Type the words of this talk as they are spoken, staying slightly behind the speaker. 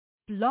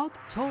Blog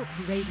Talk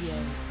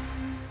Radio.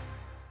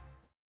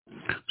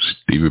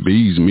 Stevie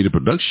B's Media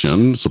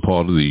Production is a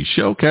part of the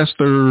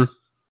Shellcaster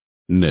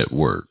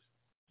Network.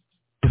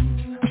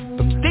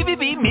 Stevie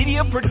B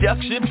Media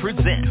Production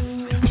presents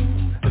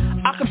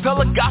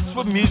Acappella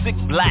Gospel Music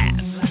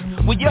Blast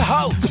with your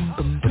host,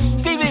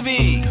 Stevie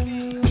B.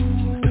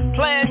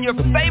 Playing your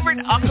favorite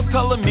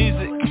acappella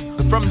music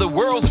from the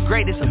world's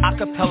greatest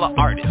acappella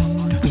artists.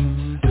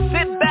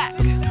 Sit back,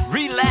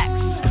 relax,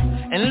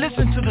 and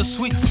listen to the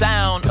sweet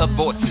sound of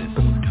voices.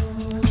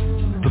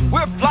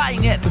 We're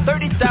flying at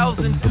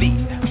 30,000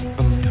 feet,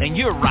 and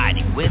you're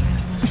riding with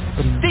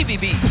Stevie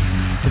B.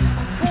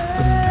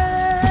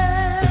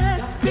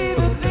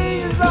 Stevie B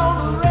is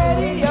on the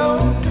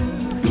radio.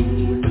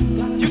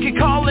 You can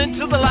call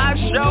into the live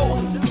show,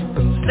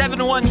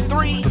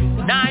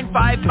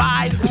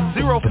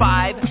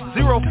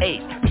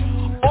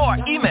 713-955-0508, or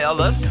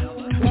email us,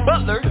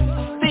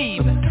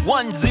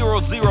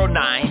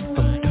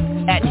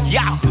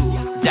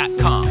 butlersteve1009@yahoo.com.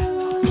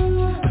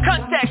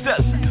 Contact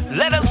us.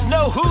 Let us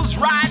know who's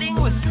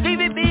riding with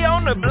Stevie B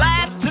on the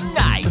blast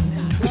tonight.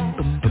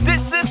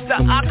 This is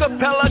the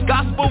Acappella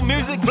Gospel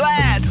Music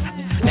Blast,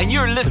 and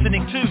you're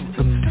listening to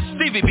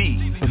Stevie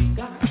B.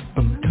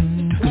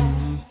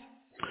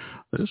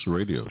 This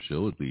radio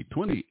show is the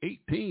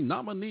 2018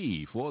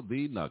 nominee for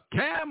the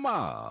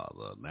NACAMA,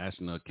 the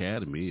National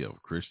Academy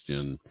of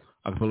Christian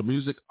Acappella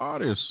Music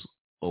Artists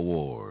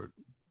Award.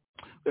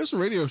 This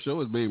radio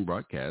show is being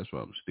broadcast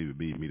from Stevie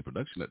B Media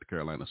Production at the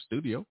Carolina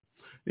studio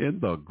in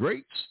the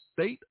great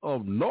state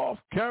of North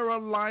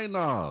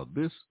Carolina.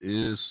 This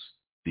is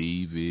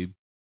Stevie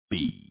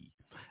B,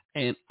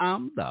 and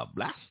I'm the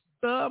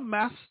Blaster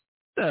Master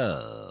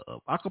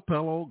of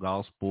Acappella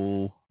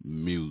Gospel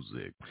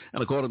Music.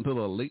 And according to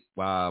the late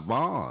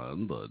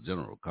Yvonne, the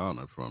general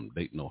coroner from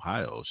Dayton,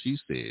 Ohio, she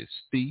says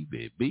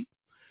Stevie B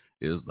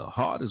is the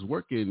hardest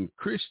working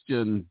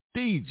Christian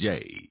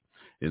DJ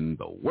in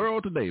the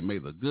world today. May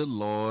the good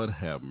Lord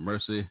have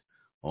mercy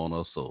on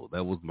us soul.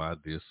 That was my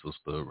dear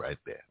sister right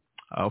there.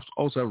 I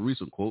also have a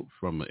recent quote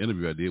from an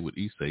interview I did with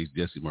East's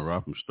Jesse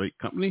Murrah from Straight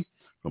Company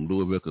from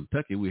Louisville,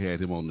 Kentucky. We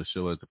had him on the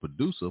show as the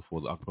producer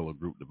for the acapella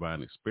group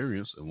Divine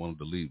Experience, and one of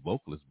the lead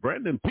vocalists,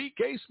 Brandon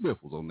P.K. Smith,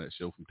 was on that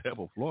show from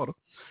Tampa, Florida.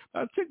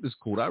 Now, check this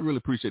quote. I really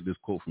appreciate this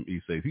quote from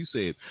East's. He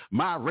said,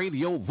 "My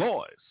radio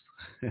voice,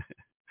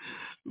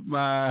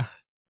 my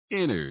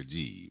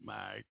energy,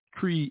 my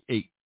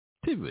creativity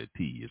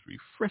is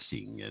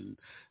refreshing, and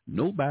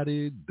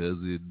nobody does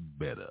it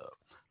better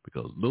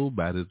because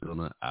nobody's going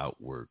to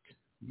outwork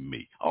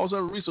me." Also,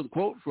 a recent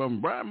quote from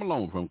Brian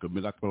Malone from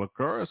Commit Acapella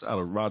Chorus out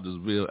of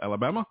Rogersville,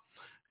 Alabama.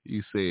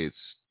 He said,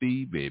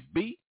 "Stevie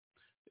B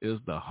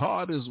is the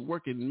hardest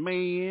working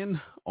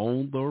man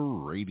on the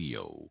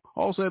radio."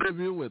 Also, an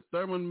interview with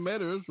Thurman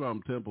Metters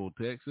from Temple,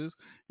 Texas.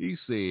 He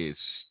said,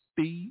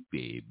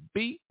 "Stevie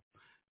B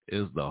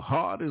is the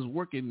hardest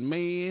working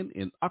man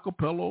in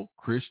acapella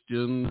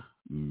Christian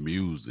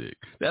music."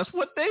 That's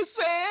what they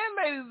said,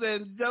 ladies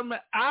and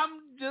gentlemen.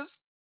 I'm just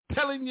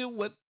telling you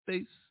what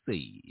they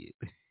said.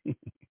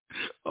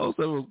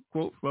 Also, a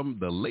quote from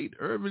the late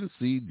Irvin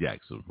C.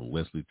 Jackson from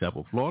Wesley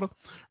Chapel, Florida.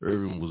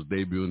 Irvin was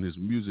debuting his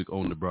music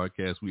on the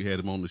broadcast. We had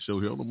him on the show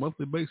here on a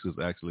monthly basis,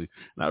 actually.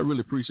 And I really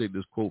appreciate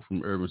this quote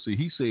from Irvin C.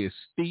 He says,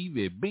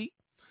 "Stevie B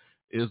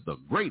is the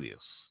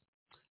greatest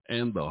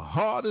and the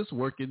hardest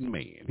working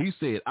man." He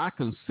said, "I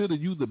consider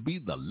you to be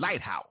the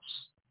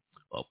lighthouse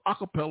of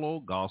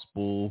acapella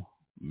gospel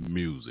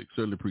music."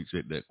 Certainly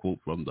appreciate that quote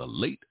from the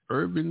late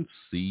Irvin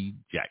C.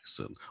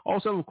 Jackson.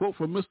 Also, a quote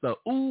from Mr.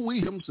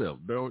 Ooh-wee himself,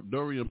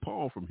 Dorian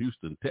Paul from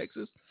Houston,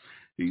 Texas.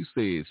 He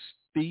says,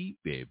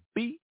 "Stevie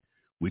B,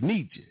 we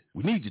need you.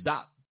 We need you,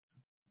 Doc.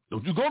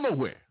 Don't you go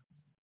nowhere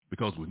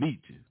because we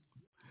need you."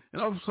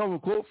 And also a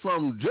quote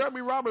from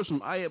Jeremy Roberts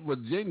from Ayette,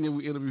 Virginia.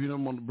 We interviewed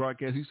him on the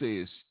broadcast. He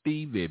says,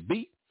 "Stevie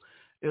B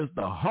is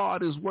the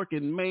hardest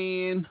working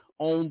man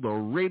on the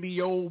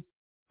radio,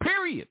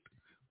 period."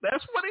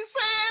 That's what he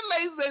said,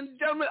 ladies and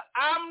gentlemen.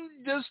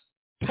 I'm just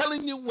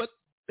telling you what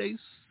they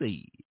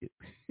said.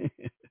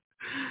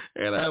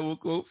 And I have a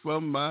quote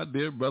from my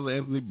dear brother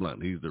Anthony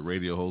Blunt. He's the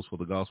radio host for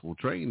the Gospel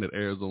Train that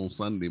airs on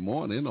Sunday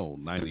morning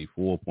on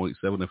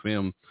 94.7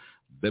 FM,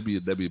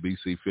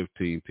 WWBC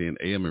 1510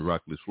 AM in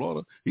Rockledge,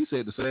 Florida. He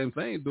said the same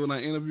thing during our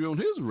interview on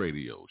his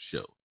radio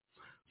show.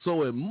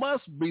 So it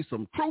must be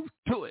some truth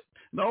to it.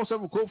 And I also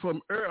have a quote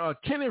from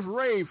Kenneth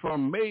Ray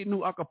from Made New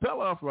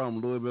Acapella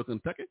from Louisville,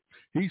 Kentucky.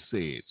 He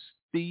said,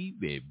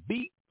 "Stevie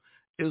B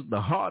is the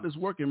hardest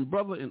working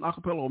brother in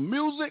acapella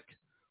music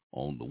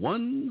on the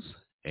ones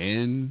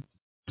and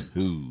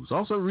twos."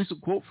 Also a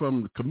recent quote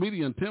from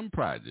comedian Tim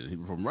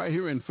Pridgen from right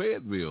here in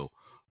Fayetteville,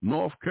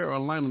 North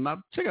Carolina.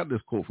 Now check out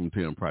this quote from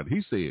Tim Pridgen.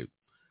 He said,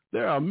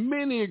 "There are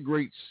many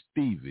great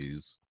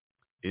Stevies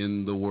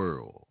in the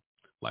world,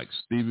 like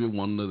Stevie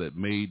Wonder that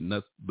made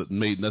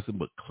nothing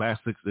but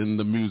classics in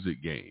the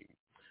music game.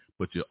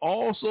 But you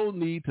also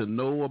need to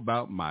know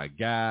about my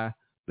guy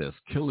that's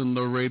killing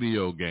the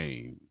radio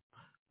game,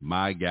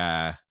 my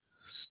guy,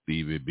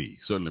 Stevie B.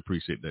 Certainly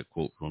appreciate that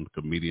quote from the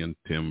comedian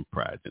Tim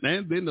Pride.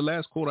 And then the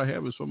last quote I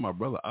have is from my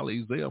brother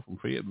Ali Zell from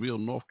Fayetteville,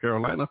 North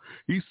Carolina.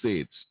 He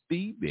said,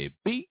 Stevie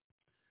B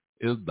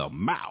is the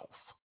mouth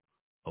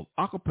of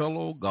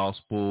acapella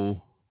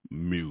gospel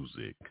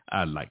music.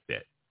 I like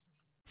that.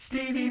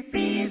 Stevie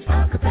B's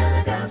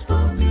acapella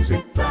gospel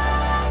music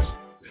blast.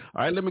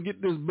 All right, let me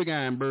get this big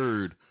iron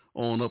bird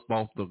on up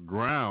off the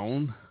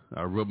ground.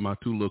 I rubbed my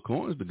two little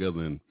coins together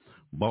and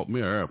bought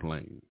me an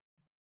airplane.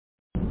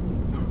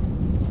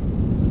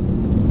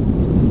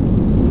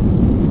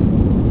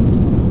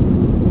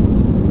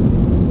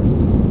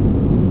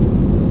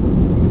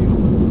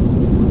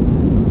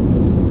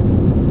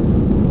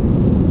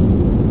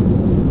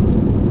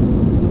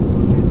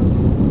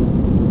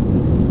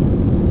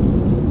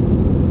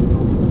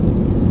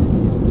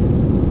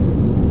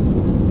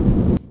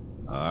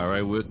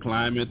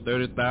 Climbing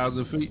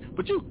 30,000 feet,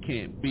 but you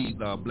can't be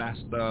the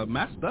blaster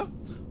master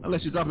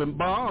unless you're dropping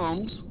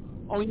bombs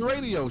on your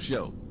radio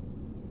show.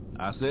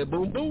 I said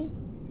boom, boom.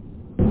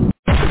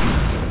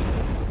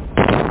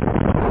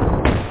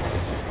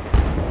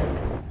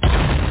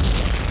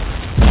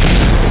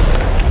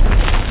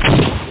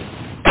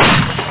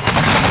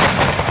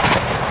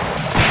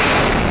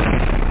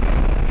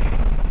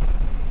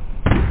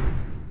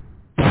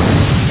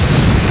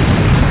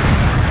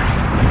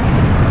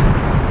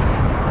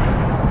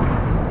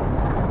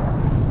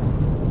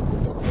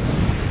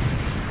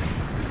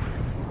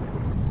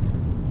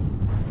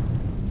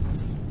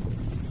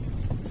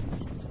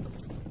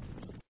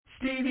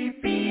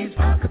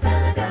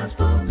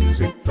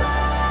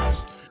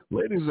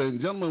 Ladies and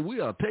gentlemen, we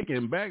are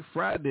taking back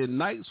Friday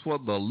nights for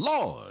the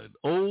Lord.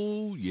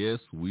 Oh, yes,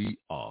 we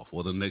are.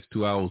 For the next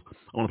 2 hours,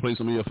 I want to play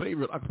some of your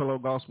favorite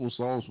acapella gospel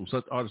songs from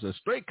such artists as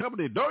Straight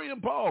Company, Dorian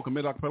Paul,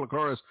 Commit Acapella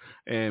Chorus,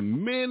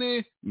 and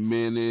many,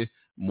 many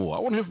more. I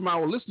want to hear from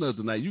our listeners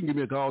tonight. You can give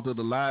me a call to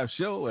the live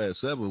show at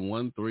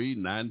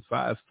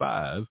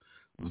 713-955-0508,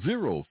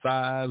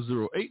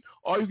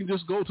 or you can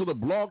just go to the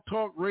Blog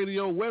Talk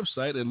Radio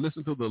website and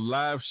listen to the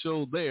live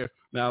show there.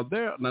 Now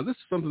this is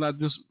something I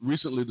just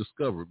recently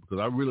discovered because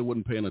I really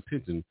wasn't paying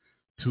attention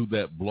to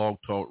that Blog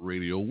Talk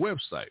Radio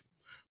website.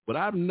 But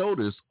I've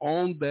noticed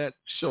on that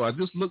show, I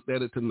just looked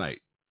at it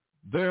tonight,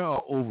 there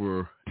are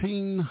over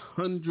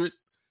 1,800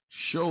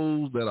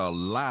 shows that are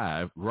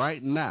live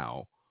right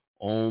now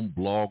on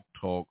Blog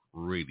Talk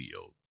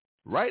Radio.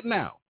 Right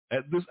now,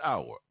 at this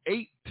hour,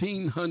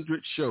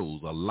 1,800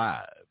 shows are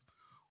live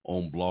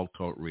on Blog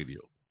Talk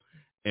Radio.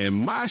 And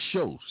my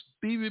show,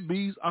 Stevie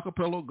B's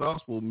Acapella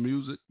Gospel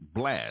Music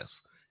Blast,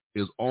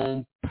 is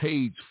on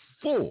page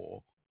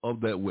 4 of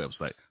that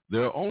website.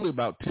 There are only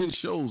about 10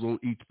 shows on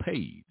each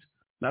page.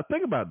 Now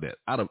think about that.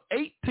 Out of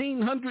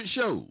 1,800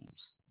 shows,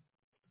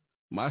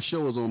 my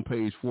show is on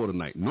page 4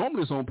 tonight.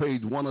 Normally it's on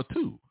page 1 or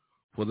 2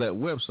 for that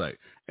website.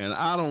 And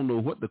I don't know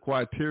what the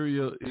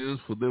criteria is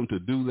for them to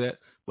do that,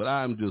 but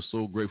I'm just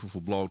so grateful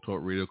for Blog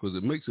Talk Radio because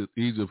it makes it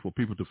easier for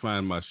people to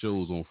find my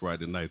shows on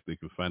Friday night. They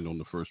can find it on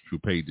the first 2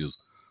 pages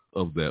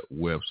of that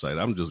website.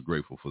 I'm just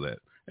grateful for that.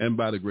 And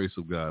by the grace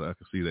of God, I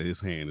can see that his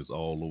hand is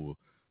all over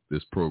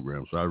this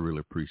program. So I really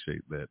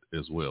appreciate that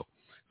as well.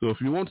 So if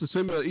you want to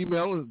send me an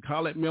email and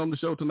call at me on the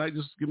show tonight,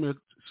 just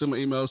send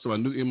me emails to my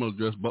new email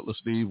address,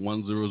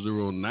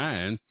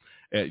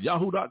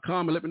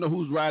 butlersteve1009@yahoo.com, and let me know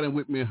who's riding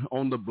with me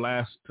on the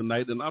blast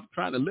tonight. And I'm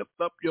trying to lift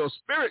up your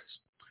spirits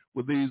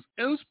with these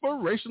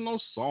inspirational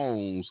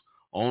songs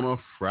on a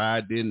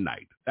Friday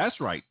night. That's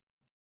right.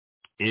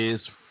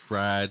 It's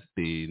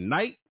Friday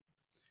night.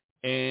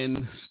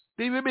 And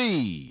Stevie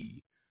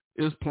B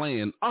is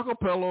playing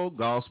acapella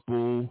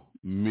gospel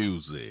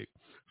music.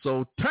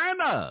 So turn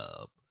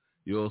up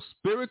your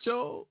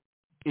spiritual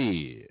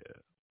ear.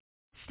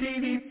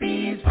 Stevie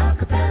B's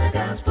acapella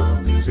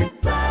gospel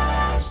music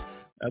blast.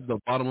 At the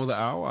bottom of the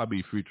hour, I'll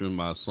be featuring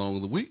my song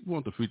of the week. We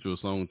want to feature a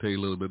song and tell you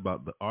a little bit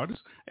about the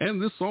artist.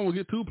 And this song will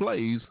get 2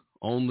 plays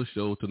on the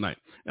show tonight.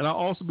 And I'll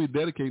also be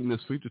dedicating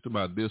this feature to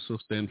my dear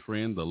sister and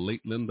friend, the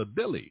late Linda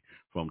Dilly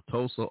from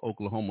Tulsa,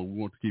 Oklahoma. We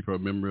want to keep her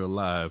memory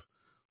alive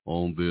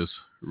on this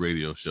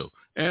radio show.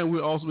 And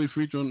we'll also be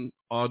featuring,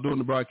 during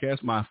the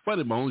broadcast, my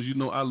funny bones. You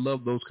know I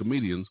love those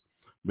comedians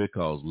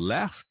because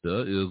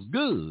laughter is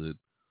good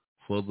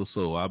for the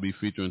soul. I'll be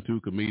featuring 2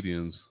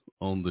 comedians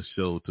on the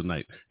show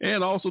tonight.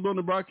 And also during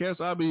the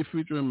broadcast, I'll be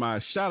featuring my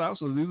shout-outs.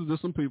 So these are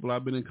just some people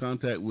I've been in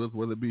contact with,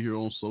 whether it be here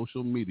on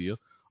social media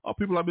or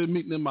people I've been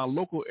meeting in my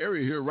local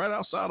area here right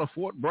outside of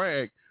Fort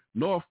Bragg,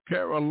 North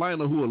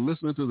Carolina, who are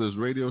listening to this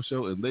radio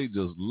show, and they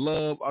just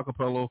love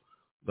acapella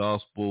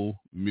gospel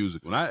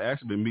music. And I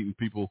actually been meeting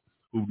people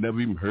who've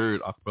never even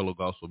heard acapella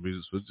gospel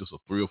music, so it's just a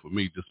thrill for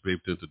me just to be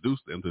able to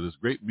introduce them to this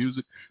great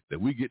music that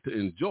we get to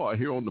enjoy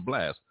here on The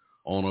Blast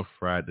on a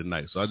Friday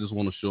night. So I just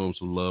want to show them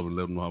some love and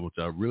let them know how much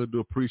I really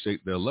do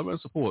appreciate their love and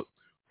support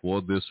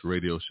for this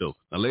radio show.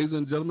 Now, ladies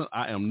and gentlemen,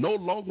 I am no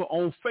longer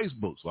on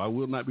Facebook, so I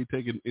will not be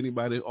taking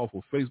anybody off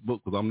of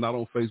Facebook because I'm not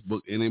on Facebook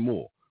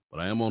anymore.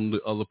 But I am on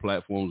the other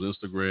platforms,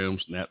 Instagram,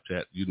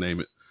 Snapchat, you name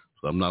it.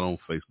 So I'm not on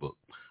Facebook.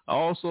 I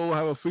also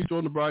have a feature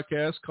on the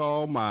broadcast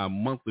called my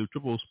monthly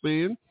triple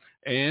spin,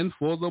 And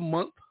for the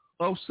month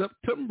of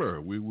September,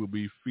 we will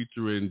be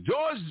featuring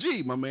George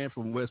G., my man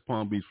from West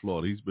Palm Beach,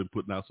 Florida. He's been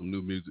putting out some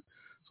new music,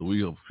 so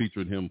we are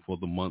featuring him for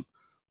the month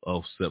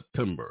of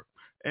September.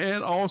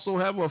 And also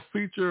have a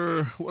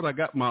feature, I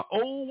got my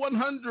old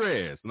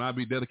 100s, and I'll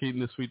be dedicating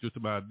this feature to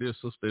my dear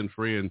sister and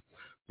friend,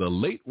 the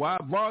late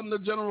Yvonne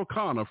General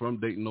Connor from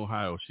Dayton,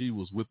 Ohio. She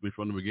was with me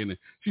from the beginning.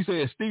 She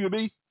said, Stevie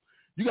B,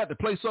 you got to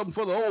play something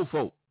for the old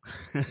folk.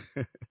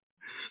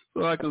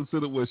 So I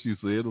considered what she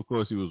said. Of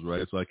course, she was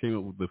right. So I came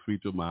up with the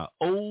feature of my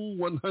old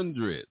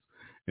 100s,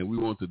 and we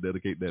want to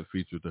dedicate that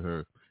feature to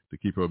her to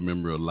keep her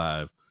memory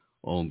alive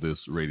on this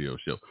radio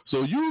show.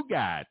 So you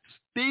got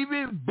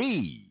Stevie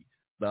B,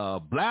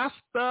 the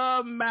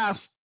Blaster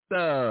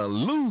Master,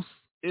 loose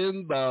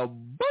in the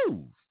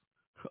booth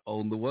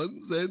on the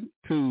ones and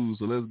twos.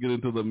 So let's get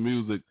into the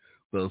music,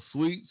 the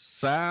sweet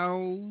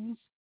sounds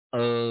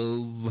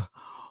of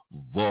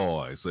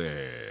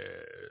voices.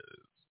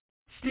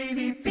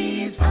 Stevie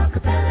B's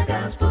Acappella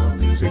Gospel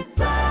Music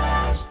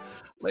Blast.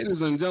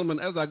 Ladies and gentlemen,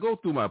 as I go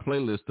through my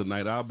playlist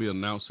tonight, I'll be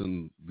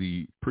announcing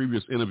the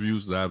previous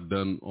interviews that I've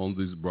done on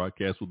these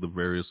broadcasts with the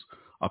various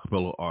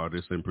acapella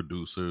artists and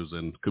producers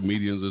and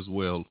comedians as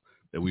well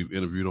that we've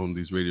interviewed on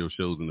these radio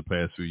shows in the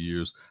past few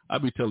years. I'll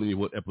be telling you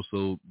what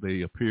episode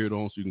they appeared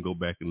on, so you can go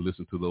back and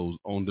listen to those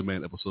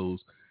on-demand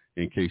episodes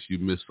in case you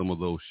missed some of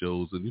those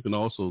shows. And you can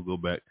also go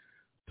back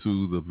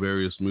to the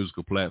various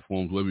musical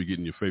platforms, wherever you're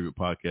getting your favorite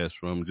podcast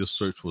from. Just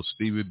search for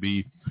Stevie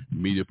B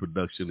Media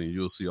Production, and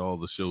you'll see all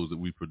the shows that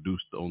we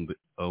produced on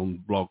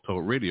Blog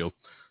Talk Radio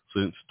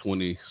since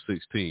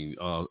 2016.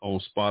 On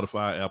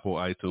Spotify, Apple,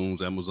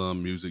 iTunes,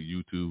 Amazon Music,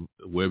 YouTube,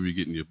 wherever you're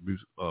getting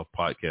your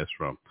podcast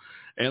from.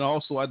 And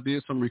also, I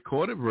did some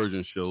recorded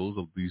version shows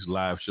of these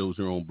live shows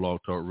here on Blog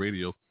Talk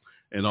Radio.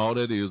 And all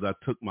that is, I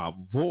took my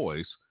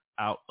voice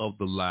out of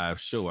the live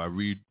show. I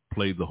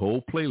replayed the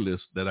whole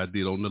playlist that I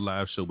did on the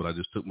live show, but I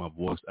just took my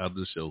voice out of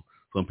the show.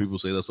 Some people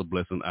say that's a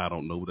blessing. I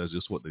don't know, but that's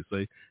just what they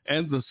say.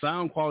 And the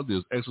sound quality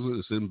is excellent.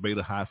 It's in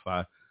beta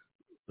hi-fi,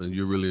 and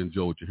you really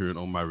enjoy what you're hearing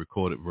on my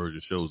recorded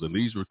version shows. And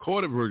these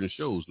recorded version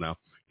shows now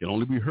can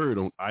only be heard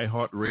on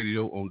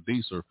iHeartRadio, on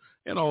Deezer,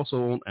 and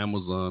also on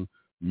Amazon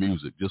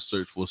Music. Just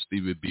search for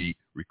Stevie B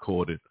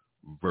recorded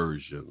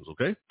versions,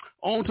 okay?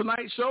 On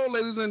tonight's show,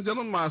 ladies and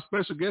gentlemen, my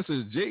special guest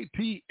is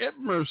J.T.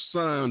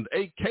 Edmerson,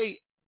 a.k.a.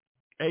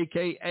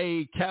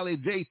 Cali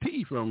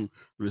J.T. from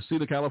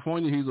Reseda,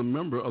 California. He's a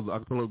member of the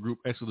acapella group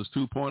Exodus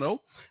 2.0,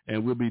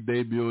 and we'll be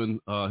debuting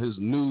his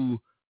new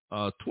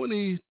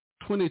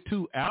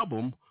 2022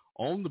 album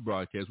on the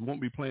broadcast. We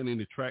won't be playing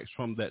any tracks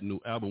from that new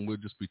album. We'll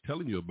just be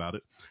telling you about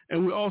it.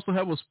 And we also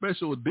have a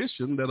special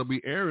edition that'll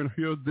be airing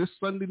here this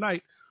Sunday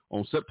night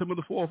on September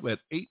the 4th at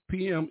 8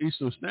 p.m.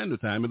 Eastern Standard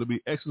Time. It'll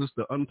be Exodus,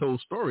 the Untold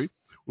Story.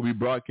 Will be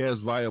broadcast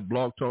via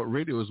Blog Talk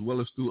Radio as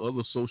well as through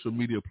other social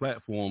media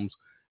platforms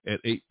at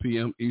 8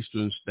 p.m.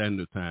 Eastern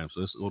Standard Time.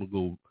 So it's going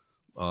to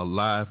go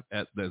live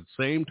at that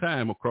same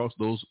time across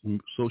those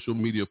social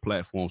media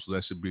platforms. So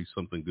that should be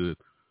something good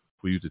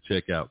for you to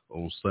check out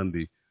on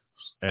Sunday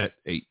at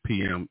 8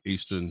 p.m.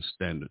 Eastern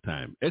Standard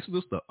Time.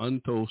 Exodus, the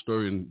Untold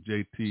Story, and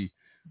JT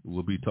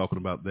will be talking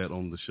about that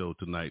on the show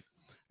tonight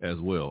as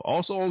well.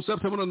 Also on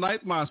September the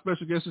 9th, my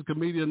special guest is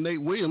comedian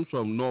Nate Williams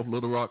from North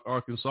Little Rock,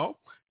 Arkansas.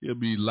 He'll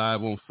be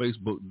live on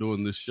Facebook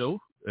during this show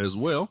as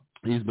well.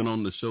 He's been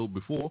on the show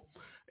before.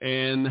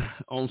 And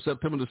on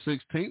September the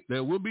 16th,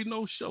 there will be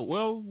no show.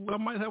 Well, I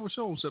might have a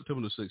show on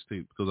September the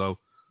 16th because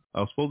I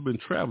was supposed to be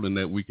traveling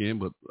that weekend,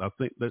 but I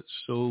think that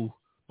show,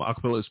 my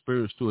Acapella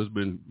Experience Tour, has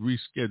been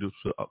rescheduled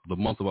for the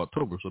month of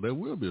October. So there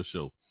will be a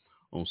show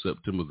on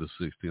September the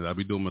 16th. I'll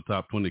be doing my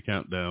top 20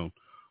 countdown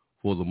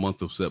for the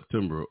month of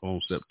September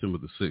on September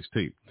the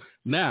 16th.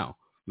 Now,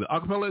 the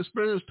Acapella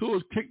Experience Tour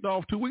kicked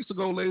off 2 weeks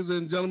ago, ladies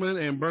and gentlemen,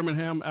 in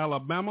Birmingham,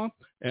 Alabama.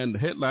 And the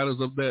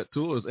headliners of that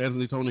tour is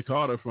Anthony Tony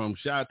Carter from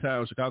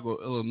Chi-Town,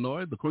 Chicago,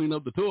 Illinois. The queen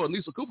of the tour,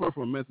 Nisa Cooper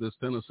from Memphis,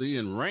 Tennessee.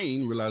 And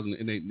Rain, realizing the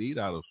innate need,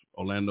 out of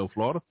Orlando,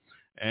 Florida.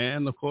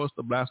 And, of course,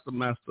 the Blaster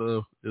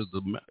Master is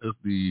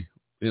the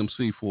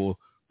MC for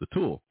the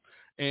tour.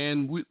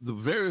 And the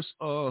various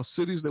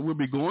cities that we'll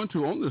be going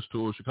to on this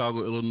tour,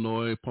 Chicago,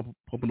 Illinois,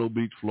 Pompano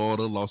Beach,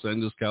 Florida, Los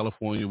Angeles,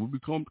 California. We'll be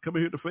coming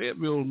here to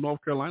Fayetteville,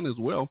 North Carolina as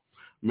well,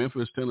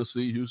 Memphis,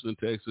 Tennessee, Houston,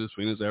 Texas,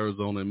 Phoenix,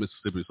 Arizona, and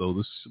Mississippi. So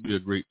this should be a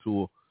great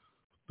tour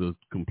to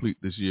complete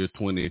this year,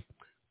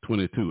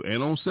 2022.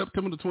 And on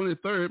September the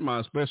 23rd,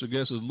 my special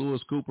guest is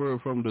Lewis Cooper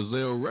from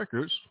Dazelle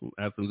Records from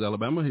Athens,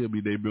 Alabama. He'll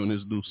be debuting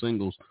his new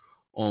singles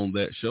on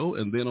that show.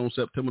 And then on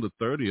September the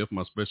 30th,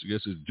 my special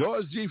guest is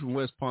George G. from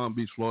West Palm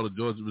Beach, Florida.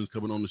 George has been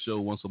coming on the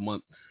show once a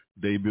month,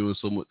 debuting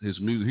so much his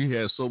music. He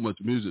has so much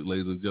music,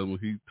 ladies and gentlemen.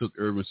 He took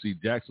Irvin C.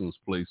 Jackson's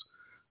place.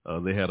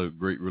 They had a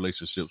great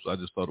relationship, so I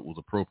just thought it was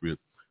appropriate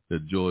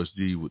that George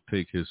G. would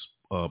take his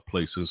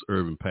place since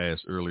Irvin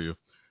passed earlier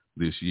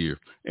this year.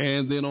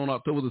 And then on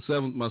October the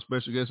 7th, my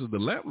special guest is the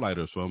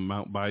Lamplighters from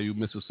Mount Bayou,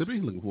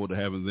 Mississippi. Looking forward to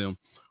having them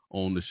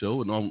on the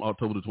show. And on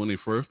October the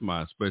 21st,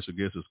 my special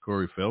guest is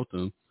Corey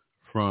Felton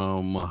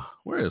from,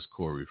 where is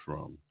Corey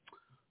from?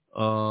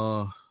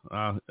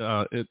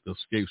 It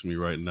escapes me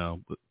right now,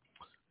 but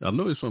I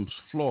know he's from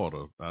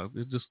Florida.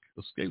 It just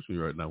escapes me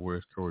right now where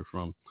it's Corey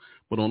from.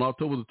 But on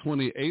October the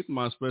 28th,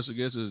 my special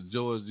guest is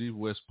George G.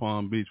 West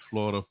Palm Beach,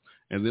 Florida.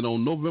 And then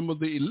on November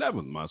the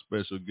 11th, my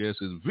special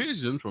guest is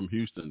Vision from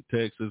Houston,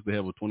 Texas. They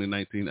have a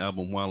 2019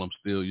 album, While I'm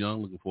Still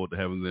Young. Looking forward to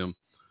having them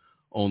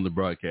on the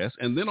broadcast.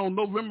 And then on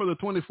November the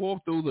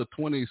 24th through the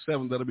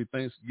 27th, that'll be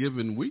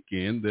Thanksgiving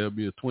weekend, there'll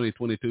be a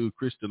 2022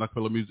 Christian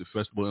Acappella Music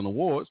Festival and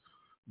Awards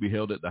be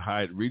held at the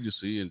Hyatt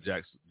Regency in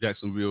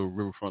Jacksonville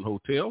Riverfront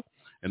Hotel.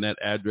 And that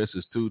address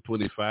is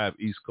 225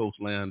 East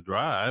Coastland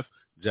Drive,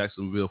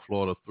 Jacksonville,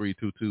 Florida,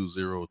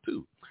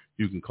 32202.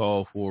 You can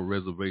call for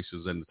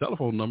reservations, and the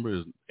telephone number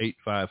is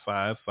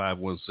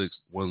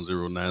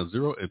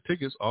 855-516-1090, and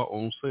tickets are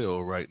on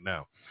sale right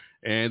now.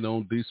 And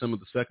on December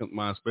the 2nd,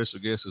 my special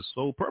guest is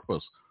Soul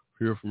Purpose,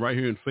 right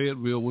here in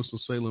Fayetteville,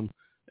 Winston-Salem,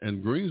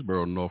 and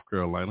Greensboro, North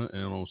Carolina.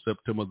 And on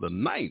September the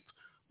 9th,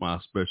 my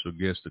special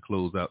guest to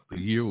close out the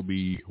year will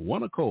be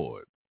One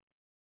Accord.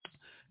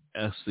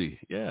 Let's see.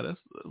 Yeah,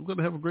 we're going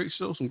to have a great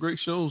show, some great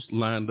shows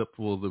lined up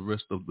for the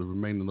rest of the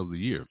remaining of the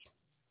year.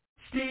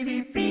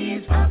 Stevie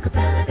B's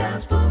Acappella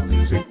Gospel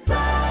Music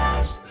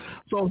Blast.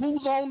 So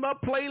who's on the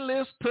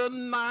playlist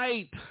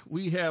tonight?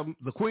 We have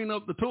the queen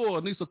of the tour,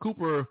 Anissa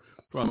Cooper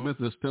from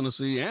Memphis,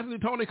 Tennessee. Anthony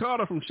Tony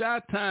Carter from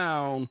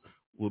Chi-Town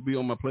will be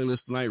on my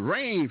playlist tonight.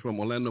 Rain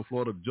from Orlando,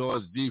 Florida.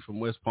 George G. from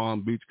West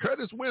Palm Beach.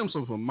 Curtis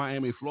Williamson from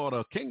Miami,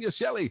 Florida. Kenya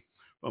Shelley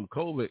from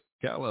Colbert,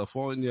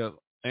 California.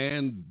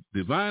 And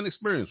Divine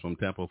Experience from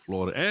Tampa,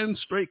 Florida. And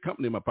Straight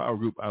Company, my power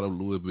group out of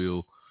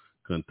Louisville,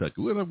 Kentucky.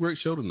 We're going to have a great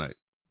show tonight.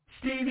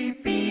 Stevie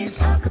B's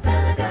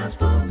Acappella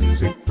Gospel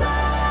Music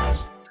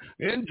Blast.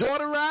 Enjoy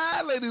the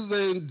ride, ladies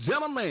and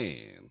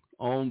gentlemen,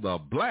 on the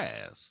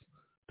blast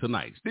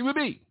tonight. Stevie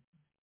B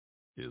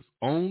is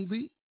on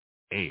the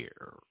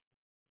air.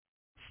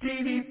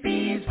 Stevie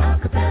B's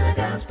Acappella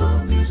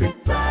Gospel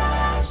Music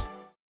Blast.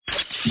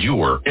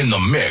 You're in the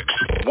mix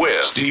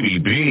with Stevie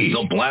B,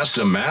 the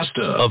Blaster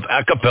Master of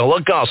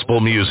Acappella Gospel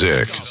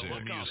Music.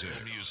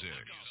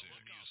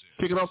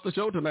 Kicking off the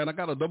show tonight, I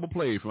got a double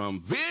play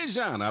from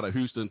Vision out of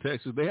Houston,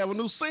 Texas. They have a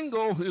new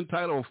single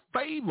entitled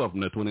Favor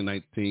from their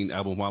 2019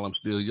 album, While I'm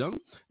Still Young.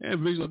 And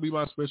Vision will be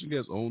my special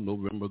guest on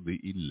November the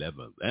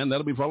 11th. And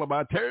that'll be followed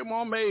by Terry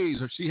Moore Mays.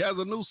 She has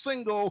a new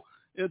single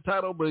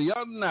entitled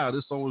Beyond Now.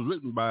 This song was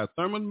written by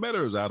Thurman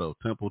Metters out of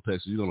Temple,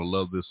 Texas. You're going to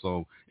love this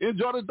song.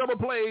 Enjoy the double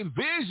play,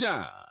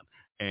 Vision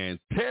and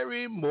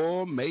Terry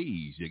Moore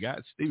Mays. You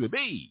got Stevie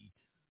B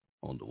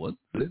on the 1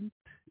 and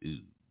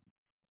 2.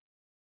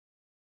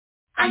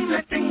 I'm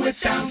nothing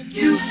without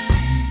you.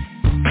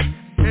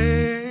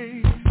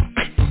 Hey,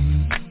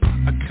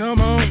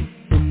 come on,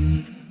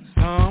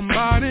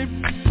 somebody.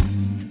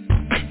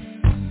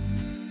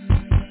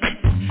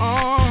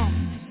 Oh,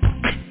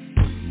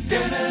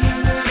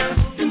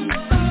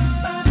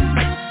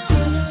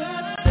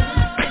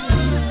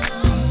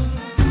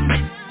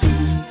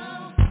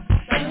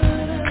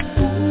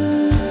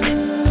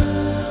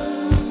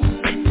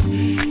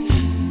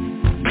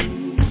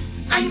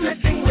 I'm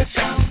nothing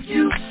without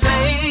you.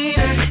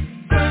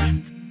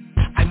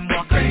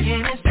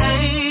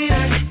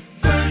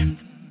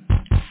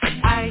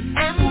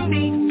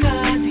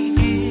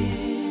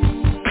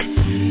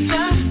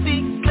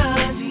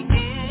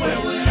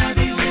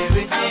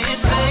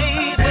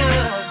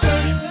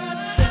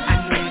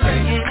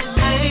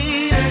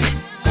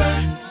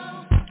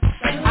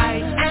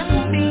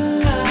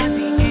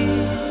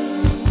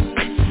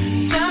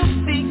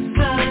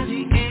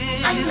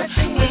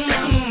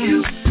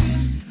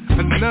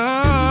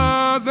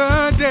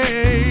 another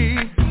day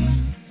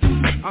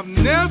I've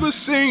never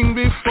seen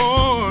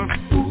before.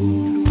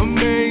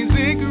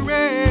 Amazing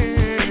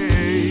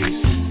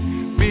grace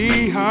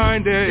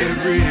behind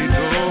every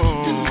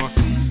door.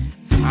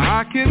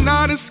 I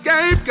cannot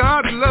escape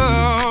God's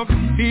love.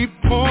 He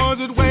pours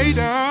it way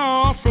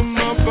down from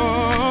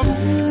above.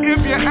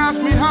 If you ask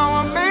me how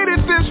I made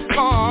it this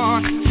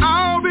far,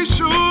 I'll be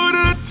sure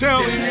to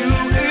tell you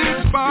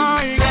it's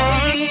by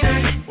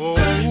God.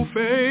 Oh,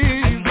 favor.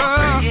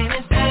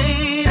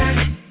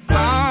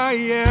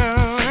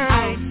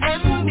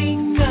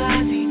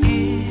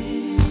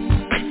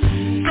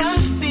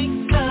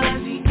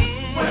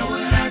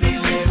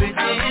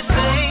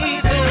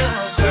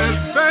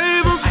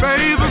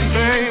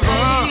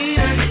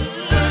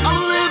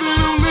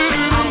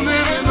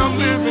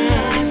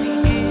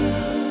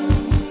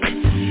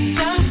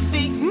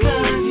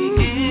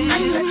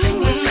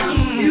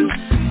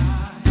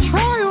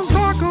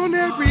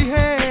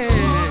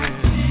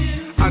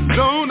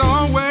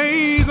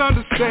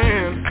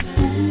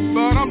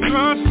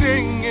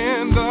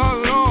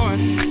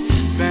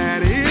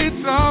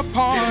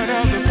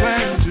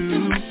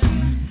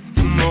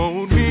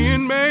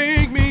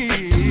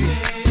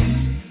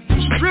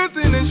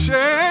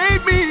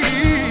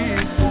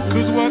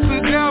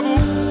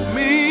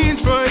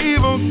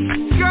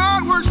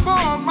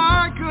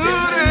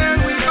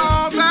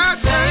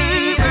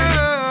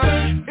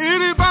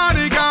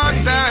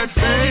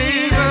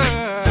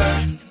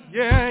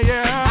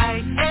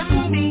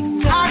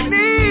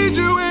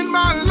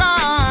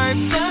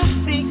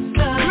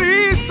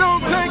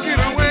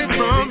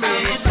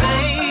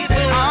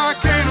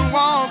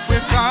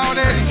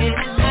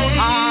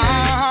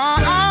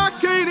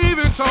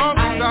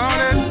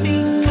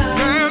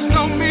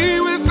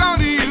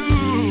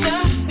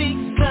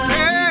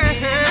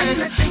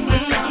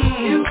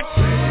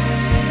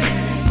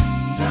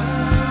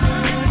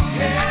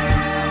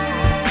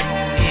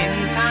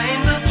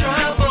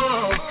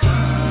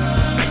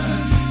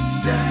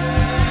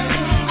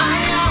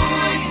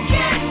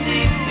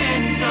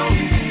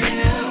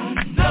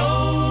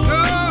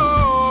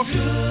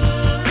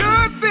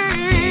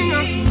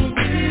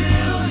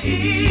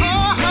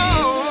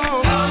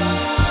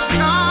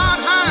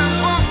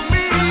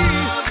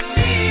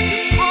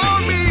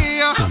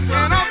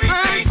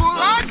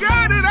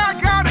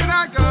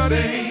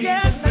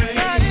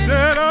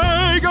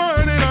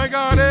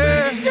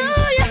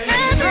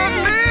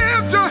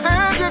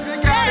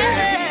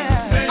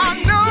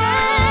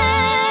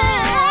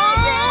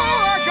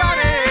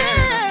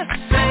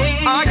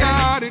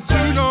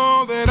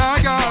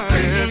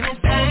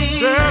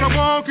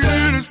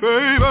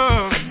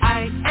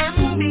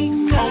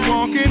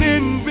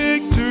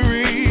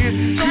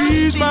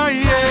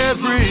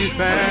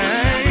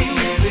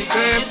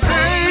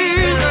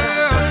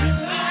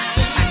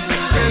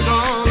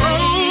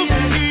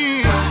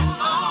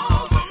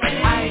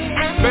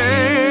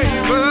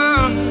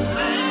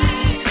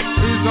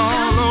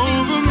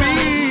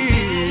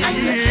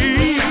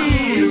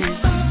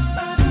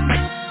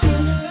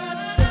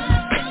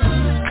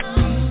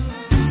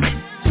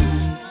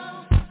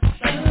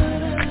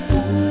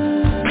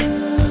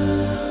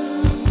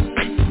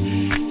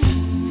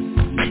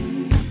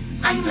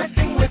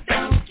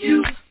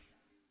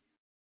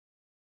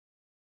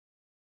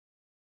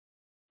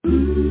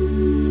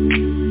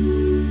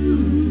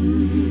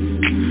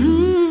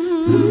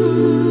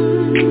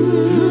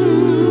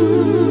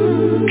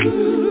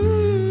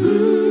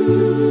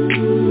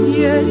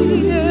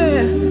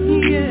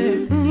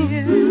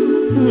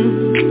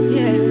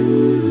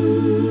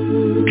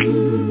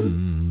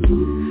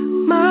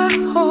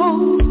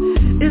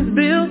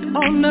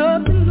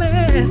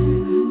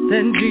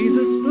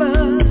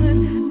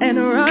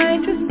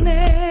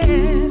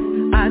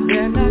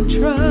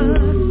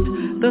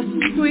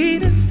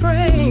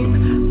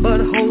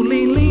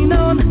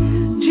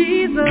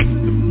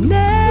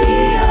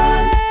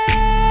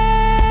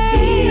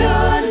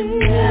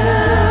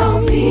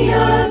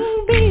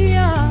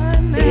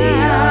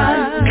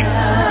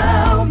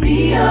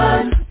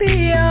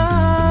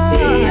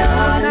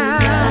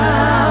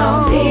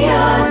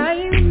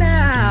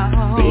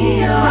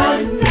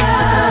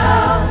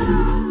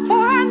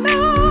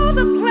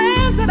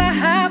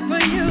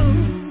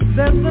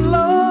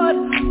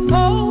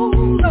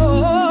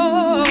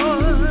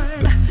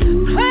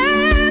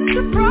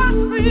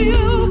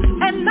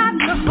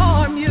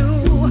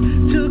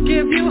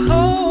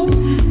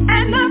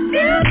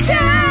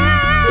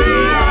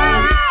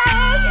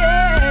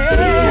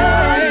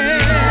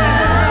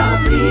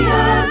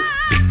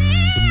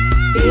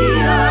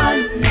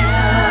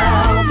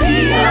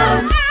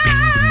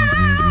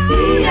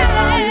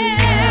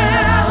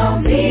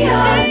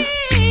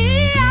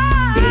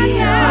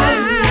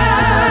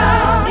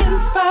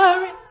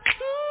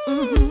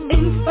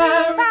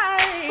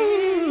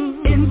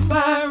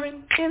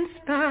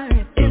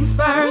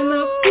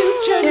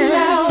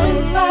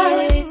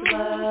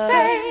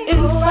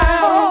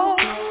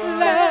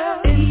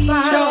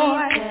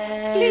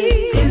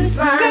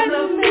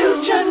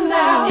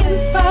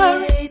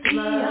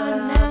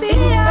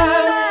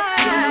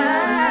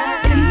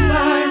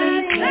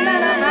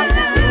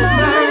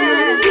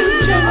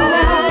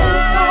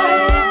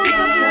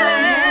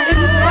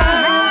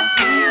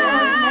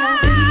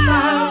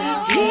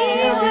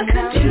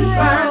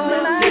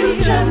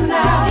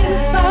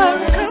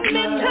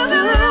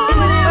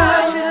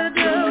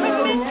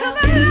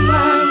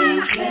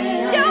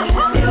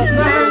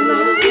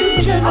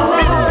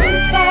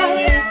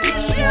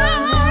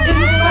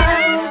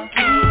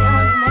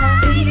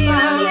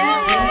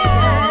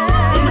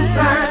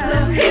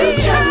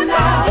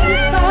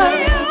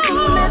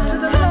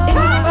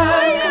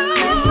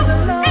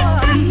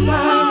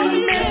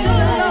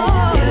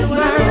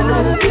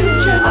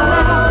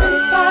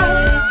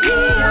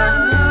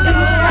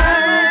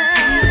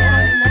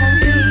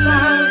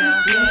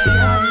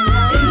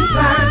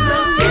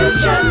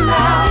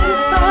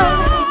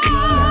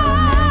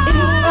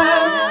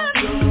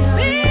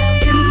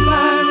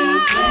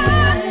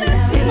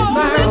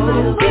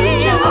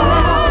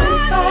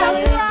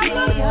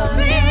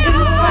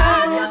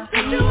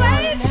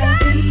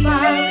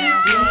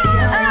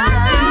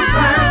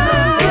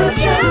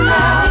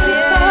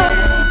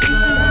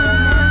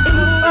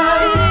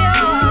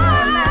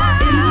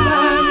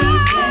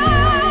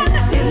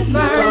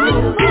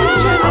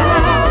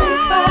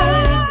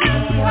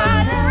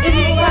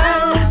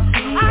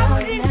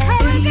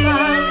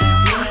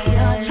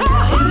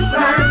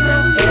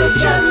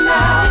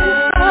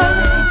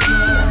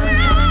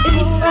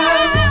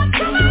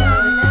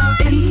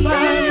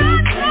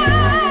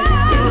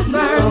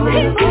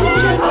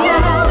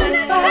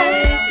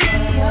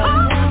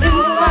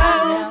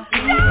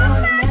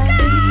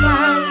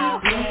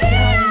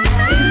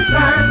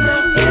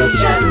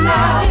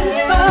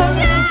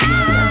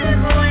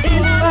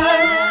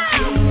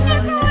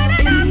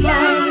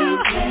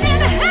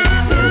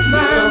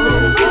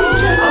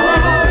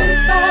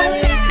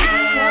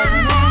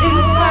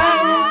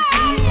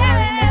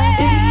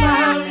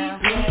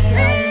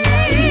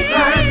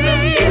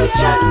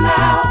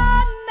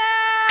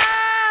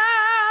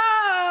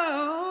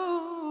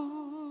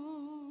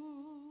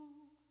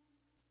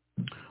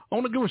 I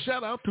want to give a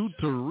shout out to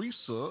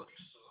Teresa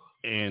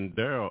and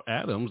Daryl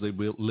Adams. They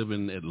live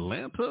in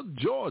Atlanta,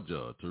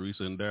 Georgia.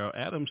 Teresa and Daryl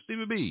Adams.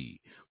 Stevie B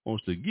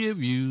wants to give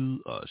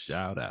you a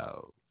shout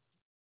out.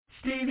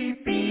 Stevie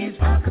B's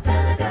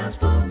Acappella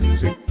Gospel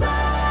Music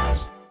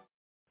Blast.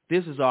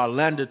 This is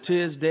Orlando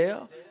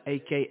Tisdale,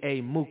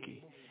 a.k.a.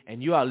 Mookie,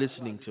 and you are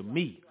listening to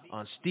me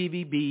on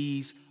Stevie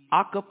B's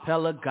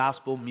Acappella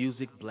Gospel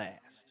Music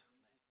Blast.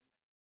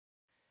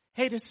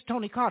 Hey, this is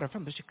Tony Carter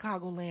from the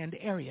Chicagoland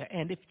area,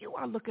 and if you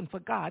are looking for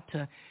God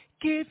to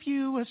give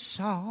you a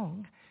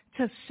song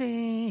to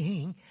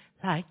sing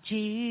like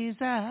Jesus,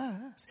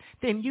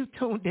 then you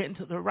tuned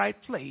into the right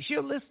place.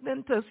 You're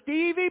listening to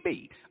Stevie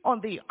B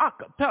on the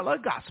Acappella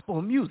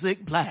Gospel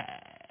Music Blast.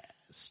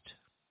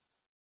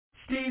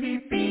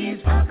 Stevie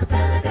B's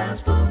Acappella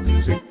Gospel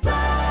Music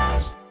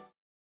Blast.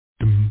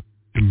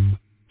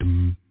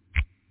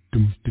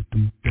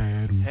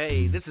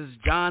 Hey, this is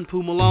John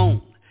Poo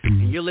Malone,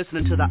 and you're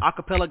listening to the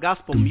Acappella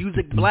Gospel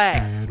Music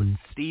Blast with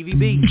Stevie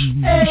B.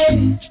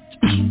 Hey.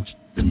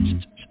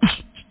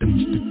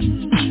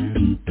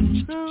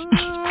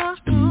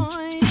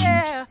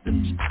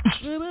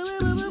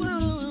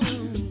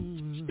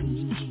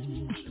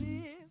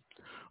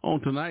 On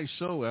tonight's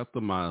show,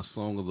 after my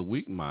song of the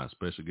week, my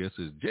special guest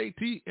is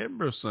J.T.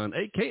 Edmerson,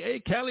 a.k.a.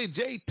 Cali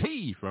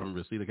J.T. from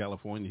Reseda,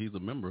 California. He's a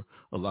member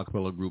of the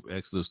acapella group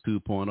Exodus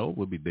 2.0.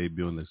 We'll be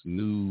debuting this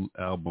new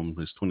album,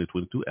 his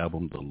 2022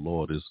 album, The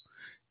Lord Is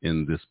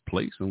in This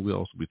Place. And we'll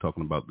also be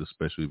talking about this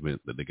special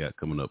event that they got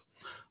coming up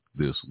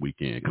this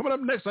weekend. Coming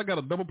up next, I got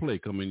a double play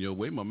coming your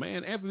way. My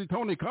man, Anthony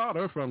Tony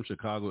Carter from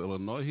Chicago,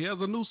 Illinois. He has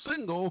a new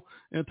single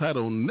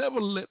entitled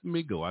Never Let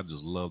Me Go. I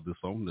just love this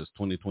song, this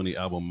 2020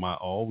 album, My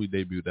All. We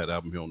debuted that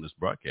album here on this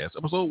broadcast,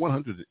 episode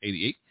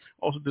 188.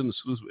 Also did an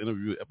exclusive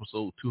interview,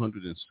 episode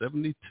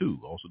 272.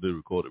 Also did a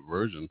recorded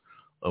version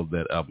of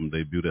that album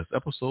debut. That's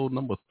episode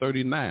number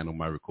 39 on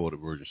my recorded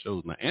version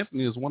shows. Now,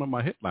 Anthony is one of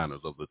my headliners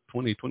of the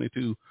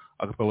 2022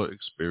 Acapella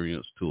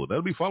Experience Tour.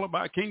 That'll be followed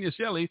by Kenya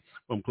Shelley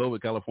from Clover,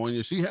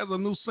 California. She has a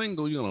new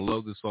single. You're going to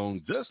love this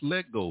song, Just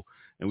Let Go.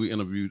 And we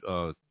interviewed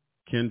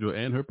Kendra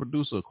and her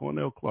producer,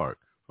 Cornell Clark,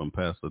 from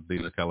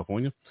Pasadena,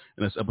 California.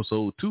 And that's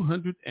episode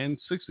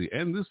 260.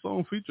 And this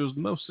song features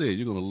Enough Said.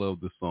 You're going to love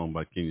this song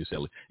by Kenya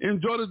Shelley.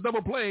 Enjoy this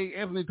double play,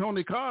 Anthony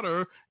Tony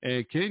Carter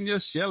and Kenya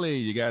Shelley.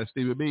 You got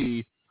Stevie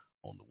B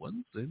on the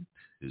ones and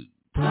twos.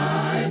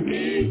 Hide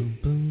me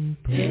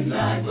in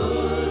thy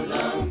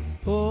bosom,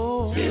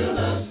 till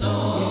the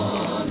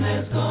storm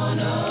has gone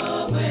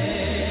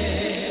away.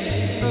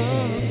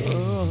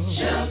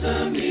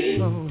 Shelter me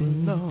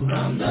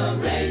from the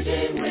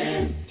raging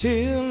wind,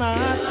 till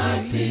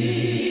I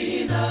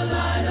see the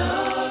light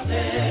of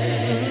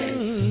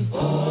day. Oh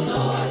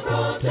Lord,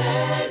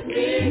 protect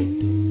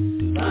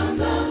me from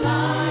the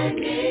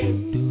lightning,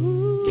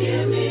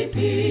 give me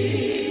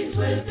peace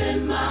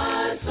within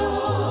my soul.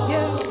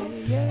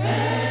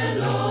 And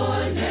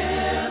Lord,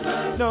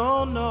 never,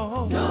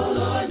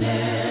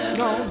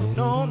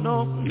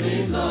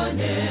 please Lord,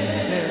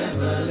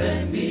 never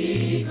let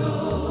me go.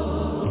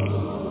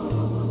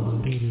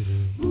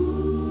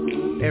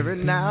 Every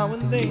now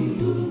and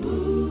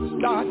then,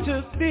 start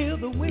to feel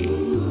the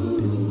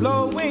wind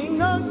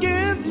blowing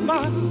against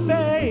my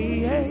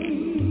face.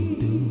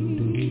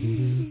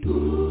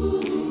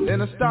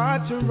 Then I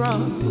start to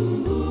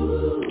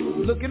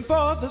run, looking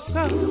for the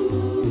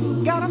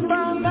sun. Gotta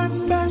find that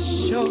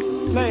special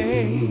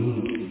place.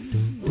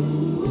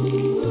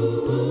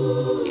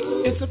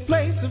 It's a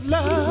place of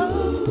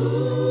love,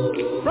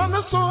 from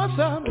the source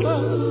of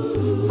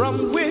love,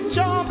 from which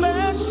all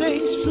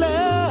blessings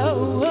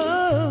flow.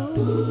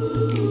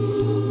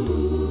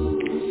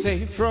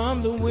 Safe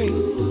from the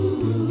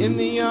wind, in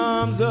the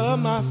arms of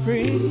my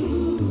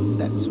friend.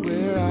 That's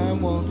where I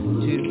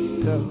want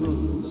to go.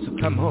 So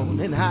come on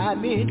and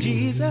hide me,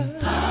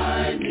 Jesus,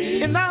 Hide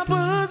me in thy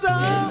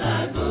bosom,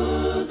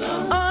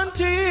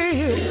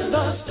 until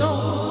the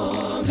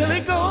storm, till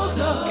it goes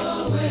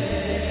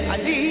away. I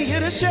need you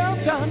to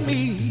shelter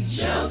me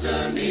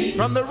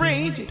from the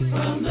raging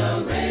wind,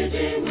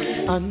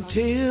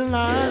 until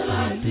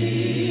I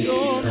see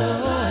your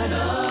light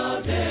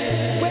of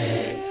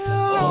day.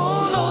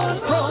 Oh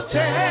Lord,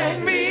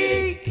 protect me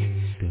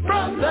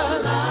from the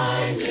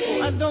lightning.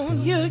 Why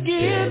don't you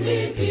give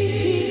me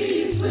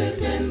peace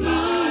within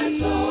my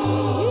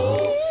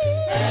soul?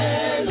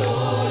 And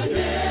Lord,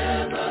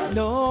 never,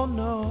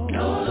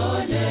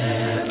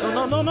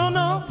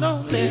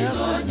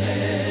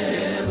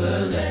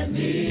 never let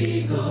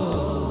me go.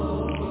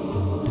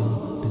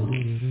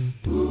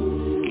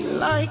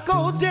 Like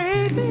old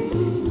David,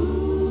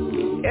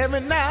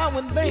 every now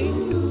and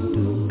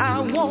then I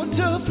want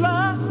to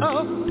fly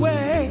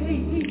away,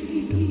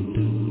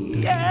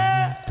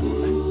 yeah,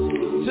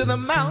 to the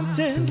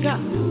mountain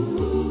top,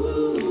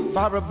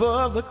 far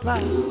above the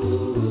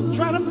clouds,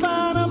 try to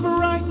find a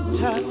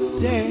brighter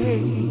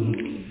day.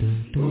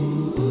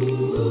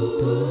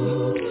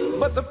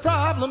 But the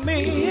problem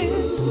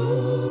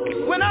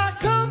is, when I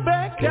come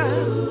back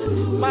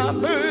down, my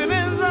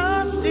burdens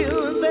are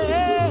still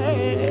there.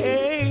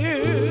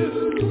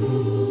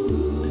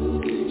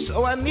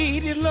 So I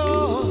need you,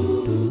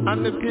 Lord.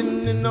 I'm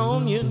depending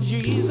on you,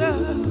 Jesus.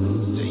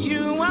 To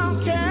you I'll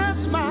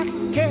cast my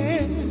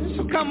care.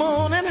 So come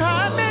on and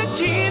hide me,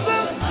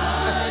 Jesus,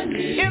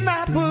 in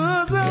thy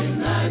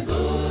bosom,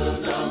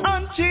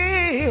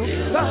 until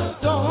the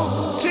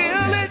storm,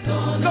 till it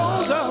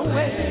goes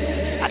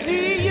away. I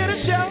need you to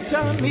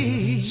shelter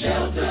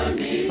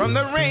me from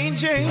the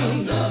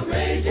raging,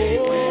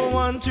 oh,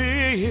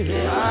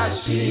 until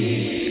I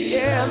see,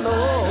 yeah,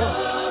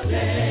 Lord.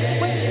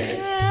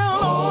 Well,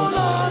 oh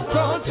Lord,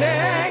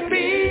 protect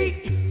me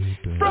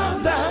from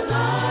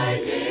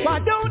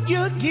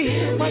you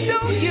give? Why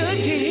don't you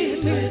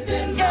give me?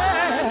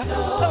 Yeah.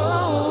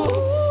 Oh.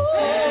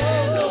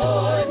 And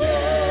Lord,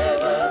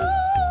 never.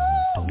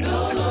 No,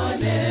 Lord,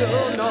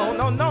 never.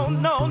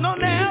 No,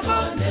 never.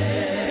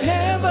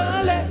 Never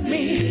let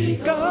me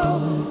go.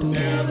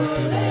 Never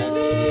let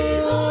me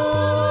go.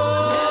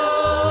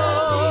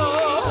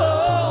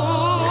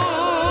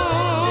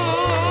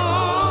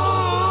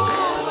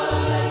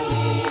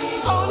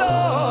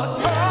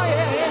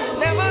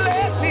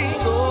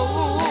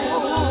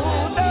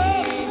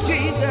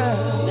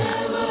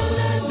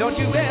 Don't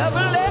you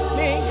ever let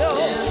me go.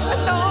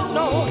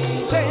 No,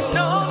 say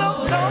no,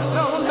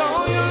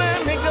 you let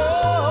me go.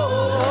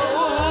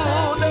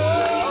 No,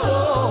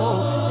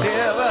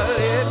 never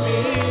let me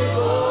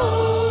go.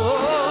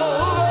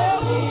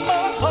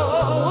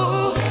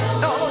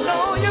 No,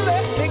 you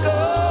let me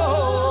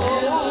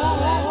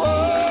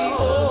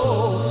go.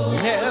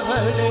 Never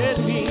let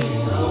me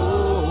go.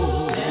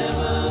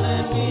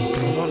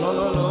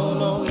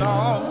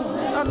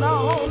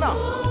 No.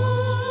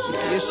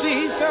 You see,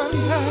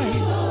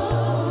 sometimes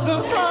the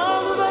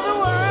problems of the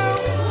world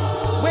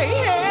weigh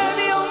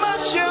heavy on my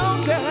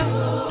shoulder.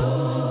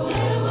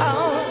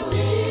 Oh,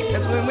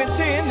 that's when we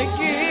tend to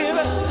give.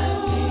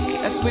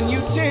 That's when you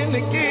tend to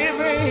give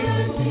in.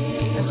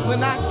 That's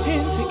when I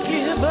tend to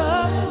give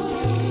up.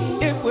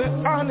 If we're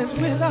honest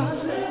with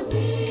ourselves.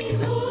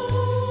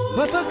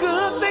 But the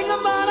good thing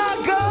about our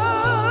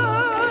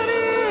God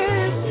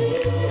is,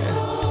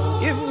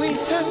 if we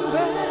turn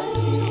back,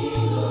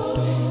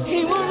 He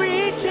will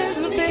reach His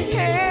big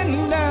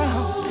hand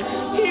now.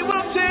 He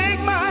will take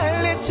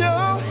my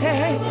little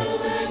hand.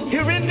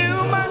 He'll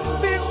renew my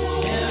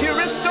spirit. He'll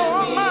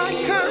restore my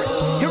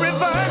courage. He'll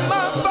revive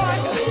my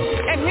body.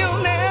 And He'll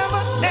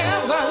never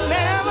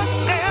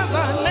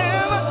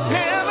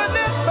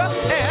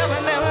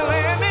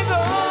let me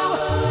go.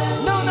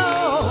 No,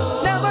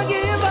 never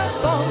give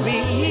up on me.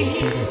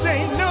 Say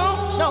no.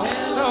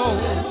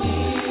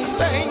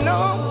 Say no.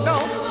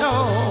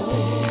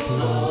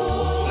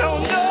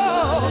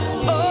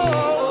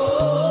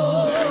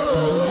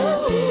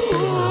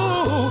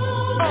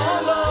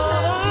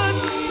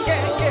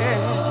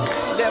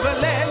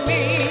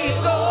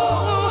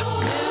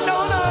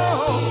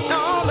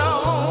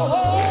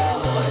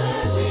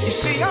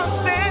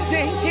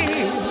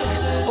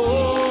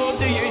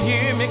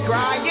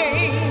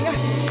 Crying,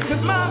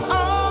 'cause my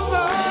arms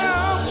are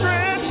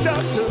outstretched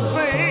up to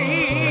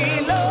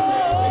say,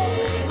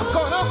 Lord, I'm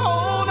gonna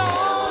hold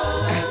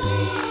on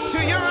to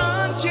your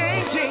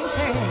unchanging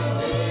hand.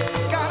 I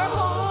gotta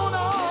hold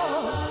on,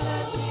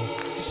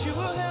 'cause you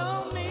will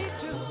help me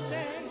to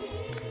stand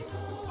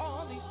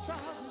all these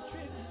trials and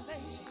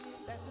tribulations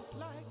that this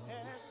life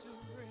has to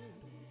bring.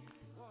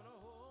 Gonna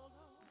hold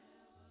on.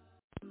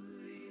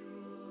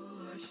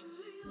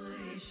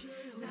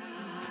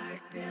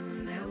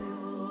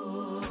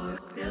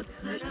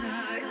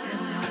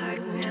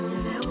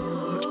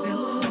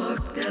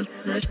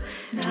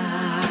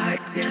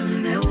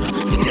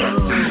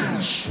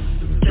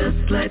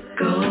 Just let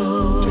go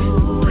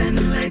and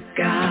let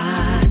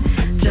God.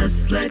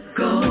 Just let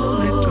go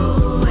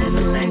and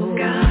let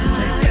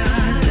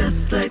God.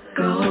 Just let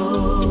go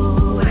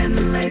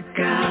and let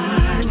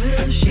God.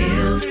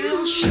 She'll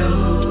show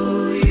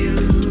you.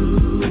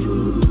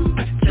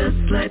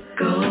 Just let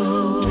go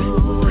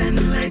and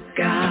let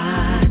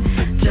God.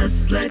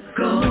 Just let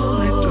go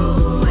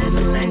and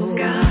let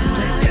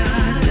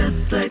God.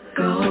 Just let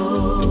go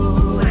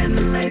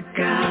and let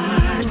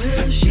God.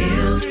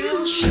 She'll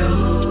show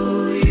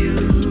you.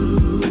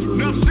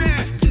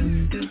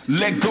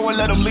 Let go and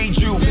let Him lead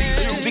you.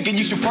 Thinking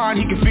you should find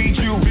He can feed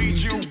you.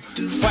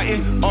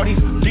 Fighting all these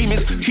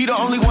demons, He the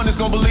only one that's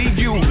gonna believe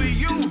you.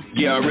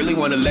 Yeah, I really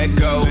wanna let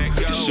go.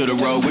 Should've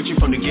rolled with you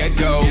from the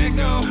get-go.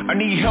 I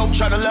need help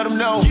trying to let Him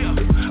know.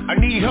 I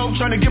need help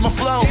trying to get my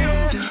flow.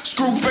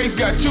 Screwface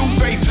got two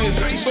faces,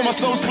 so my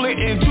soul split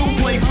in two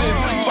places.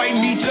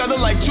 Fighting each other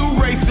like two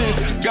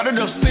races. Got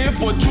enough sin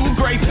for two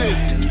graces.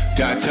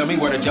 God tell me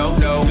what I don't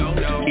know.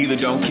 Either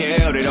don't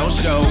care or they don't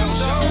show.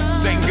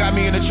 Satan got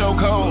me in a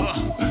chokehold,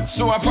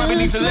 so I probably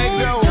need to let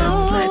go.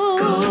 Just let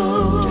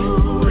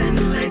go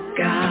and let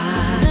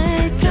God.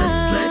 Just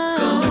let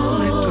go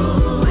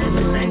and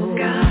let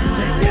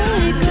God.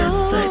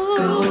 Just let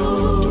go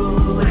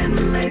and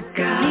let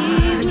God.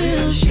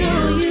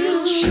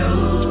 She'll show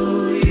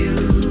you.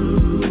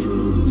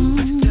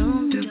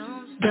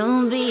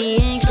 Don't be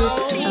anxious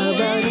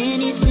about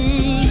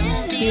anything.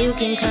 You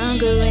can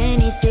conquer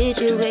any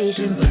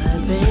situation by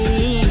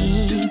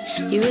praying.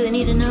 You really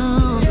need to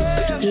know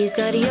He's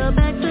got your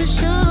back for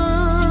sure.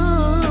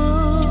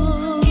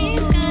 He's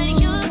got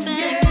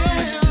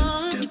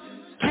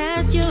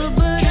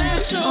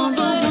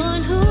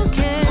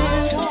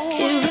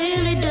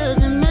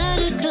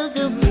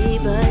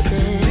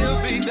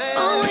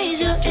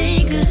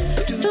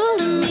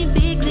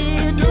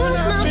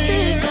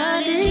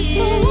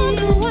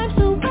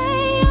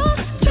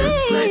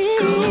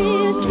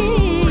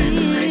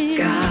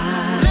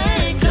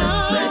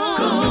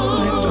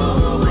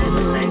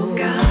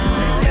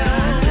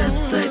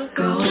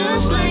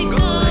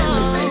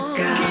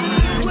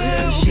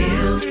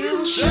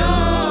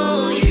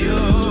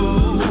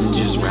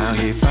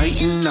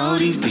fighting all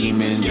these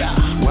demons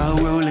while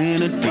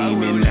rolling a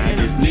demon. I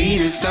just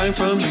need a sign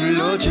from you,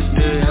 Lord, just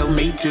to help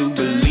me to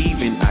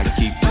believe in. I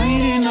keep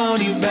fighting all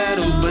these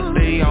battles, but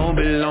they all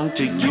belong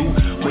to you.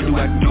 What do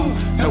I do?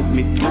 Help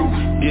me through.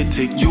 Get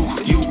to you.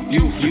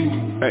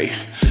 Hey,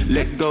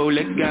 let go,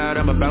 let God,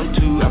 I'm about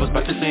to. I was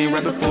about to sing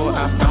right before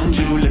I found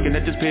you. Looking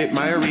at this pit,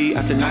 Myrie,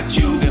 I said not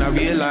you. Then I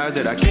realized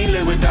that I can't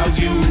live without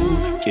you.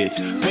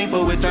 It's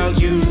painful without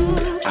you.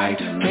 I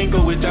can't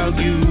go without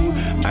you.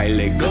 I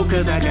let go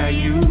cause I got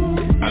you.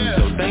 I'm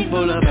so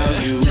thankful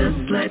about you.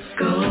 Just let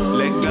go.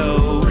 Let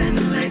go.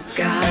 And let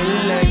God.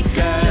 And let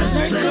God. Just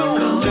let go.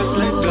 Just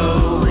let go.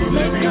 And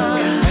let God.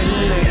 And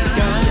let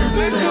God.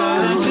 Let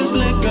God. Just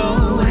let go.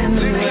 And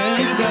let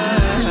God.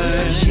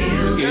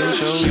 He'll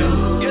show you.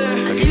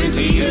 I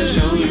guarantee he'll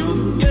show you.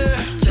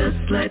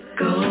 Just let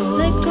go.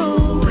 Let go.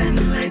 And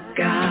let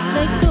God.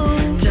 Let go.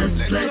 Just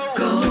let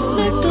go.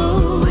 Let go.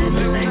 And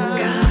let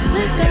God.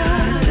 Let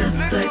God. Just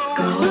let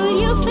go. Put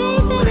your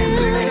faith in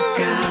Him. Let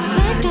God.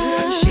 Let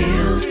God.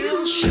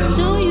 She'll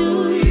show you.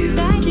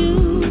 Guide you.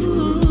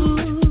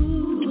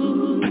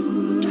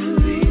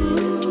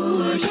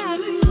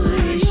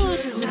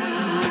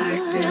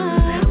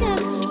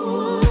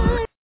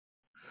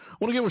 I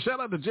want to give a shout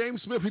out to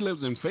James Smith. He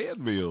lives in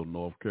Fayetteville,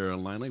 North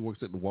Carolina. He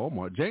works at the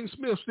Walmart. James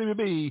Smith, Stevie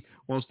B,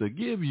 wants to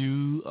give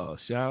you a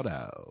shout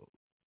out.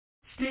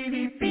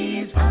 Stevie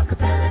B's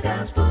Acappella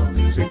Gospel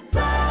Music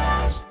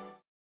Blast.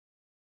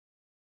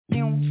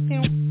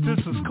 This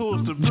is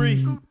Cool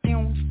Debris,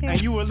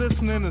 and you are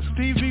listening to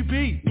Stevie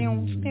B,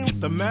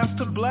 the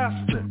master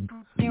blaster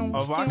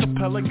of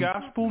Acappella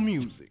Gospel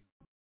Music.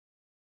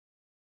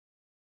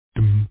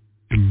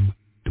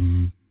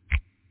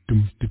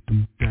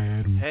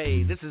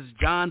 Hey, this is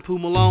John Poo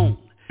Malone,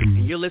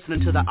 and you're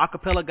listening to the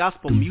Acappella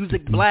Gospel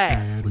Music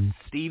Blast with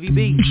Stevie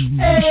B.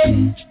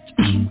 Hey.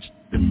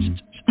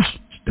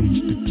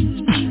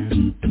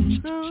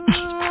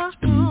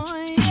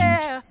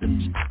 Yeah.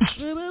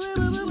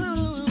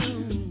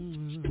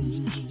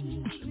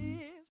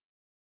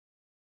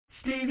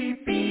 Stevie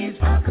B's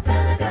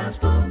Acappella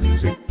Gospel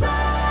Music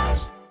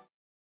Blast.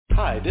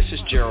 Hi, this is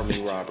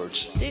Jeremy Roberts.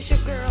 This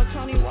your girl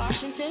Tony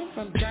Washington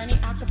from Journey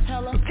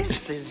Acappella. This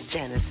is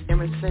Janice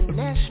Emerson,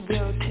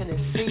 Nashville,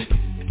 Tennessee.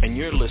 And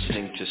you're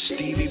listening to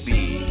Stevie B.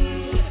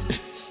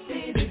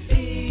 Stevie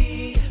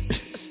B.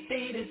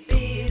 Stevie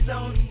B.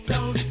 Don't.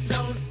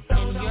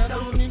 And you're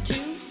listening to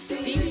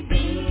Stevie B.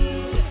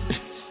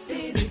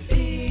 Stevie B.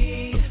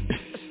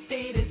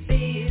 Stevie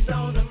B's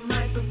on the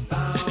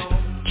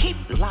microphone. Keep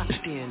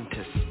locked in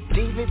to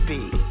Stevie B.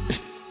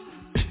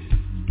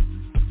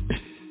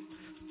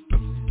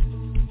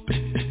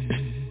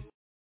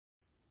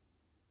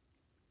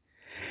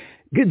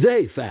 Good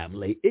day,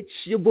 family. It's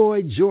your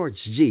boy, George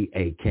G,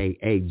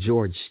 a.k.a.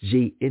 George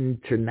G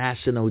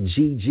International,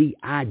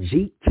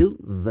 GGIG to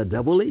the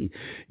double E.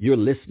 You're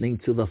listening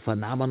to the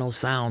phenomenal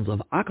sounds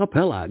of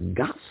Acappella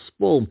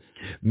Gospel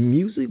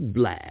Music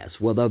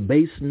Blast, where the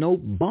bass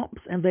note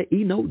bumps and the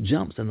E note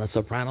jumps and the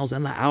sopranos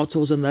and the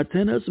altos and the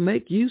tenors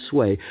make you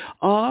sway.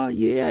 Oh,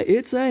 yeah,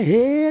 it's a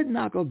head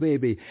knocker,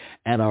 baby,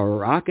 and a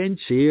rockin'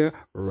 cheer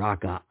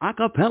rocker.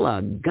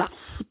 Acappella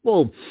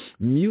Gospel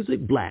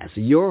Music Blast,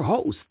 your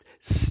host,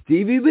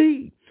 Stevie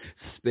B,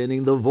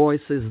 spinning the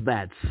voices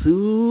that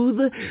soothe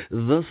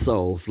the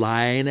soul,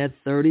 flying at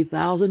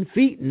 30,000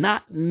 feet,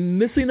 not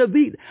missing a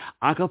beat.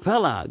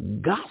 Acappella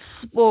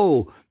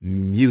Gospel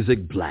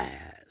Music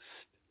Blast.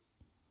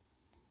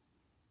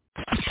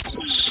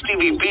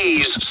 Stevie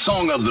B's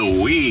Song of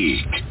the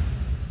Week.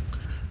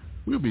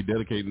 We'll be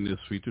dedicating this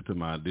feature to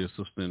my dear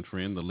sister and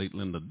friend, the late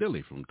Linda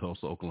Dilly from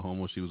Tulsa,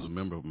 Oklahoma. She was a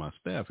member of my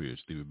staff here at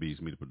Stevie B's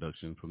Media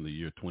Production from the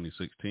year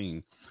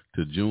 2016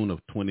 to June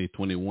of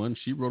 2021.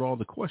 She wrote all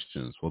the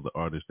questions for the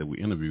artists that we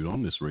interviewed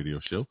on this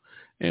radio show,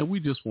 and we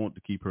just want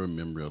to keep her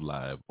memory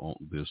alive on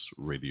this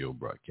radio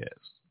broadcast.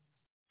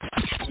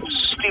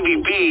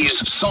 Stevie B's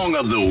Song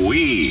of the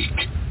Week.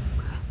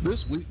 This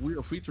week we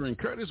are featuring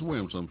Curtis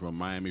Williamson from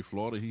Miami,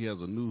 Florida. He has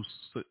a new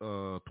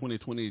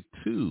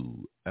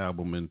 2022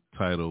 album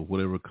entitled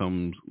Whatever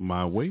Comes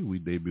My Way. We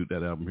debuted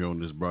that album here on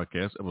this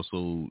broadcast,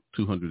 episode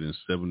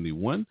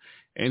 271.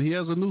 And he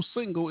has a new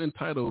single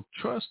entitled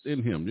Trust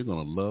in Him. You're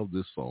going to love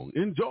this song.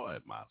 Enjoy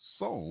my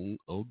Song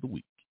of the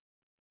Week.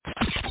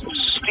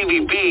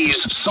 Stevie B's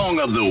Song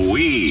of the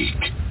Week.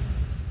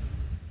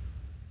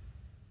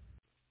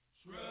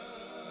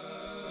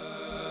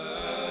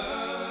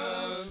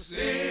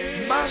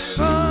 My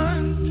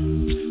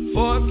son,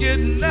 forget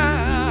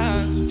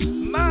not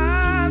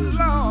my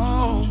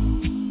law,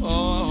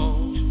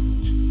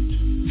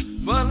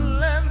 but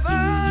let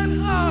thine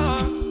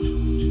heart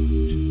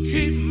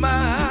keep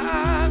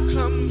my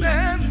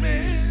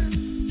commandments.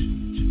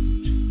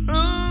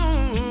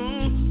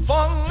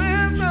 For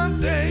live the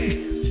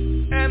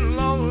days and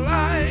long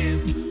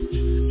life,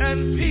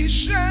 and peace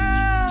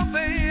shall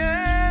they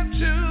add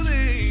to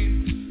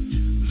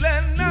thee.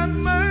 Let not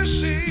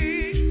mercy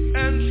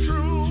and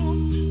truth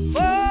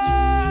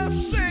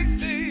forsake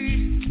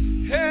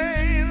thee.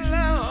 Hey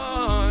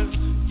Lord,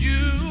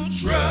 you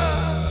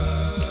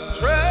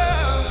trust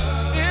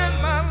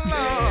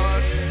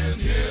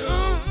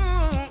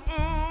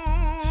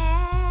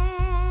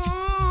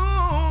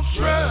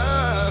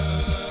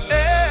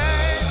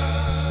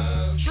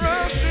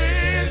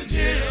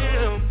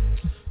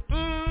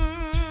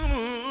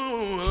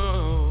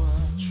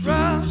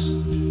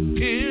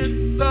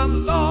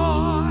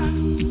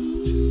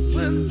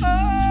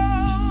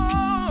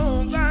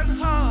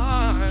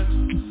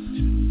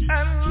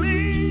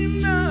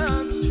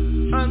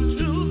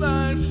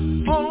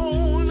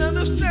own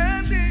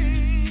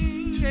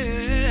understanding,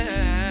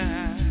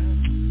 yeah.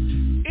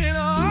 In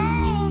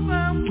all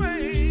thy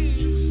ways,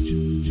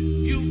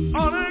 you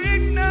ought to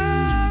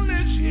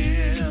acknowledge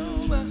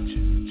him,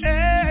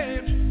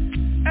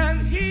 and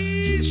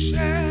he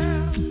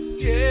shall,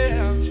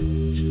 yeah,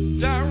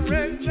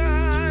 direct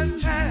thy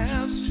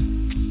paths.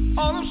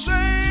 All I'm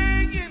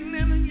saying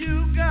is you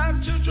got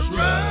to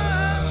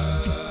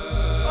trust,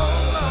 oh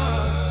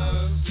Lord,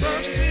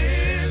 trust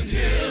in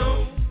him.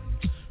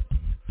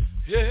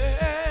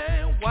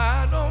 Yeah, why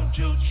don't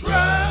you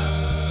trust?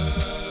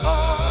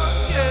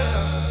 Oh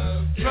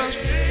yeah, trust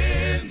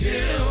in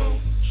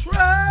him.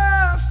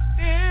 Trust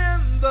in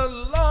the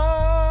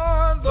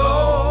Lord.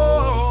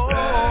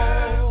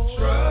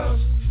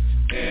 Trust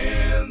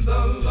in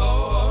the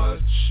Lord.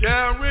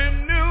 Shall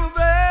renew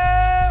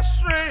their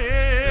strength.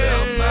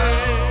 They'll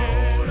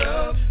mount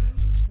up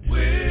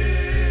with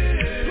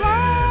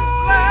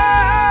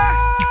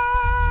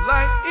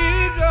like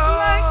eagles.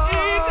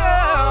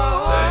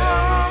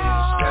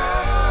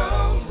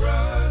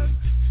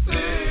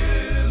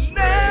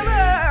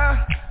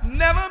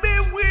 Never be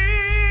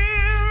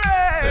weary.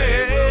 They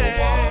will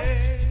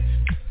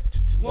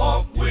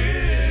walk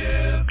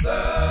with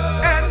the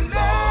and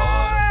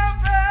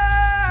never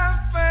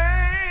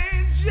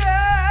faint.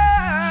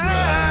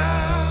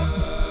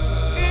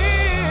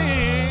 In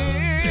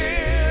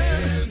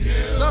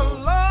the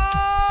Lord,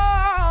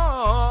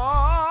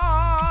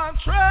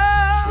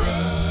 trust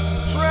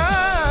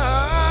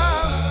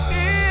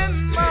in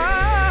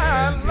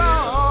my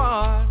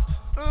Lord.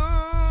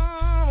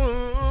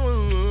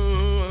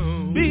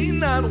 Be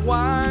not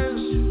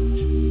wise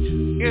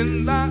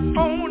in thy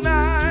own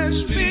eyes.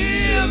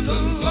 Fear the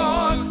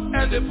Lord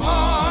and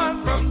depart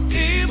from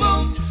evil.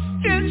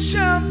 It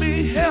shall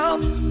be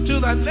health to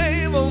thy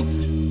navel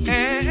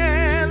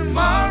and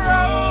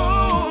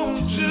marrow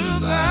to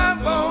thy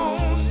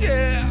bones.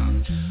 Yeah,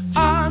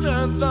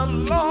 honor the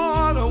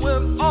Lord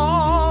with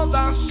all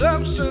thy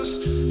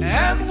substance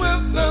and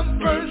with the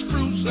first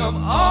fruits of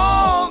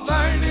all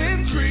thine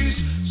increase.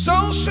 So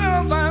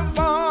shall thy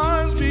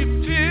barns be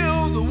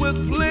filled with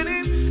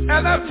plenty,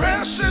 and thy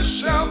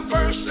presses shall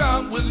burst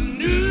out with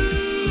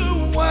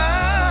new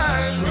wine.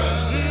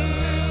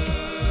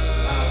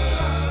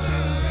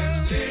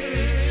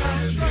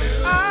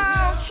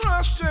 I'll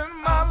trust in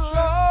my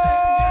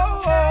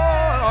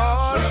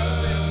Lord.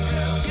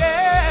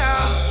 Yeah,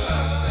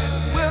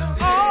 with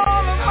all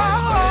of my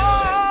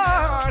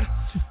heart,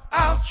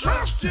 I'll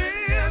trust in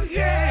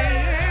him.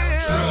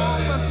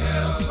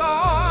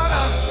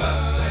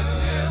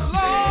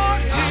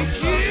 Lord, he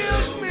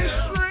gives me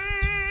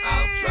strength.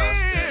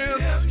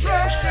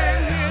 Trust in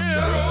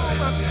him.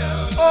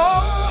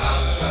 Oh,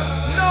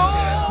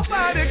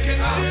 nobody can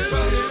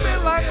do me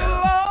like the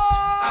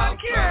Lord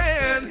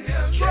can.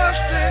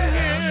 Trust in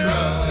him.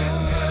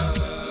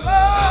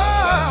 Lord,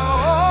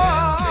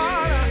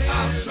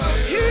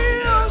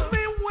 heals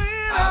me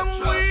when I'm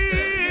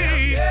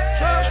weak.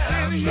 Trust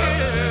in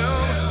him.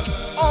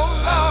 Oh,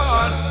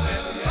 Lord,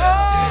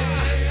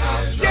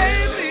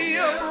 gave me a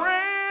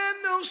brand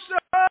new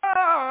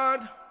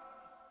start.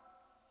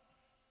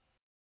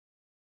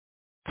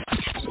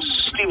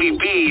 Stevie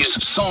B's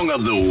Song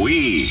of the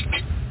Week.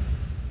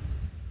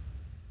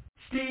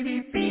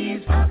 Stevie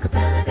B's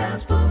Acappella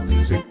Gospel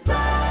Music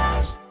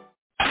Blast.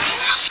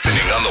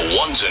 Spinning on the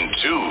ones and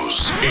twos.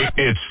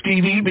 It's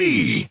Stevie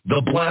B,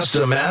 the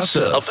Blaster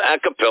Master of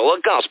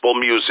Acappella Gospel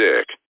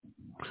Music.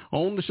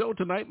 On the show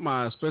tonight,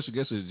 my special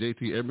guest is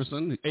J.T.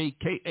 Edmerson,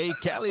 a.k.a.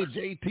 Cali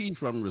J.T.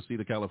 from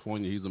Reseda,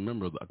 California. He's a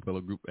member of the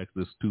Acappella group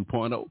Exodus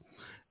 2.0.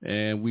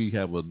 And we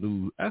have a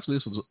new, actually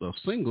it's a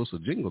single, it's a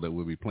jingle that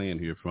we'll be playing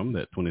here from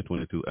that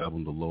 2022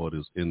 album, The Lord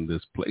Is in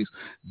This Place.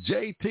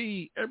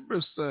 J.T.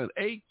 Edmerson,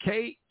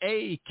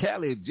 a.k.a.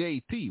 Cali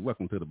J.T.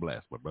 Welcome to the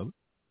blast, my brother.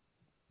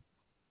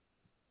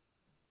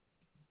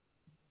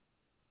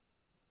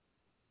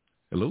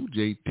 Hello,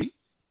 J.T.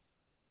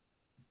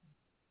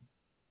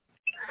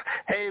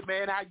 Hey,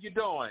 man, how you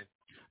doing?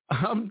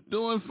 I'm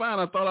doing fine.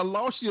 I thought I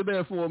lost you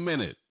there for a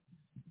minute.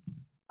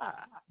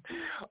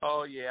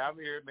 Oh, yeah, I'm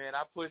here, man.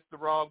 I pushed the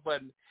wrong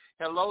button.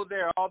 Hello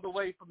there, all the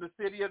way from the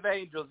City of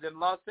Angels in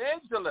Los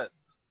Angeles.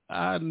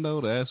 I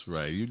know that's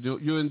right.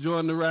 You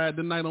enjoying the ride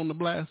tonight on the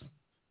blast?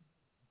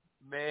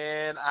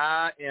 Man,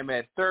 I am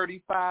at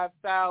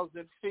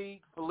 35,000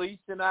 feet. Felicia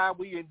and I,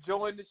 we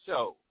enjoying the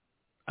show.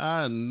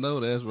 I know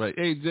that's right.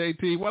 Hey,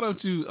 JT, why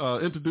don't you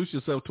introduce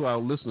yourself to our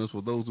listeners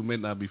for those who may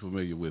not be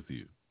familiar with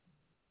you?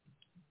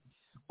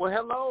 Well,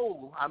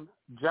 hello. I'm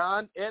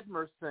John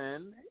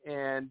Edmerson,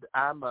 and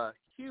I'm a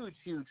huge,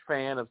 huge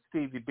fan of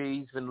Stevie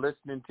B. He's been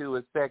listening to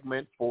his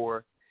segment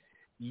for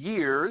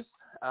years.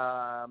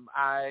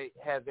 I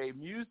have a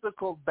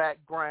musical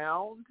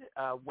background.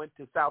 Went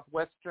to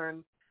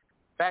Southwestern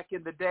back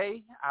in the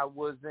day. I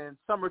was in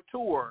Summer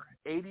Tour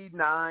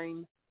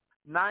 89-90,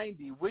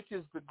 which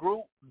is the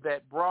group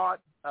that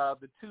brought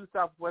the two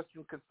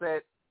Southwestern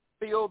cassettes,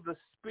 Feel the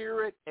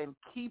Spirit and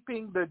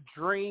Keeping the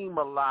Dream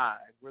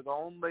Alive. We're the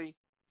only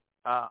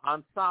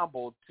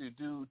ensemble to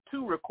do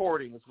 2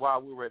 recordings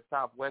while we were at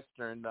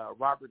Southwestern.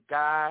 Robert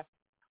Guy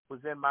was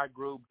in my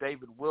group,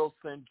 David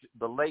Wilson,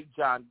 the late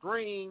John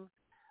Green,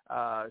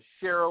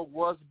 Cheryl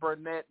was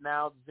Burnett,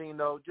 now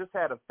Zeno. Just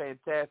had a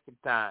fantastic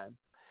time.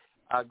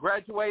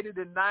 Graduated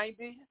in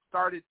 90,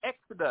 started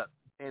Exodus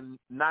in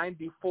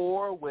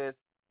 94 with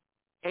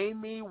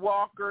Amy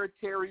Walker,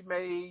 Terry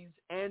Mays,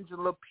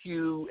 Angela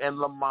Pugh, and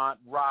Lamont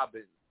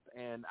Robbins.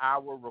 And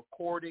our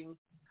recording,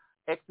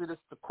 Exodus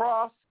the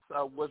Cross,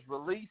 was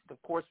released. Of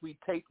course, we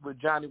taped with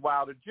Johnny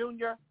Wilder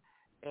Jr.,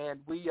 and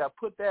we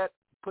put that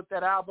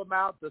album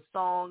out, the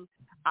song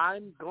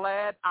I'm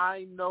Glad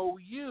I Know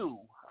You.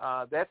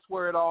 That's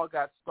where it all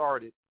got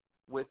started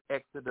with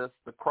Exodus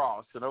the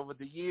Cross. And over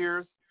the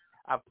years,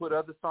 I put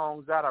other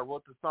songs out. I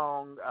wrote the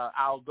song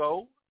I'll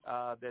Go,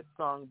 that's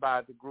sung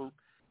by the group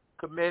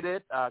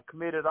Committed.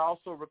 Committed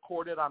also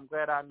recorded I'm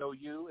Glad I Know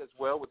You as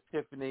well with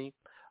Tiffany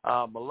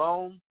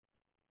Malone.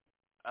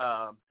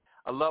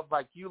 A Love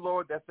Like You,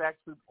 Lord, that's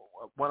actually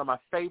one of my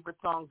favorite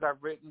songs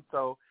I've written.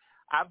 So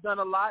I've done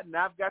a lot, and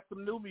I've got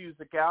some new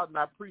music out, and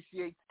I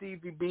appreciate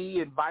Stevie B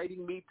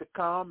inviting me to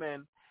come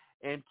and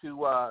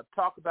to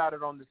talk about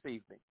it on this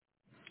evening.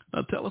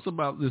 Now tell us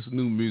about this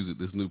new music,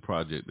 this new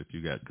project that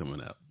you got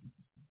coming out.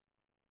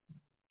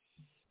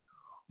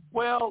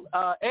 Well,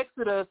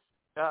 Exodus,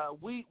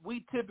 we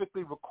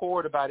typically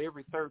record about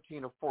every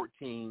 13 or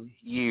 14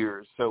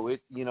 years, so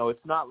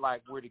it's not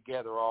like we're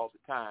together all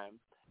the time.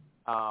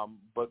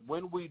 But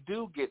when we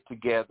do get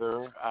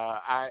together,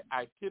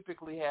 I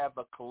typically have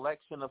a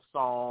collection of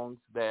songs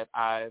that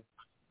I've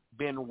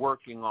been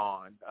working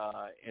on,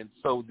 and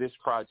so this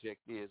project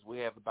is. We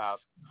have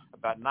about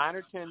 9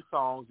 or 10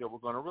 songs that we're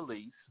going to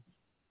release,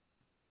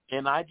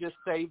 and I just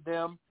save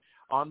them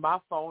on my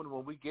phone.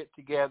 When we get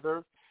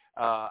together,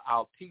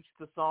 I'll teach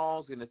the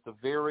songs, and it's a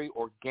very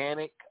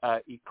organic,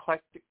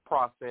 eclectic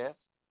process.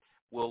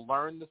 We'll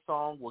learn the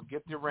song. We'll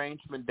get the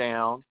arrangement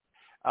down.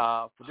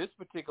 For this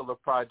particular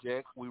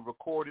project, we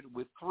recorded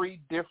with 3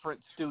 different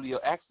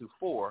studios, actually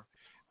 4.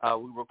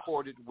 We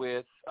recorded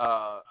with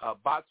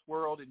Bots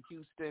World in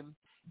Houston,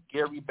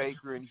 Gary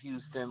Baker in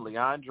Houston,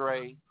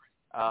 Leandre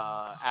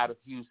out of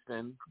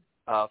Houston.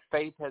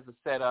 Faith has a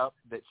setup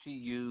that she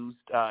used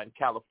in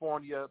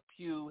California.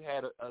 Pew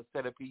had a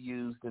setup he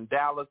used in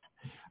Dallas.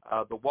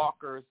 The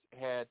Walkers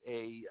had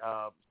a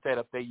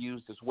setup they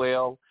used as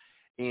well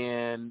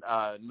in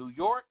New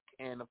York.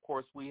 And, of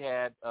course, we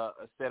had a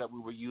setup we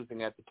were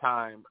using at the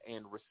time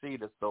in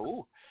Reseda.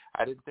 So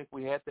I didn't think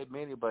we had that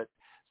many. But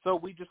so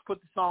we just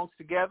put the songs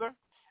together.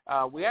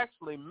 We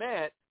actually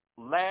met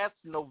last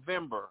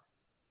November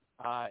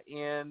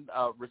in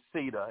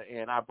Reseda,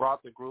 and I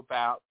brought the group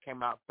out,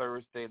 came out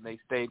Thursday, and they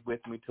stayed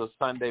with me till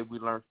Sunday. We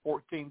learned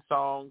 14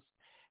 songs,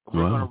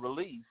 and we're going to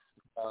release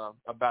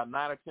about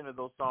 9 or 10 of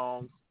those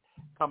songs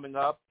coming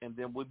up, and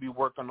then we'll be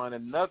working on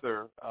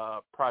another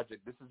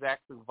project. This is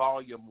actually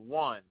volume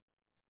 1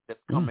 that's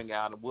coming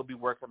out, and we'll be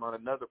working on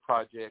another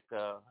project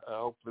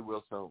hopefully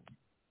real soon.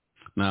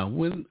 Now,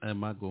 when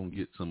am I going to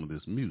get some of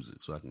this music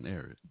so I can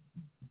air it?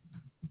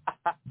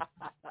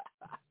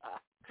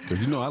 Because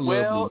I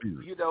love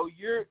music.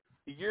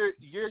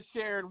 You're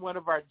sharing one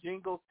of our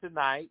jingles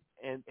tonight,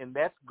 and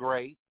that's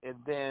great. And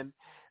then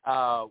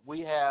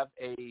we have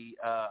a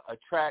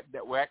track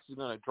that we're actually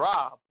going to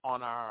drop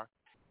on our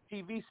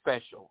TV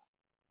special,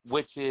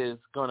 which is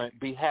going to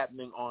be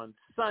happening on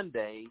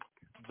Sunday,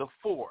 the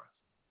 4th.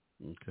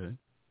 Okay.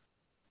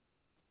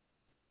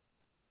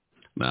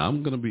 Now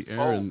I'm going to be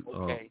airing.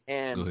 Okay.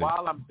 And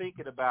while I'm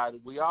thinking about it,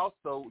 we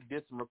also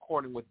did some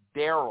recording with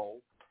Daryl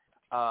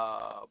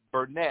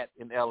Burnett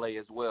in L.A.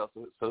 as well.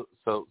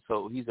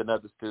 So he's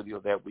another studio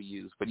that we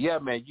use. But yeah,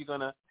 man, you're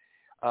gonna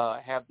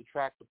have the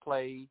track to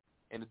play,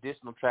 an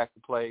additional track to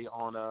play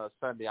on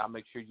Sunday. I'll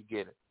make sure you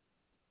get it.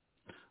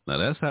 Now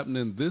that's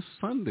happening this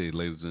Sunday,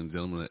 ladies and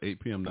gentlemen, at 8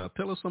 p.m. Now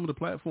tell us some of the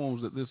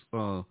platforms that this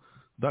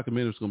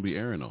documentary is going to be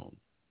airing on.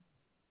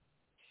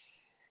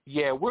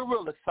 Yeah, we're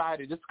real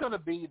excited. It's going to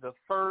be the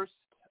first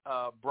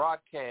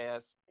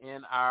broadcast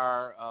in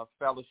our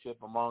fellowship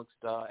amongst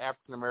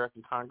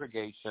African-American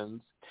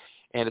congregations,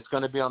 and it's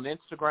going to be on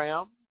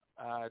Instagram.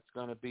 It's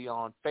going to be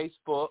on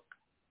Facebook.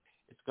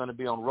 It's going to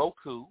be on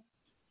Roku,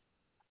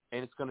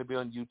 and it's going to be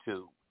on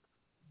YouTube.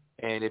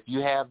 And if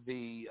you have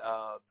the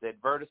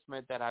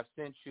advertisement that I've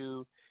sent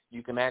you,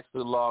 you can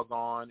actually log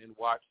on and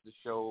watch the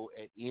show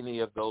at any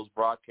of those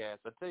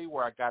broadcasts. I'll tell you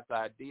where I got the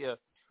idea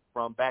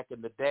from back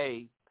in the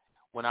day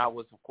when I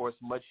was, of course,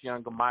 much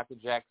younger. Michael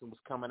Jackson was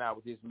coming out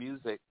with his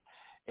music,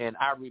 and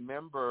I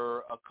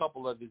remember a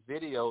couple of his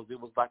videos. It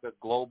was like a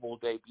global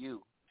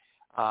debut,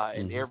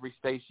 and every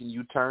station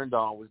you turned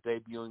on was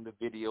debuting the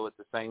video at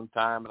the same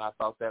time, and I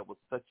thought that was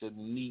such a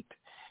neat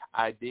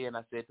idea, and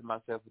I said to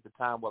myself at the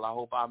time, well, I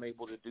hope I'm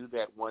able to do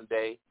that one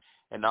day.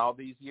 And all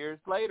these years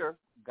later,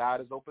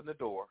 God has opened the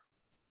door.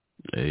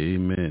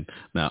 Amen.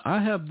 Now, I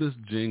have this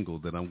jingle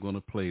that I'm going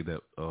to play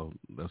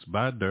that's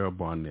by Daryl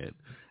Barnett.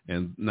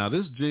 And now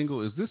is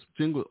this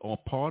jingle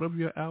a part of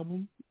your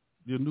album,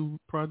 your new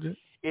project?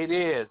 It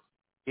is.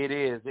 It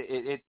is.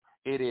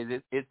 It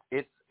is.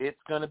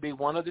 It's going to be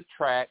one of the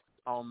tracks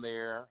on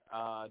there.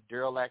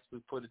 Daryl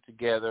actually put it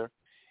together,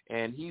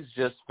 and he's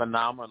just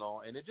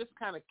phenomenal. And it just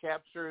kind of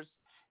captures,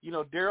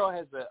 Daryl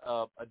has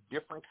a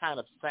different kind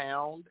of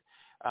sound.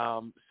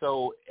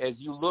 So as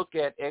you look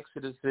at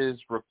Exodus's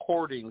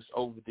recordings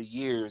over the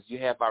years, you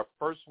have our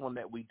first one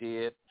that we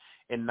did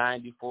in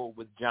 '94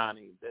 with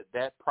Johnny.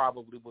 That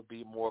probably would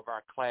be more of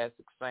our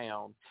classic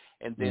sound.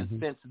 And then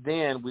since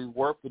then, we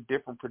worked with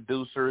different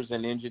producers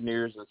and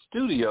engineers and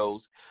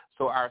studios,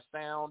 so our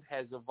sound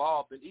has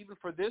evolved. And even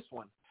for this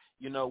one,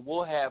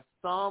 we'll have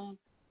some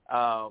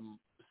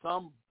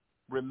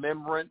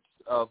remembrance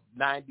of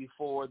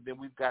 '94. Then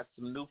we've got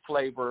some new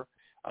flavor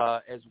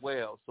as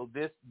well. So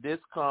this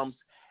comes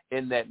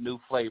in that new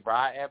flavor.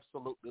 I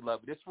absolutely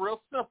love it. It's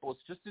real simple.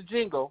 It's just a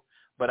jingle,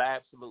 but I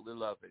absolutely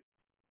love it.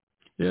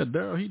 Yeah,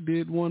 Daryl, he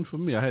did one for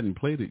me. I hadn't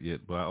played it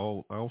yet, but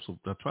I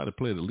try to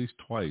play it at least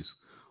twice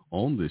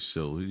on this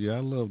show. Yeah,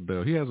 I love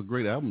Daryl. He has a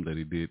great album that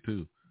he did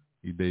too.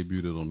 He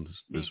debuted it on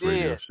this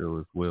radio show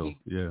as well.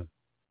 Yeah.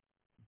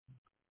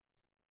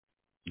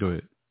 Go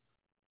ahead.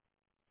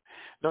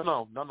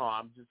 No.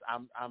 I'm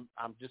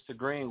just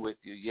agreeing with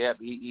you. Yeah,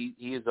 he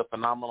is a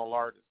phenomenal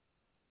artist.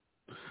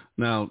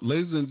 Now,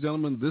 ladies and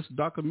gentlemen, this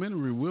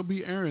documentary will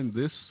be airing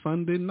this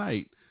Sunday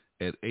night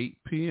at 8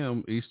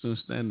 p.m. Eastern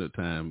Standard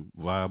Time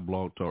via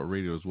Blog Talk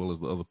Radio, as well as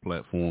the other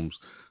platforms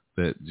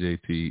that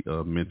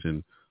JT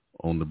mentioned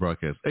on the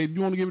broadcast. Hey, do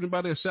you want to give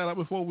anybody a shout out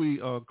before we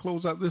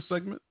close out this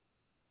segment?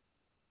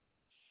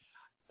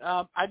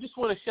 I just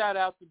want to shout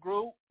out the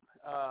group,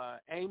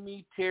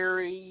 Amy,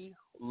 Terry,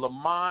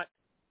 Lamont,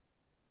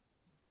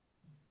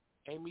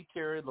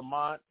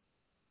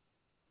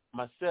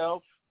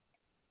 myself,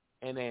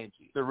 and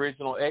Angie, the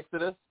original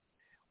Exodus.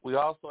 We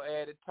also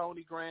added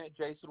Tony Grant,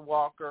 Jason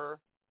Walker,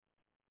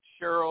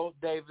 Cheryl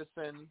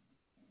Davison,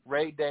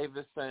 Ray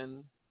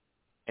Davison,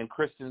 and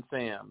Kristen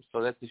Sims.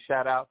 So that's a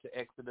shout out to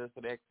Exodus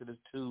and Exodus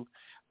 2.0.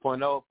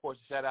 Of course,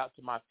 a shout out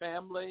to my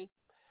family.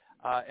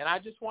 And I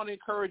just want to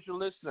encourage your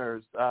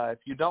listeners,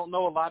 if you don't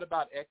know a lot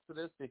about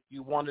Exodus, if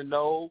you want to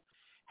know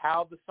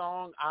how the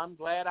song I'm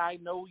Glad I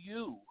Know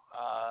You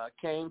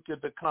came to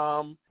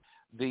become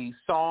the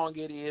song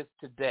it is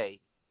today,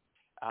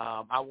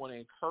 I want to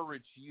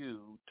encourage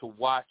you to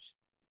watch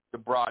the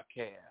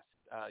broadcast.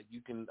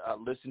 You can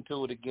listen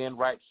to it again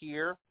right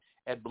here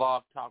at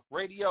Blog Talk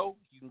Radio.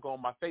 You can go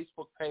on my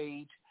Facebook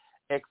page,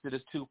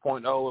 Exodus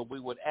 2.0, and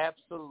we would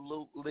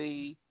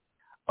absolutely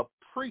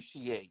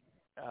appreciate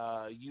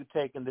you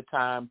taking the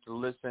time to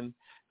listen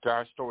to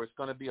our story. It's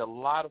going to be a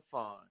lot of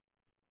fun.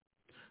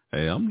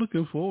 Hey, I'm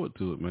looking forward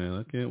to it, man.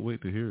 I can't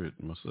wait to hear it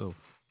myself.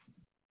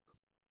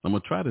 I'm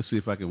going to try to see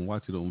if I can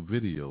watch it on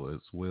video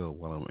as well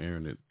while I'm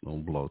airing it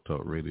on Blog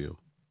Talk Radio.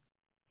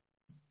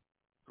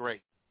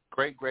 Great,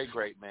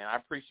 man. I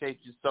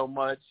appreciate you so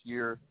much.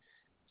 You're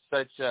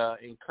such an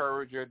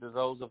encourager to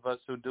those of us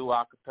who do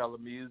a cappella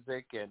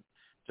music, and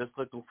just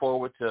looking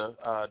forward to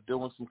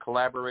doing some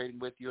collaborating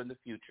with you in the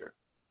future.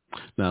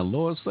 Now,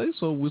 Lord say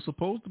so, we're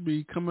supposed to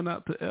be coming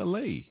out to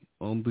L.A.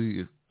 on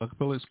the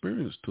Acappella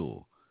Experience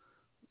Tour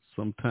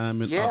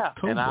sometime in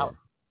October.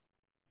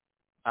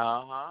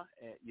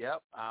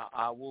 Yep.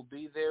 I will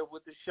be there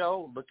with the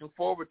show. Looking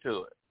forward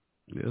to it.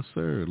 Yes,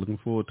 sir. Looking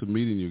forward to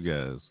meeting you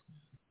guys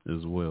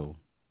as well.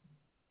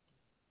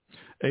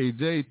 Hey,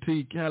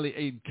 JT,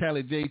 Cali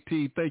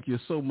J.T., thank you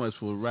so much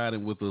for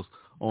riding with us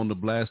on the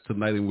blast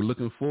tonight. And we're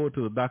looking forward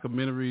to the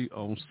documentary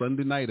on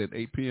Sunday night at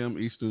 8 p.m.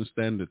 Eastern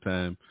Standard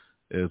Time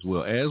as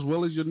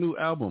well as your new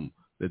album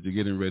that you're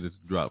getting ready to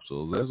drop.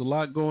 So there's a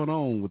lot going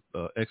on with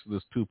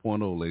Exodus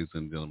 2.0, ladies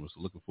and gentlemen. So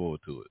looking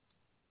forward to it.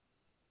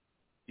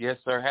 Yes,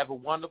 sir. Have a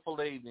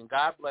wonderful evening.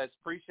 God bless.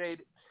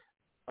 Appreciation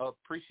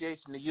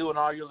to you and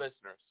all your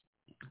listeners.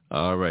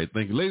 All right.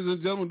 Thank you. Ladies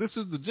and gentlemen, this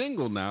is the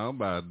jingle now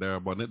by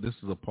Daryl Barnett. This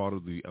is a part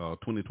of the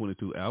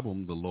 2022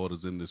 album, The Lord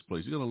Is in This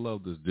Place. You're going to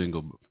love this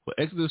jingle for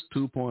Exodus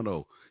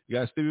 2.0. You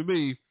got Stevie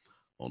B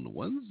on the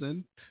ones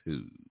and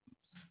twos.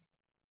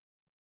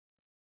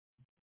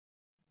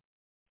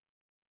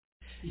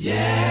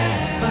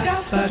 Yeah,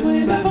 Gospel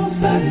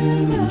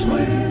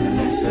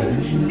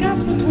 24/7,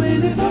 Gospel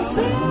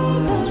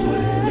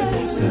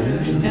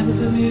 24/7,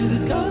 Edmerson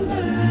music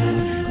online,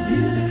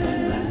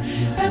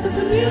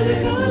 Edmerson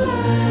music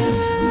online,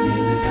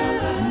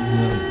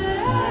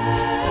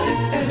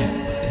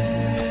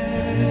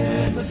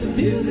 Edmerson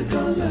music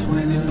online,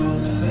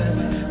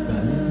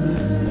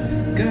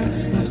 24/7,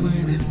 Gospel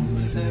 24/7.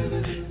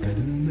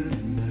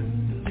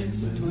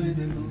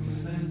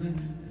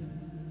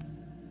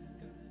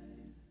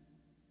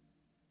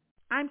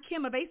 I'm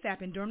Kim of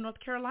ASAP in Durham, North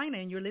Carolina,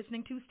 and you're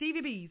listening to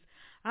Stevie B's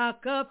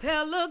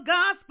Acappella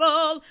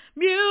Gospel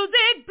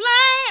Music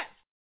Blast.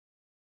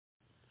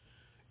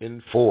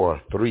 In 4,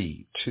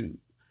 3, 2.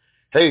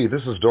 Hey,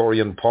 this is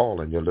Dorian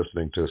Paul, and you're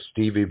listening to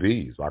Stevie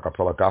B's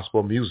Acappella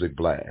Gospel Music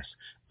Blast.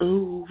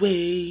 Ooh,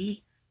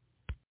 wee.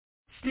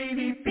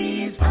 Stevie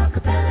B's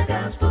Acappella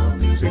Gospel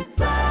Music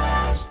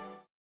Blast.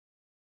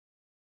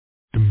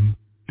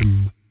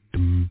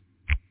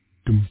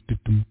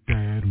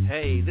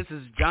 Hey, this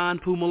is John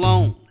Poo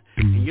Malone,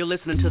 and and you're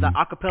listening to the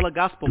Acappella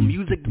Gospel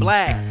Music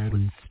Blast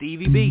with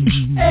Stevie B.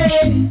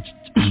 Hey.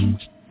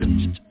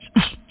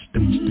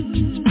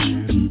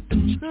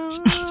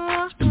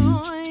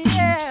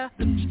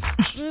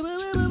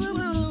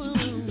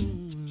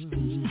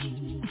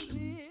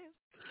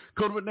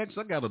 Coming up next,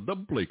 I got a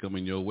double play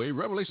coming your way.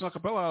 Revelation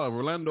Acappella out of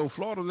Orlando,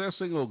 Florida. Their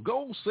single,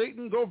 Go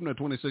Satan, Go, from their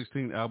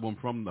 2016 album,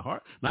 From the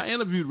Heart. Now, I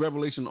interviewed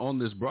Revelation on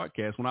this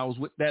broadcast when I was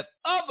with that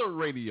other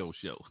radio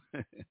show.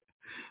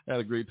 Had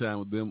a great time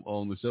with them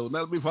on the show. And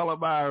that'll be followed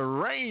by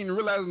Rain,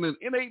 realizing an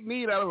innate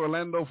need out of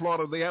Orlando,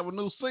 Florida. They have a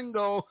new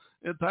single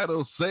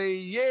entitled Say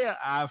Yeah,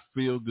 I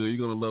Feel Good. You're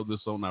going to love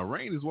this song. Now,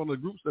 Rain is one of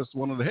the groups that's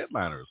one of the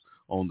headliners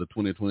on the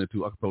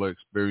 2022 Acappella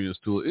Experience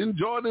Tour.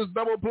 Enjoy this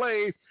double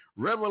play,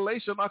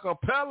 Revelation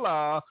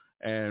Acappella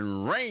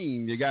and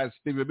Rain. You got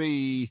Stevie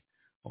B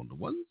on the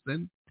ones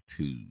and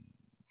twos.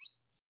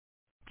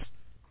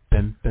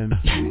 Bam, bam,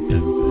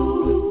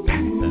 bam,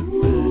 bam, bam,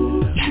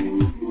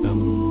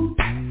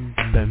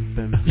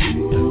 bam,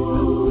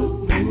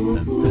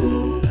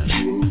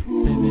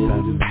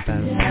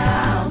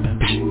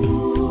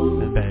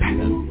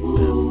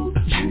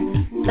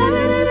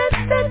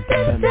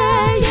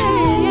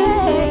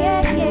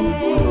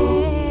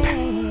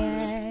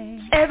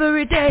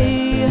 every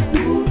day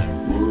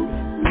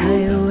I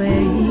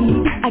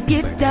awake, I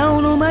get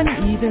down on my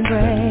knees and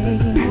pray.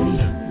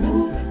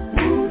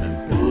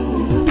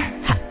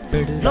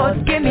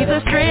 Lord, give me the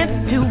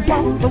strength to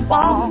walk the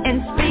walk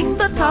and speak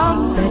the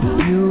talk that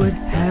you would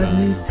have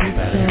me to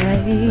say.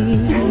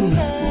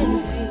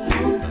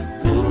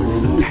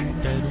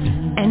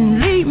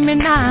 And lead me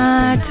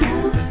not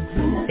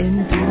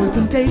into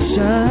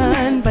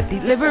temptation, but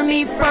deliver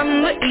me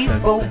from the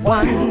evil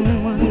one.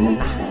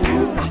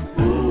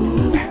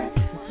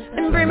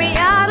 And bring me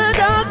out of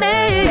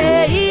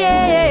darkness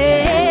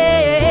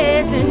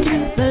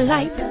into the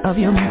light of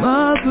your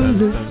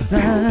marvelous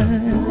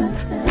sun.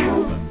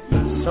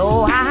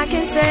 So I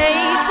can say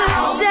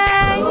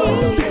today,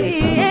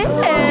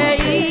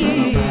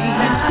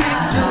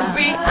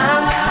 victory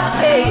I'm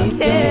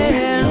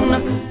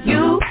taking.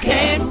 You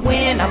can't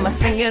win, I'ma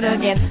sing it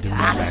again.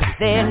 I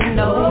said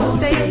no,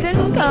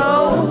 Satan,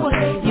 go.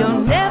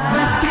 You'll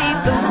never see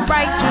the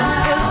righteous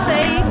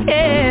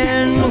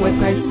forsaken. With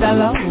Christ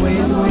I'll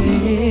always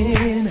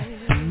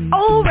win.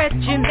 Oh,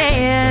 wretched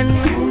man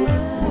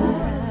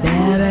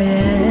that I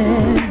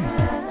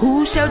am,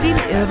 who shall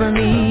deliver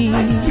me?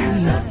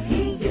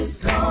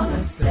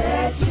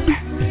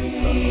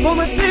 For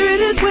my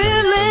spirit is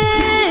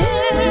willing,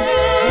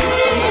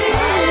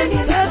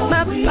 but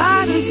my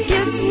body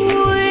gets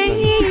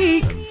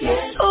weak,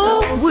 so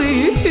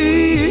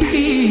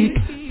weak.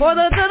 For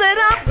the good that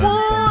I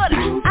would,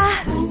 I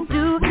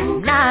do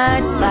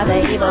not. For the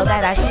evil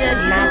that I should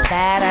not,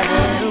 that I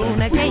do.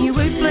 Now can you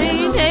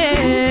explain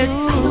it?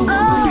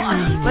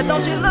 Oh, but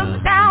don't you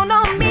look down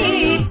on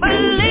me,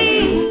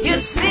 believe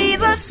you see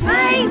the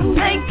same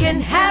thing can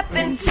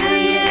happen to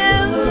you.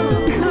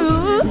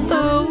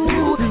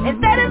 And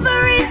that is the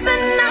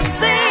reason I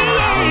say,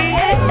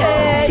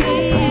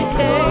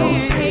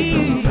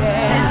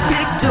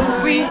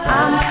 victory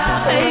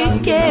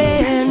I'm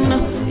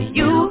taking.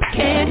 You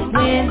can't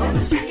win.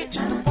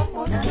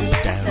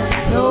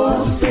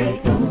 No,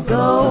 Satan,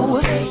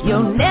 go.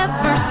 You'll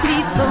never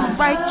see the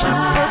righteous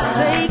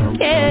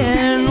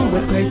forsaken.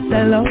 With grace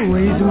I'll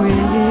always win.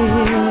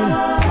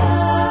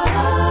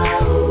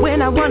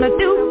 When I wanna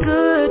do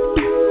good,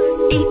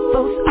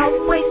 evil's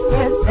always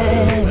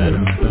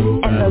present.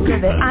 And the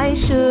good that I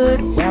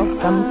should, well,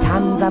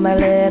 sometimes I'm a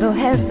little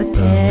hesitant.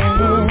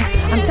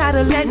 I'm tired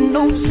of letting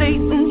no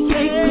Satan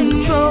take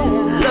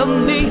control of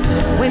me.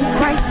 When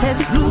Christ has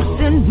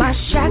loosened my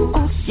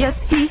shackles, yes,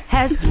 he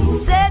has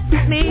set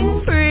me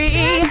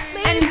free.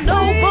 And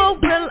no more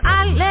will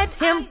I let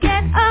him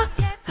get a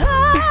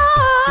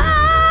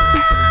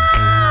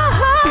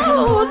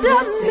hold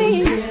of me.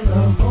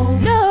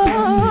 No.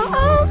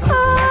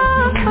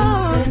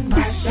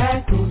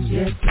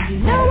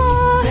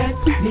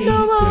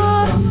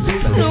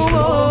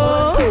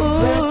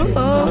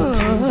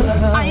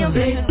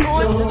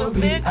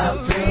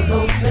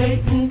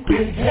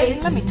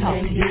 Let me talk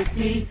to you.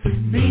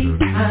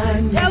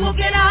 Devil,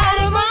 get out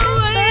of my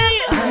way.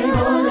 I ain't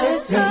gonna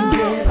let him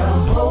get a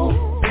hold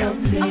of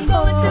me. I'm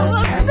going to a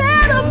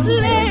better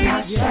place.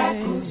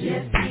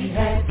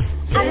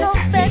 I know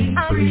that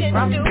I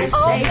can do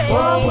okay.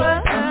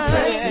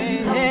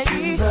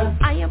 I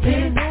am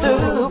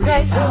through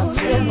Christ.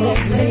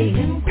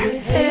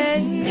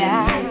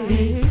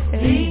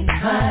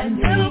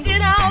 Devil,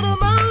 get out of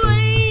my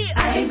way.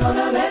 I ain't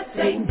gonna let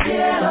Satan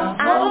get a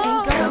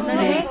hold of me.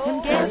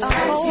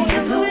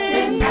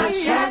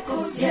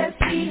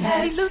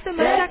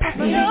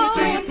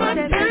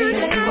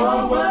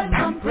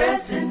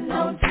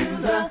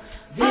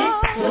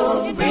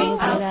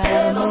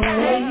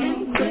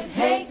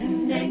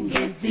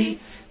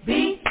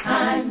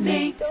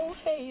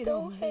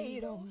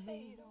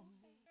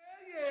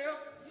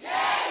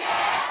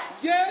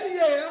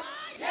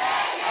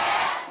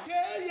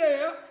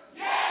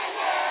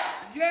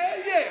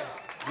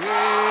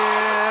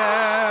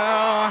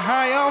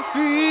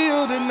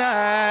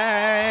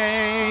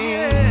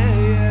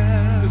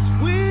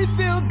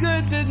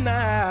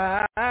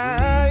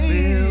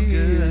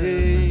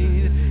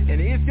 And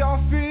if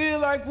y'all feel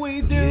like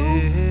we do,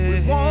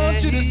 we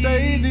want you to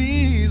say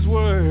these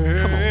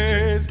words. Come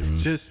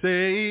on, just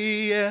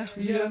say yeah,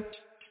 yeah,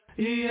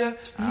 yeah,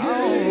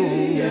 oh,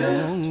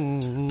 yeah,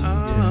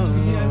 oh,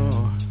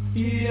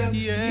 yeah,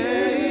 yeah,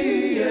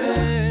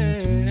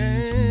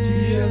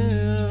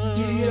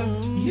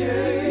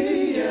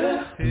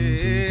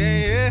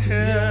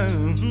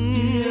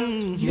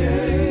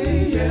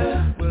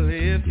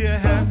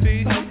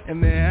 and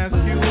they ask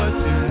you what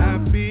you're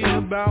happy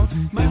about,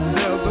 you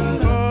tell them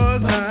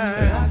 'cause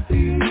I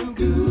feel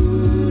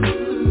good.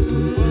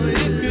 Well,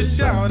 if you're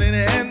shouting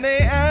and they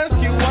ask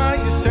you why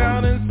you're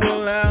shouting so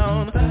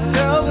loud,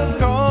 tell them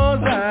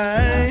 'cause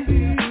I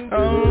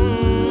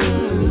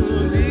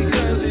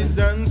because he's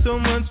done so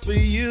much for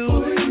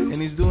you,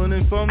 and he's doing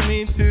it for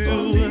me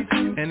too.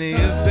 And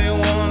if they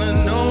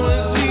wanna know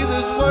if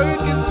Jesus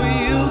working for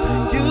you,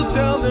 you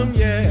tell them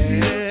yeah.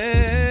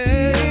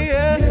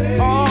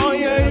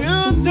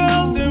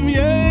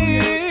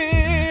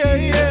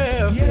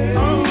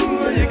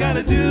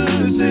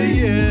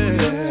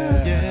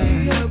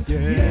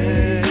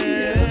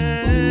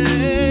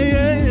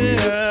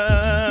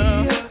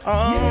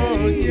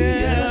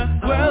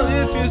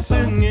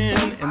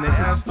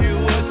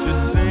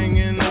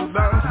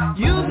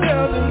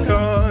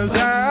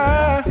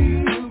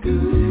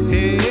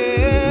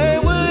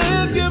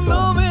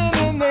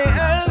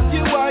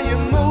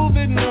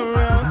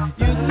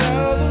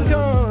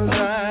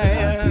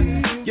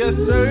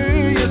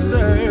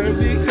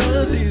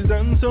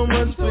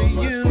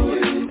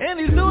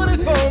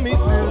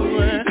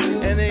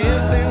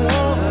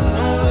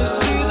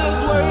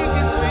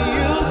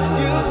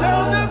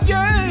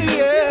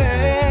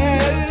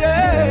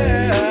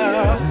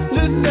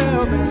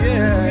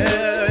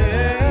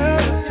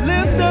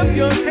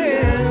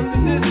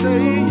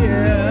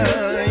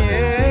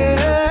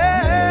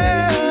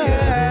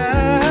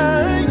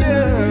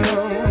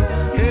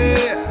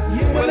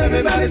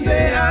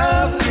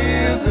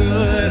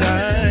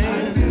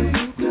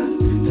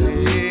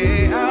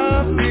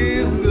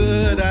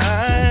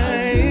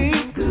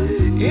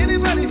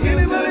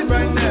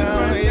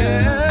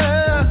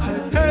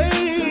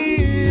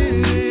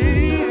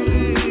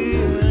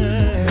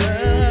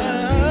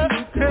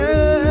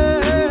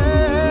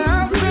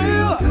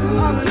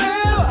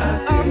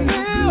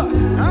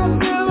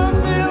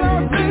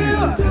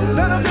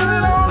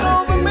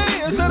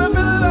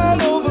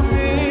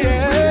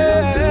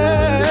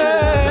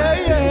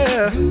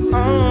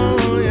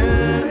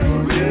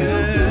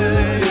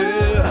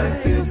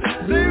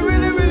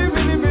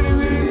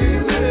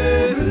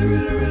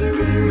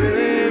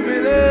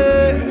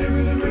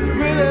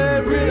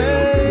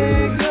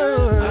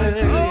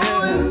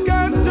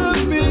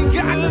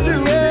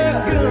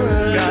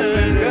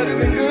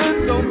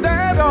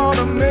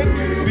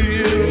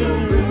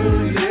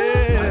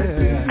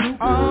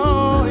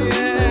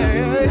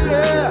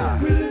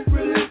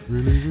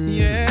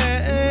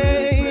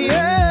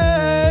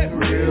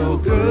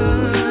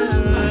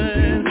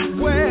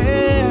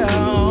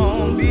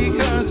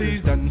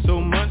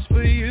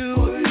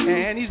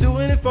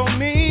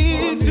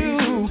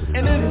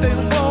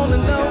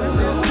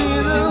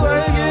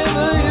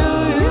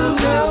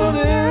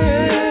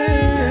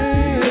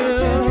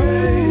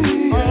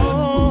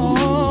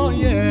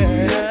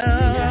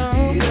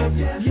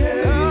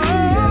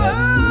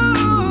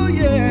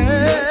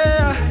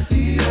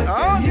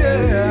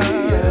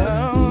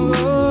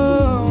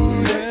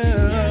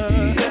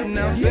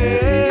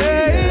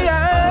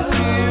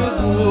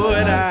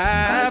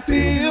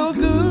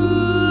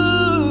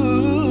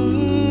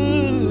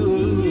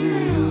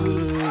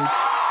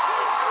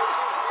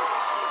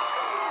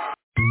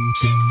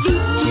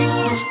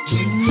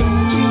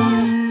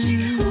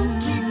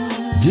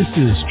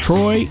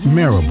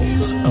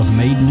 Marables of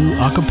Made New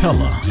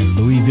Acappella in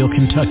Louisville,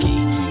 Kentucky,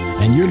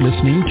 and you're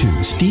listening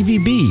to Stevie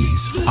B's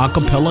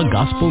Acappella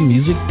Gospel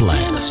Music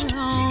Blast.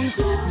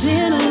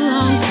 Been a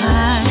long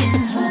time.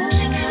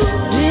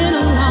 Been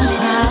a long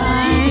time.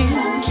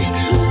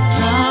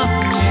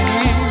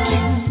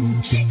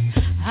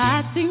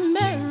 I see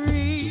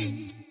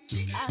Mary.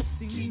 I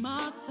see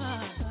Martha.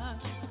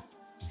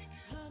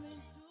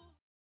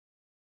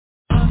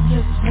 I'm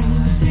just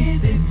hanging with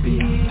Stevie B.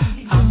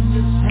 I'm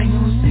just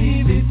hanging with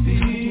Stevie B.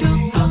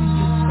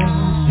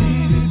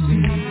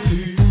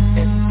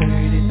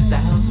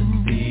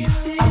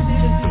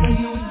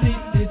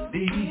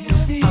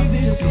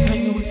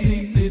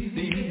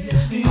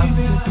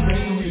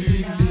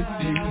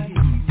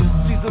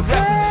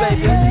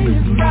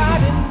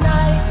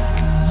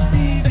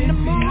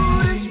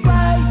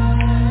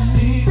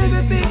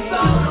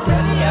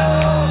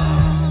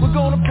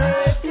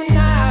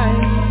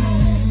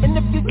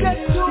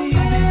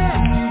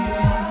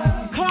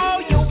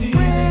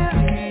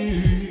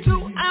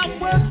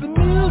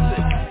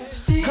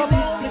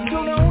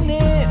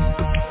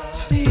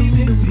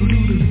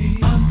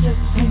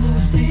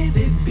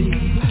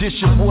 This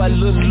your boy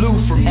Lil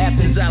Lou from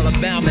Athens,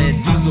 Alabama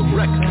and Diesel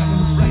Records.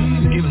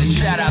 Giving a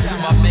shout out to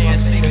my man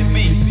Stevie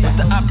B with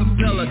the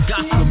Acappella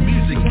Gospel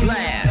Music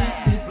Blast.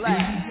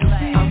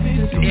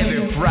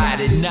 Every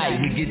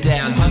night we get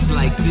down just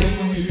like this.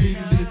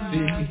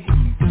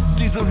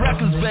 These are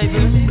records, baby.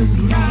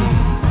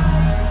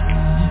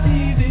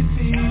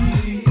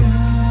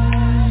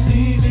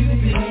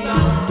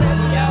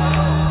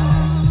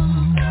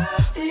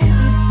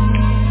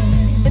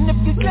 And if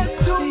you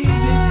just tune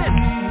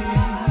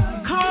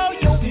in, call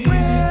your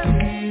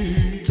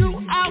friends,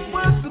 2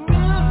 hours of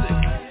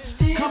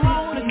music. Come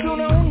on and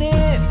tune on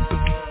in.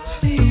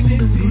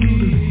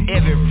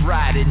 Every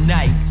Friday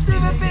night,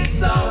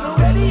 Stevie on the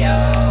radio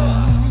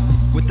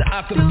with the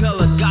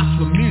Acappella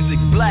Gospel Music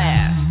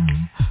Blast.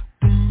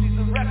 These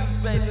are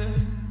records, baby.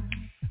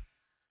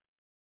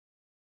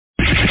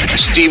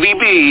 Stevie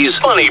B's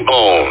Funny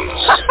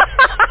Bones.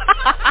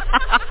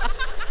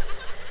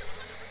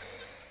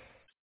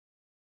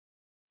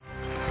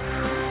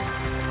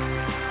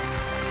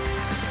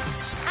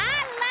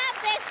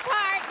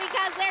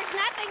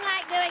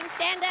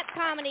 Stand-up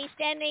comedy,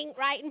 standing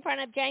right in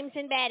front of James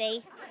and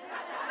Betty,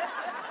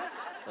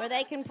 where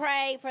they can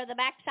pray for the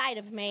backside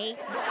of me.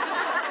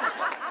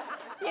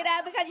 You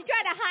know, because you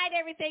try to hide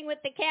everything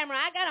with the camera.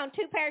 I got on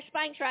 2 pair of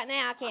Spanx right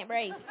now. I can't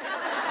breathe.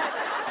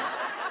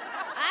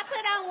 I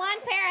put on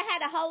one pair. I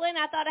had a hole in.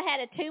 I thought I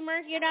had a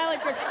tumor, you know.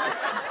 It's just...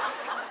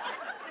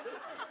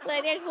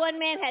 So there's one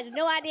man has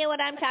no idea what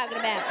I'm talking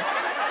about.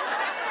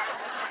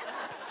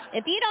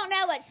 If you don't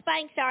know what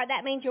Spanx are,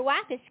 that means your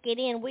wife is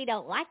skinny and we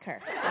don't like her.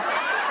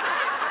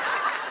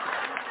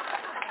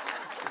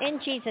 In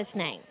Jesus'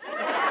 name.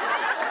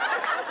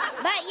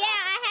 But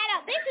yeah,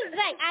 this is the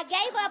thing. I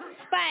gave up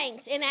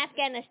Spanx in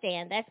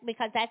Afghanistan. That's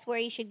because that's where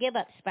you should give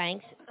up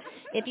Spanx.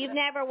 If you've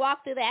never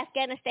walked through the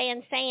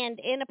Afghanistan sand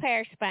in a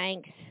pair of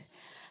Spanx,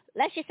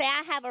 let's just say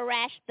I have a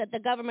rash that the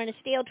government is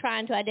still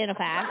trying to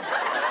identify.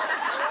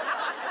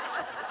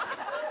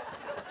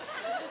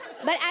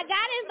 But I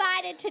got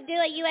invited to do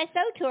a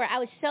USO tour. I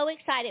was so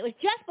excited. It was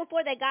just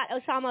before they got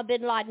Osama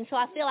bin Laden, so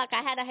I feel like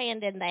I had a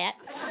hand in that.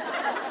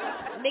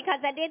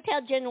 Because I did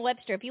tell General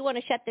Webster, if you want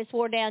to shut this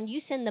war down,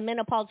 you send the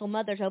menopausal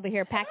mothers over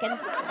here packing.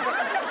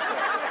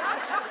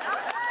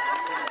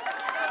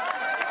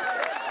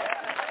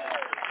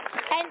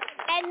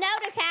 And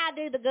notice how I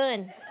do the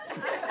gun.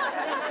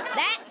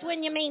 That's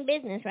when you mean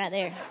business right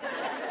there.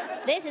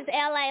 This is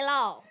L.A.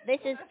 law. This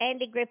is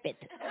Andy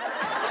Griffith.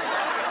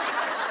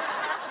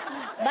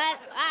 But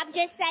I'm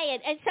just saying.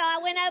 And so I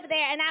went over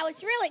there, and I was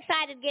really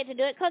excited to get to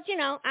do it because, you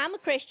know, I'm a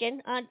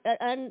Christian,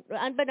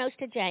 unbeknownst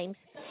to James.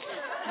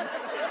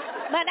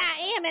 But I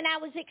am, and I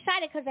was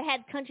excited because they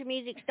had country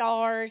music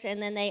stars,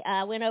 and then they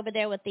went over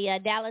there with the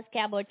Dallas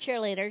Cowboy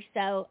cheerleaders,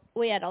 so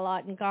we had a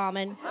lot in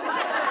common.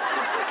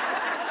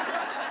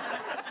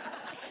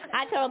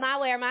 I told them I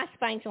wear my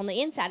Spanx on the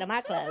inside of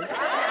my clothes.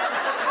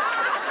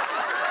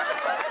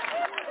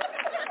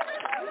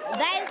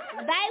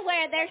 They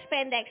wear their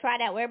spandex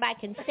right out where everybody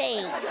can see.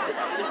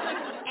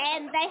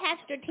 And they have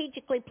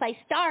strategically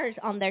placed stars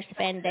on their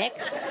spandex.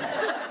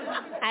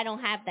 I don't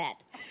have that.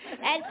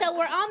 And so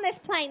we're on this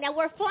plane. Now,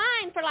 we're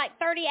flying for like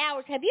 30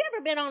 hours. Have you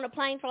ever been on a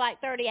plane for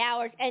like 30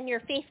 hours and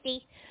you're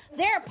 50?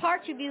 There are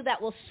parts of you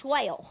that will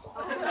swell.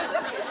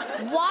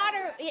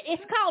 Water,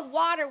 it's called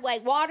water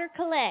weight. Water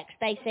collects,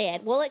 they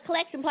said. Well, it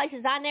collects in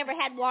places I never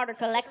had water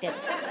collected.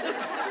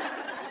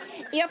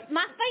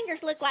 My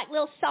fingers look like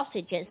little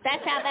sausages.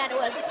 That's how bad it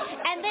was.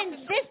 And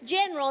then this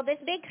general, this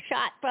big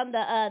shot from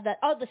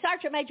the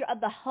sergeant major of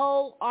the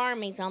whole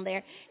army's on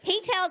there.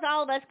 He tells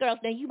all of us girls,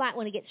 now you might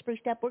want to get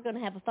spruced up. We're going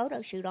to have a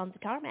photo shoot on the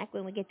tarmac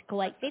when we get to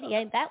Kuwait City.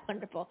 Ain't that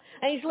wonderful?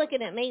 And he's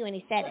looking at me when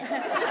he said it.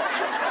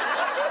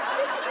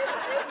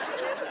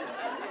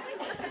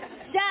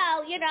 So,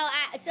 you know,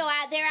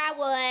 there I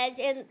was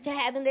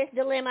having this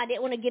dilemma. I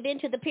didn't want to give in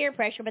to the peer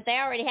pressure, but they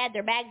already had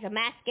their bags of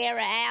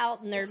mascara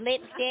out and their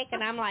lipstick,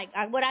 and I'm like,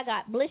 what I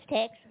got?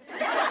 Blistex.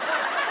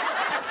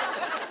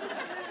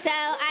 So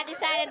I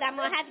decided I'm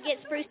going to have to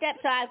get spruced up,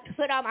 so I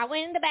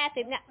went in the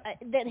bathroom. Now,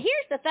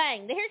 here's the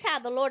thing. Here's how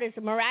the Lord is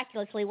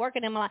miraculously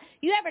working in my life.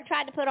 You ever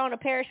tried to put on a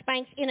pair of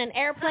Spanx in an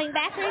airplane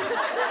bathroom?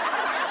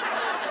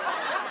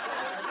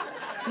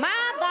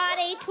 My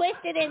body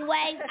twisted in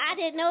ways I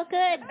didn't know it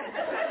could.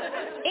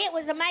 It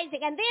was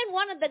amazing. And then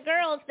one of the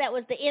girls that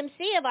was the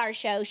MC of our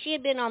show, she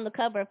had been on the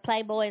cover of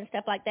Playboy and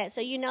stuff like that,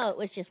 so you know it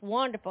was just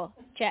wonderful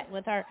chatting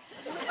with her.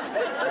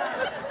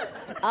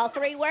 All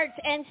 3 words.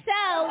 And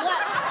so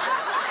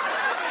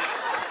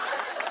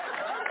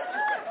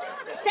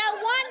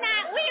one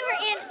night we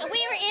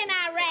were in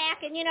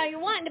Iraq, and you know, you're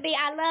wanting to be,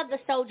 I love the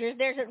soldiers.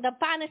 The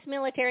finest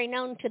military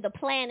known to the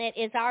planet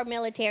is our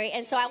military,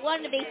 and so I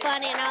wanted to be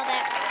funny and all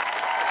that.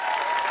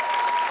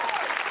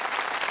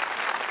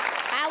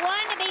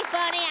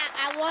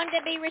 I wanted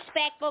to be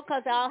respectful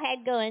because they all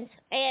had guns.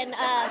 And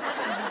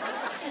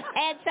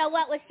so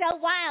what was so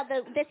wild,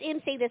 this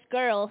MC, this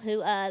girl who,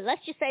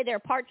 let's just say there are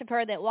parts of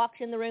her that walks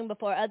in the room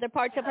before other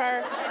parts of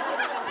her.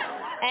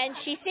 And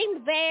she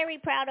seemed very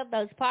proud of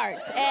those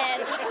parts.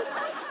 And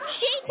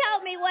she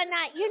told me one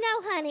night, you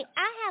know, honey,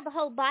 I have a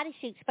whole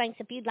bodysuit Spanx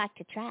if you'd like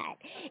to try it.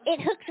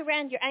 It hooks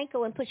around your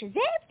ankle and pushes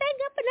everything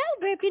up and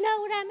over, if you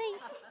know what I mean.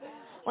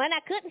 When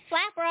I couldn't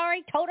slap her, I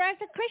already told her I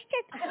was a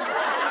Christian.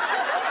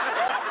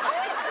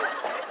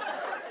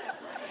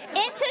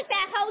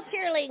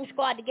 cheerleading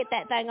squad to get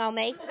that thing on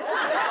me.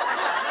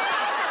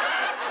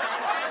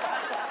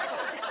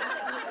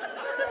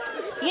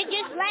 You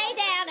just lay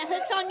down, it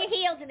hooks on your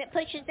heels, and it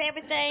pushes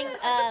everything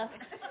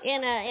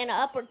in an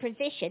upward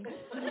position.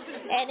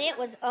 And it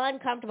was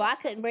uncomfortable. I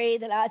couldn't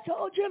breathe, and I said,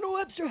 "Oh, General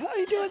Webster, how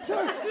you doing,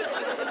 sir?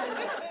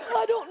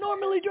 I don't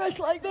normally dress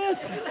like this.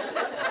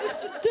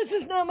 This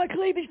is not my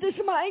cleavage. This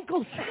is my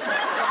ankles."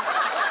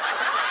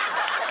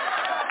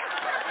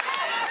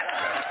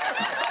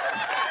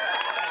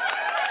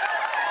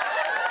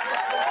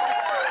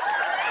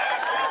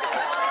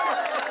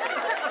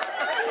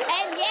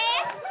 And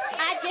yes,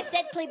 I just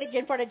said cleavage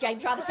in front of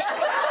James Robinson.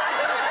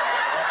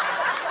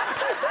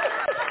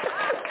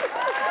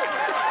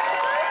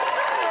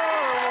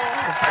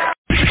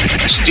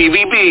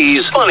 Stevie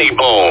B's Funny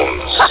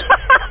Bones.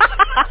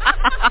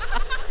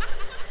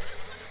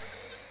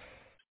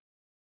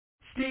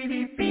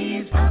 Stevie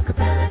B's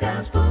Acapella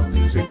Gospel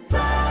Music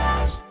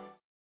Blast.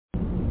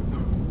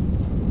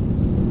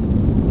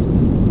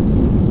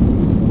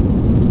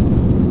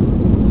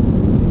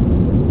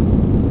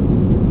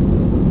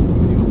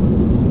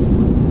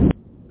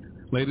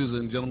 Ladies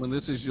and gentlemen,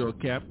 this is your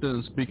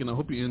captain speaking. I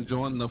hope you're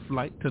enjoying the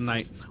flight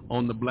tonight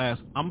on the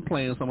blast. I'm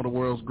playing some of the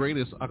world's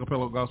greatest a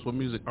cappella gospel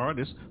music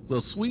artists,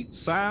 the sweet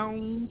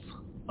sounds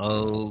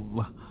of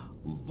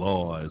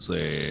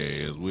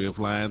voices. We're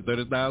flying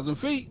 30,000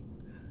 feet,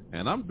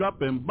 and I'm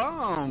dropping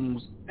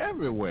bombs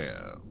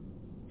everywhere.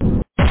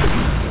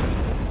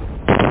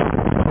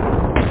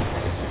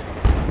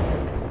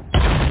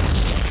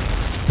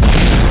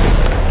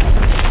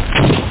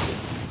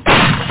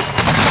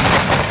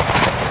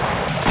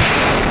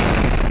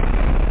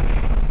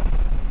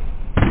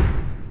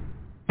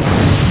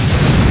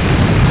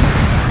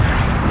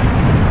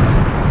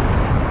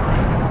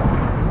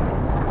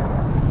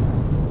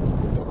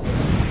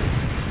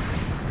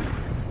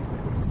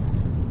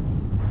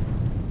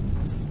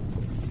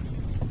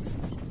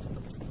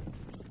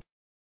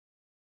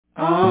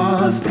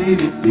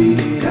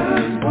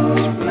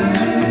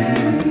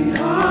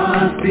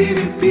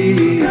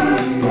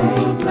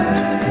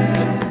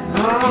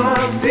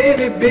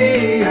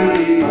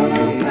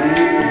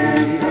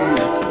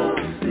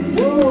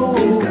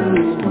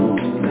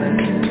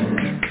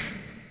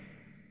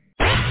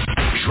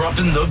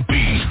 Dropping the beat.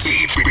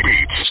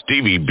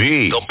 Stevie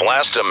B, the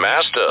blaster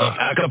master of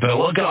a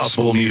cappella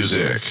gospel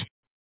music.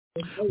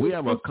 We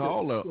have a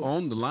caller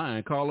on the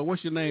line. Caller,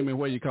 what's your name and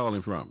where you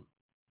calling from?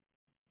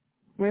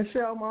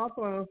 Michelle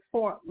Martha in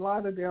Fort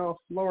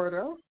Lauderdale,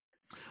 Florida.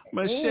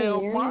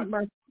 Michelle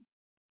Martha.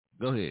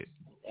 Go ahead.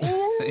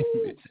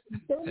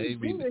 Hey,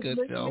 be the good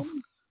show.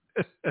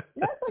 That's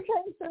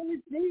okay.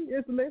 Shirley G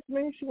is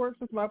listening. She works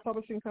with my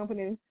publishing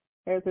company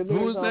as a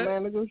liaison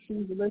manager.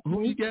 She's listening.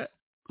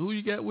 Who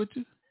you got with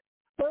you?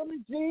 Shirley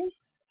G.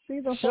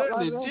 She's in Fort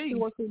Lauderdale. She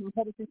works with my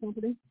publishing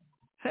company.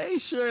 Hey,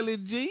 Shirley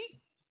G.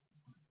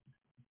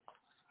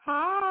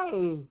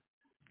 Hi.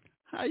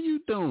 How you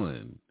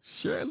doing,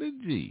 Shirley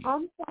G?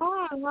 I'm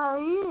fine. How are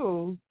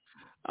you?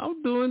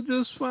 I'm doing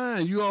just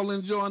fine. You all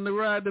enjoying the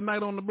ride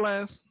tonight on the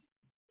blast?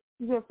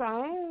 Yes,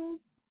 I am.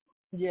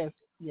 Yes.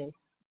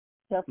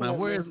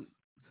 Definitely.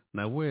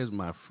 Now where's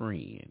my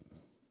friend?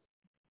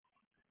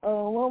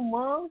 Well,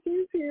 Mom,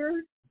 she's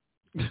here.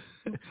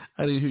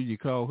 I didn't hear you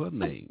call her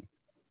name.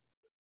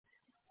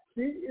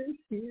 She is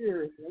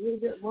here. Let me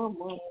get my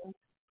mom.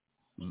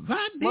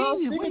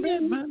 Vardinia, where's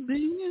that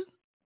Vardinia?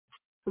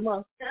 Come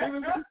on.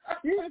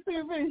 You in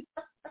TV.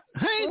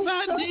 Hey,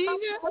 Vardinia.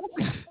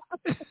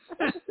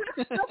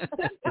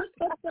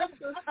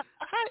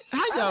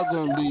 How y'all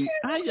gonna leave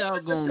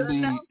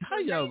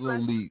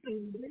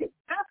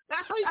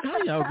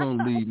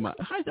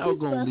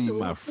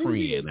my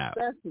friend out?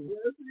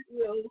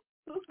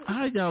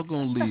 How y'all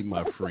gonna leave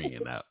my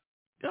friend out?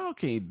 Y'all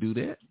can't do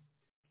that.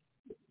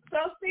 So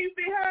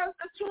Stevie, how's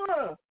the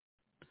tour?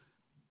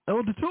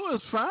 Oh, the tour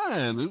is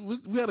fine.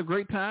 We had a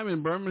great time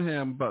in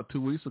Birmingham about 2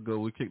 weeks ago.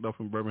 We kicked off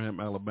in Birmingham,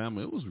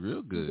 Alabama. It was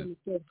real good.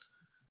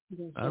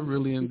 I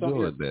really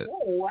enjoyed that.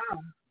 Oh, wow.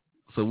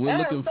 So we're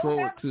looking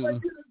forward to... You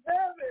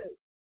deserve it.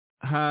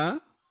 Huh?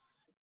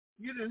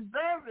 You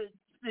deserve it,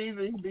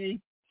 Stevie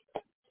B.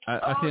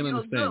 I can't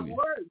understand you.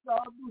 Work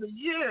all through the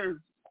years.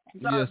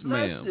 God yes,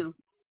 bless ma'am. You.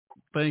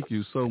 Thank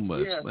you so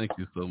much. Yes. Thank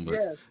you so much.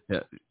 Yes.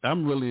 Yeah,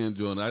 I'm really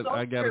enjoying it.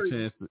 I got a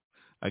chance to...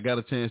 I got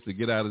a chance to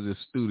get out of this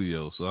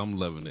studio, so I'm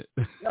loving it.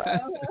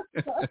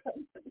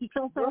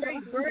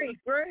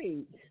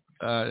 Great.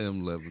 I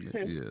am loving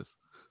it, yes.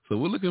 So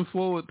we're looking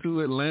forward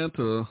to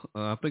Atlanta.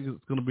 I think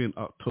it's going to be in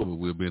October.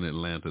 We'll be in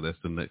Atlanta. That's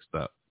the next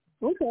stop.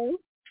 Okay.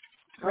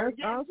 Closer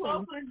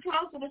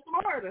to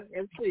Florida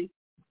and see.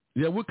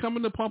 Yeah, we're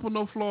coming to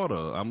Pompano,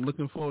 Florida. I'm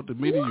looking forward to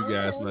meeting you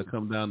guys when I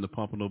come down to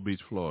Pompano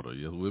Beach, Florida.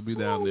 Yes, we'll be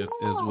down there as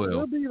well.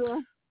 We'll be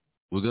there.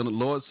 We're gonna,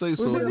 Lord say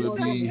so. We'll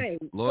be,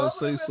 Lord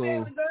say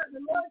so.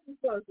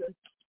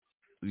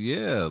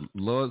 Yeah,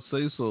 Lord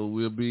say so.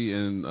 We'll be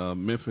in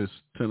Memphis,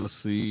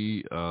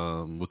 Tennessee.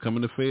 We're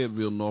coming to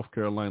Fayetteville, North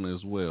Carolina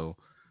as well.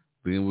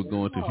 Then we're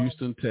going to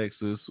Houston,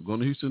 Texas. We're going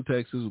to Houston,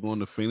 Texas. We're going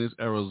to Phoenix,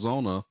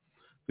 Arizona.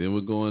 Then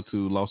we're going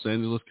to Los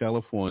Angeles,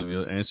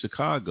 California, and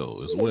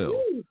Chicago as well.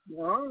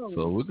 Wow.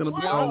 So we're going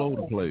to be all over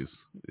the place.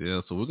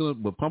 Yeah, so we're going to,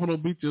 but Pompano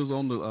Beach is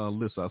on the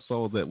list. I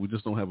saw that. We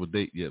just don't have a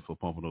date yet for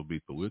Pompano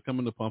Beach, but we're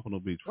coming to Pompano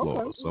Beach,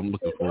 Florida. Okay. So I'm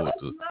looking forward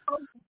to it.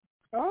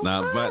 Okay.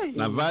 Now,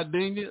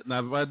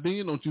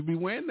 Videnia, don't you be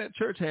wearing that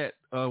church hat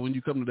when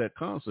you come to that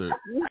concert.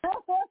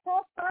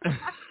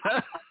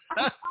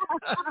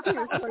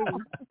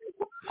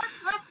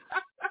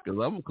 Cause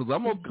I'm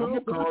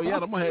gonna call you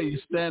out. I'm gonna have you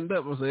stand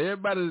up and say,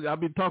 everybody, I've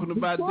been talking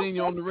about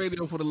Videnia on the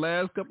radio for the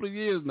last couple of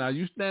years now.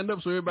 You stand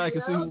up so everybody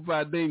can see who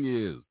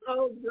Videnia is.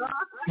 Oh God.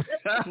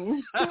 That'll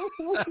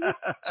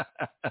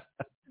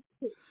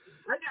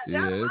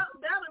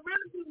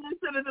really be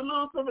considered to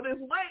lose some of this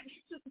weight.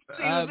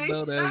 I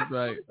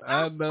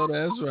know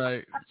that's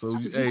right. So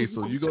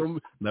you gonna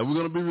now we're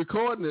gonna be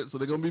recording it, so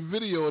they're gonna be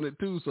videoing it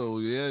too. So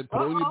yeah,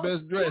 put on your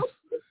best dress.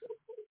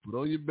 Put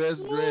on your best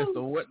dress.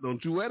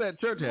 Don't you wear that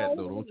church hat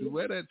though. Don't you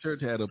wear that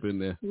church hat up in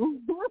there.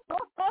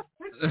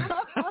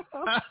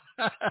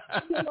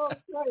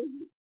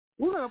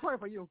 We're gonna pray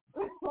for you.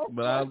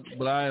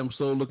 But I am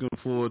so looking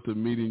forward to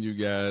meeting you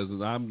guys,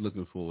 and I'm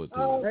looking forward to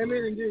it.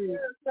 Amen, indeed.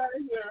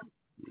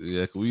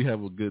 Yeah, we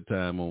have a good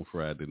time on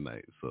Friday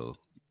night. So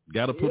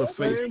gotta put a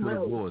face to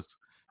the voice.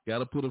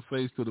 Gotta put a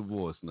face to the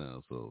voice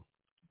now. So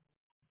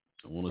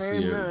I want to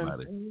see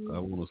everybody. I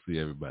want to see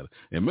everybody.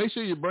 And make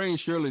sure you bring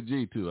Shirley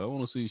G, too. I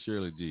want to see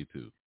Shirley G,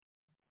 too.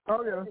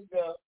 Oh, yeah.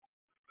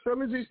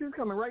 Shirley G, she's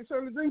coming, right,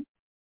 Shirley G?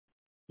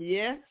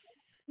 Yes.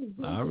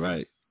 All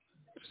right.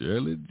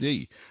 Shirley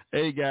G.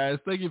 Hey, guys,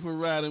 thank you for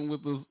riding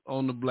with us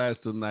on the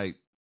blast tonight.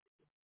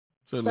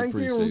 Certainly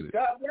appreciate it.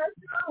 God bless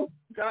you.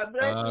 God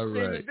bless All you,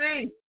 right. Shirley G.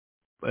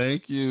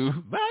 Thank you.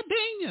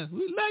 Videnia.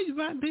 We love you,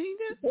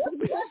 Videnia.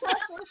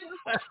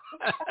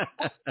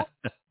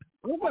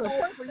 We're going to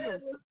pray for you.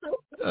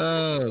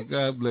 Oh,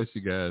 God bless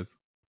you guys.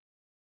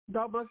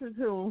 God bless you,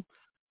 too.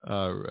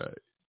 All right.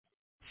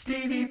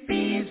 Stevie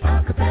B's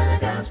Acappella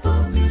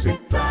Gospel Music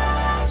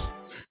Blast.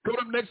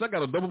 Coming up next, I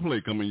got a double play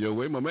coming your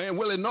way. My man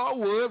Willie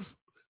Norwood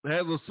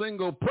has a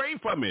single, Pray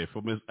For Me,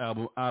 from his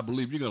album, I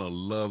Believe. You're going to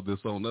love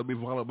this song. That'll be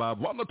followed by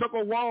Wanda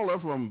Tucker Waller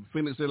from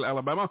Phoenix City,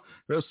 Alabama.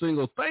 Her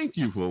single, Thank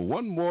You for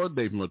One More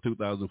Day, from her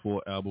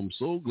 2004 album,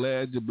 So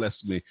Glad You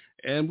Blessed Me.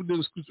 And we did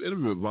an exclusive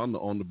interview with Wanda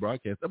on the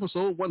broadcast,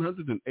 episode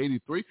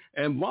 183.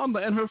 And Wanda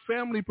and her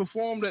family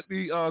performed at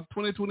the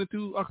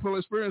 2022 Acappella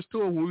Experience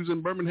Tour when we was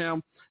in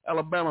Birmingham,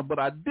 Alabama. But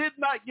I did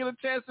not get a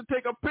chance to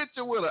take a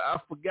picture with her. I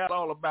forgot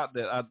all about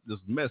that. I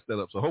just messed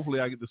that up. So hopefully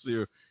I get to see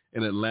her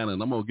in Atlanta,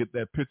 and I'm going to get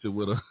that picture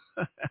with her.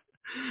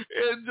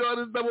 Enjoy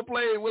this double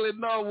play. Willie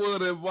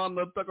Norwood and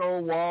Wanda Tucker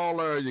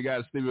Waller. You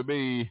got Stevie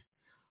B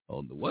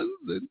on the ones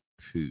and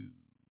twos.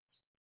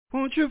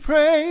 Won't you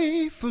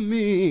pray for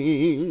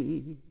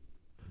me?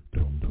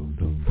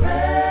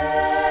 Pray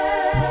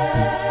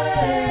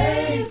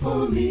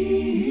for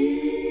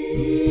me.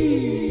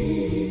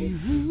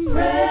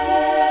 Pray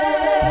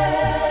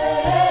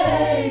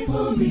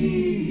for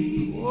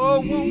me. Oh,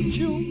 won't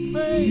you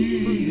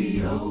pray for me?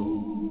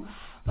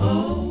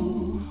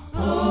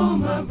 Oh,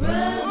 my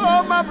brother.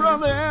 Oh, my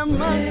brother and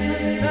my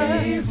sister.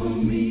 Pray for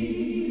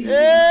me.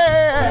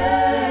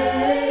 Yeah.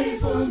 Pray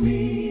for me.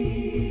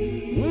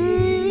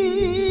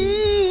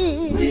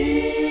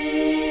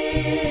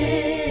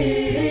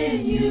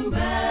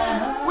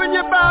 When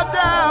you bow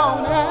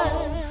down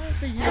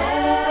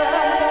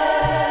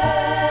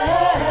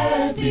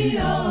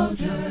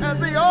at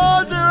the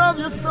altar of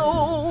your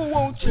soul,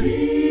 won't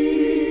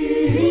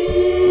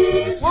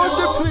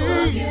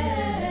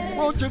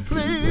you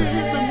please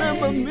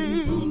remember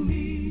me?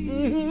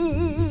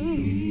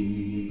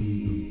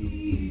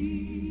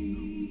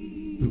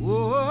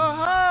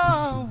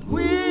 Oh,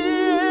 when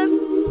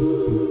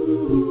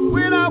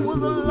I was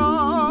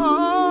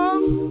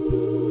alone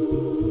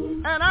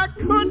and I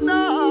could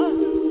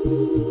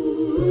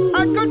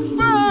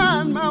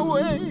find my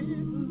way,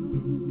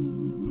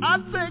 I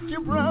thank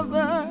you,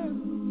 brother,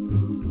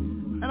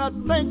 and I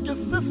thank you,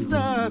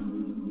 sister,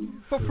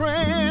 for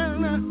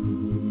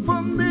praying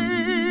for me.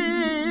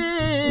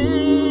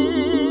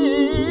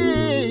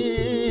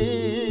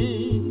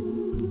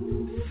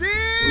 Since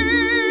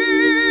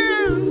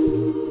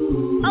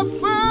I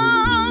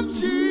found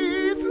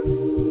Jesus,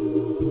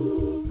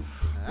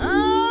 I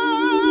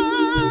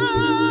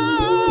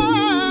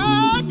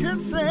can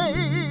say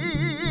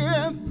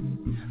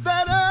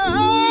that I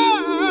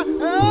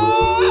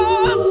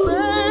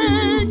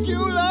thank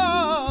you,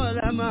 Lord.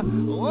 I'm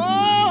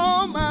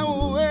on my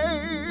way.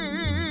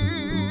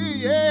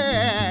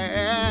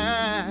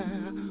 Yeah.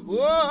 Oh,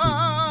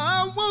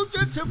 I want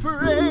you to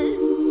pray.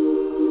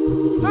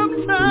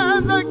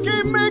 Sometimes I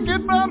can't make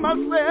it by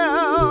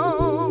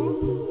myself.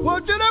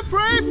 Want you to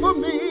pray for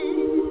me.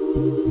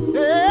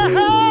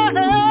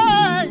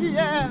 Yeah,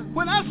 yeah.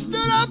 When I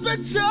stood up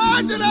in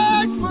church and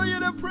I asked for you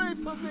to pray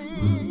for me,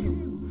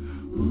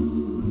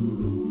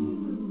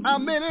 I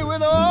meant it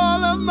with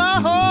all of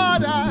my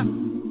heart. I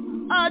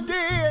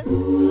did.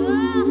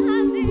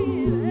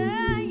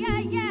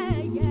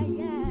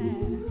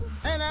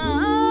 And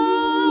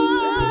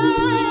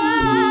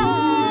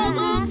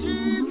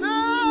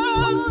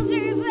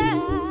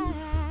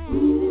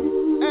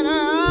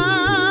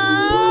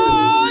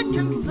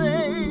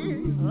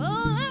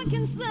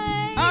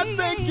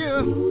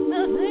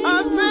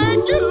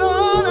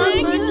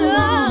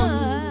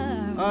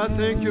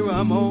thank you,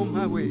 I'm on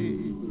my way.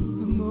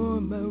 I'm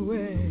on my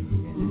way.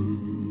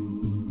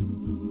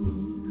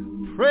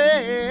 Pray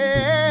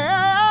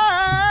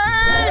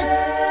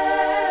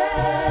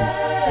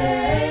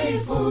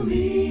for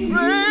me.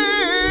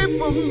 Pray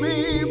for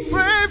me.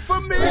 Pray for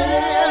me.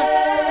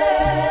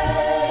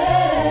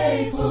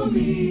 Pray for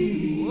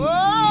me.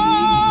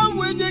 Oh,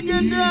 when you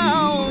get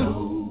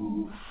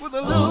down with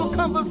a little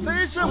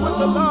conversation with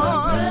the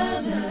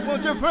Lord,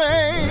 won't you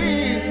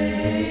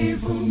pray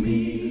for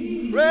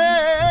me?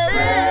 Pray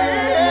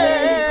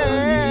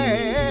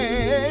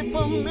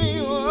for me.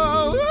 Oh,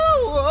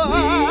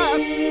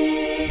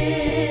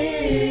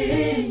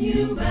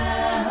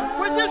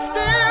 when you're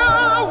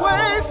still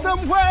away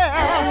somewhere,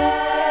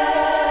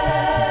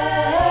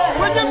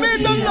 when you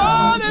meet the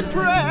Lord in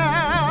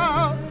prayer,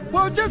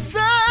 won't you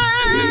say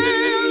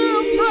a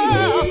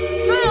prayer?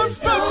 Say a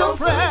special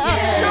prayer.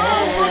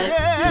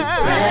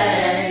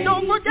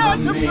 Don't forget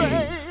to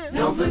pray.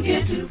 Don't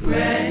forget to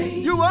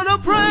pray. You want to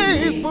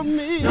pray for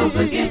me. Don't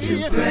forget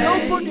to pray.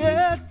 Don't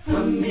forget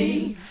for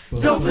me.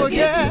 Don't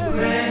forget to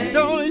pray.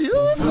 Don't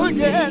you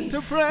forget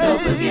to pray.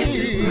 Don't forget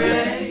to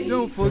pray.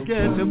 Don't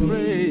forget to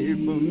pray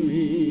for me.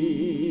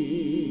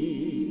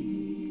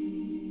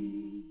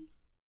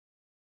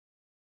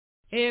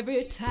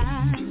 Every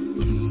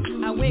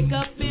time I wake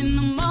up in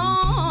the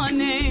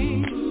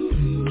morning,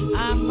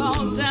 I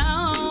fall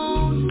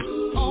down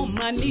on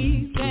my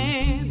knees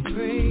and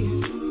pray.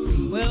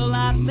 Well,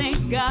 I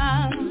thank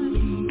God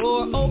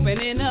for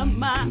opening up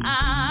my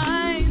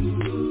eyes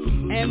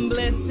and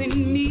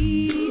blessing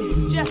me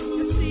just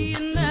to see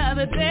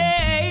another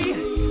day.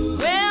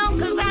 Well,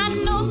 'cause I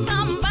know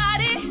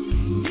somebody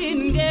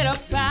didn't get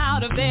up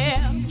out of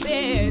their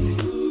bed,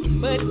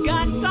 but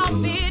God saw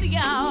fit,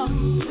 y'all,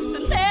 to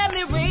let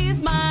me raise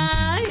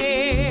my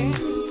head.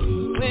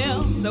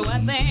 Well, so I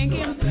thank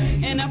Him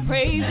and I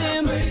praise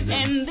Him,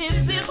 and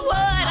this is what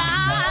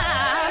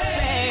I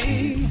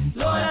say.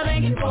 Lord, I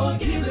thank You for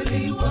giving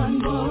me one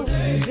more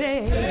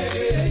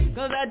day,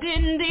 'cause I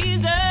didn't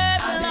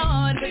deserve it,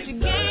 Lord, but You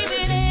gave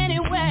it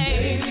anyway.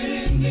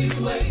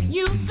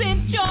 You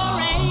sent Your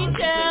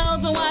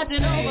angels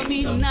watching over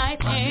me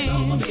night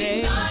and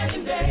day.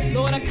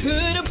 Lord, I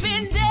could have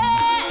been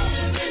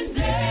dead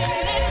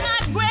in my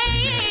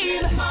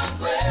grave,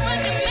 but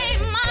You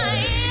made my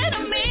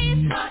enemies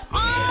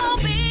all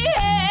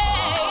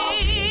behave.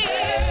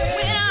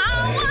 When I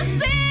was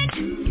sick,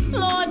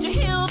 Lord, You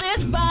healed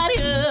this body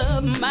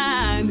of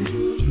mine.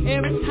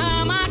 Every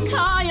time I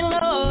call You,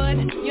 Lord,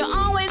 You're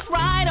always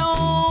right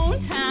on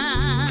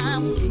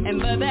time.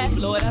 And for that,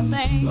 Lord, I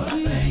thank You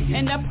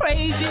and I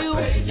praise You.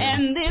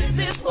 And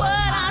this is what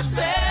I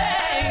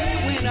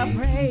say when I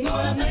pray.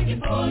 Lord, I thank You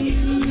for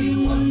giving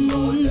me one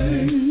more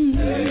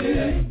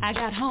day. I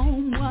got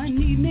home one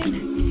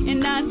evening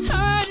and I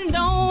turned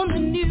on the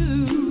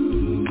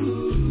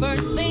news.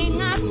 First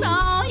thing I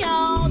saw,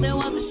 y'all, there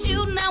was a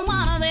shooting at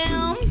one of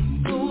them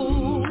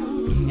schools,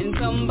 and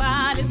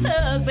somebody's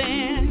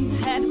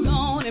husband had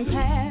gone and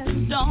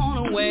passed on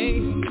away.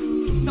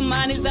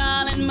 Somebody's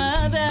darling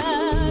mother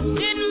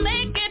didn't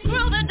make it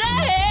through the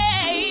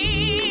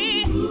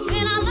day.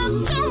 And I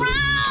looked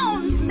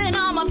around, and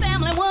all my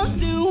family was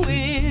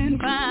doing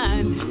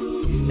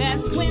fine.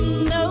 That's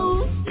when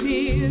those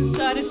tears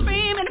started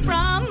streaming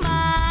from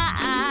my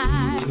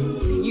eyes.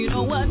 You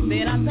know what?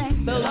 Then I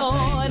thank the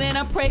Lord and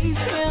I praise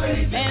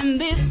Him, and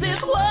this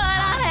is what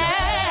I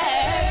have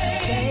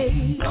to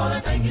say. Lord,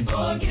 I thank You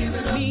for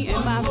giving me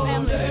and my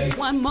family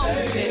one more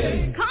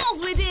day, 'cause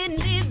we didn't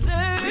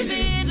deserve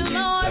it,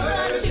 Lord,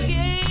 but You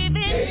gave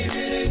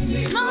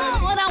it.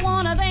 Lord, I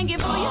want to thank You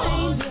for Your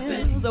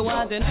angels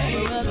watching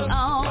over us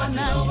all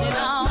night and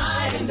all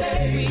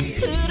day. We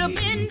could have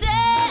been dead.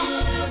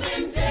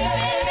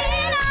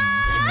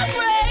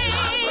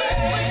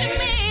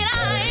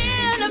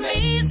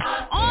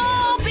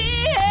 All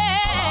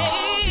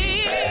behave.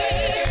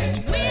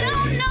 We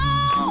don't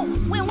know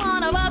when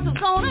one of us is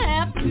gonna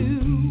have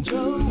to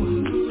go.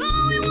 So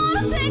we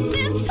wanna take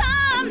this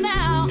time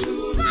now,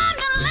 time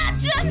to let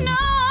You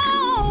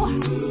know.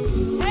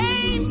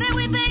 Hey, that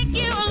we thank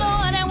You,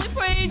 Lord, and we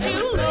praise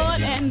You,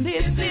 Lord, and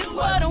this is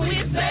what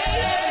we say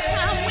every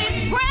time we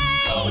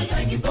pray.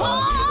 Oh,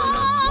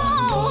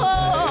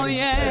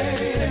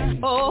 yeah.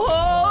 Oh.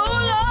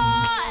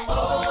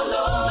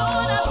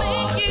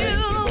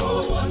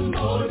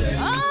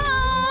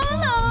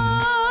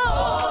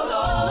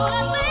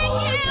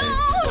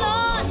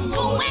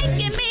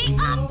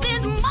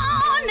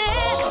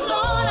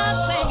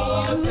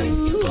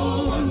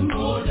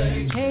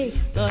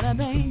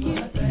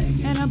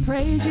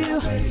 Praise You,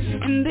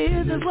 and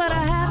this is what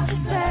I have to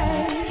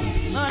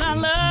say. Lord, I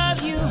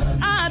love You,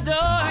 I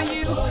adore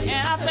You,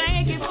 and I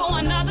thank You for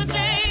another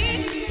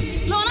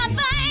day. Lord, I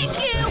thank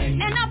You,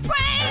 and I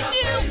praise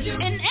You,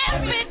 and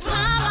every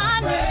time I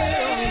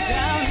kneel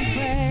down and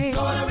pray,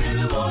 Lord, I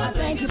really want to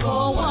thank You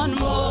for one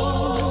more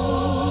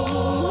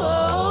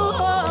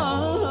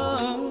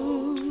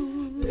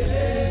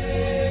day.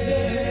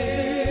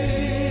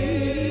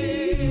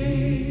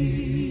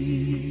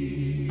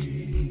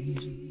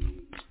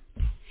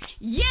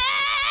 Yeah,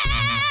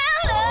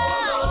 Lord.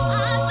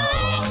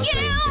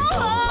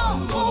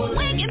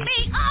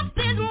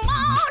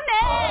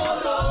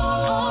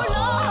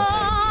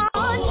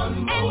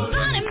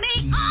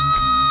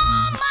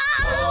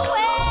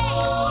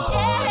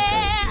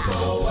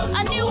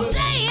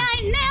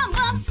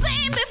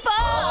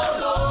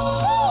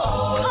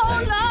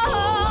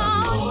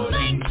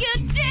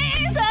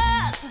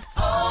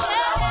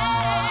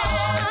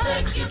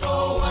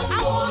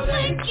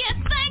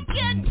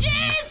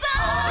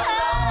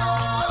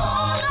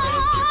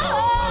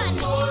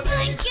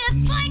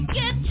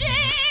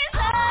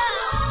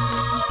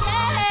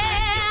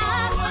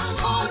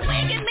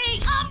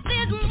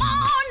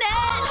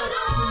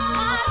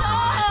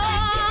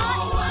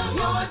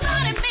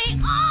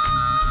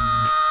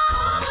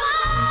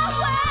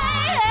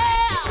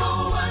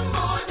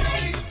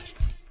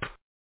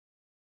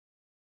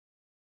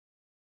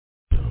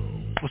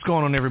 What's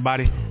going on,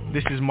 everybody?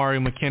 This is Mario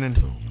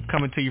McKinnon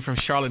coming to you from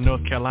Charlotte,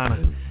 North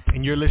Carolina,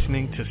 and you're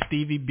listening to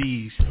Stevie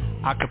B's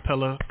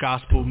Acappella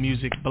Gospel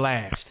Music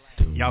Blast.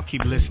 Y'all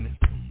keep listening.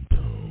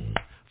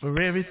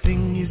 For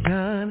everything he's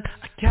done,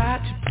 I got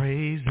to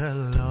praise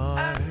the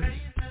Lord.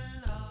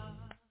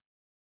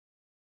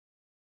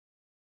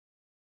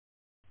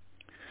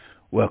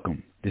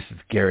 Welcome. This is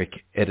Garrick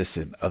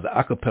Edison of the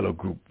Acappella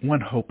group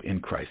One Hope in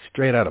Christ,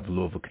 straight out of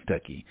Louisville,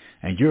 Kentucky.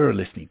 And you're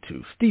listening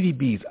to Stevie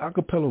B's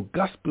Acappella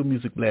Gospel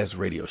Music Blast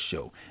radio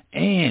show.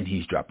 And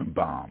he's dropping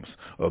bombs.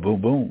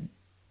 Boom, boom.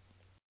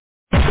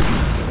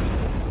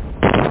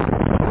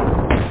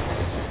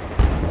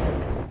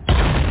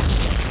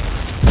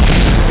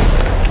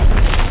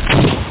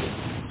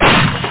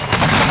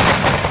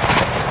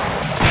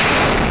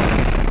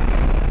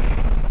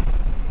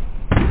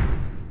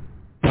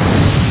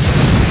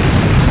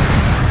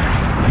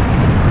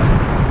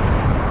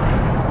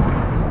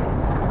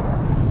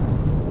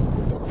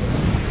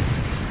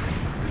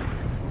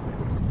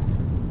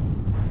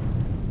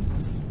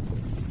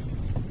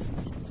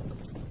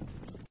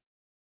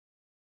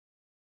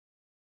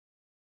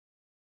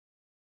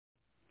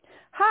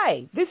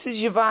 Hi, this is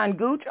Yvonne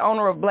Gooch,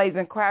 owner of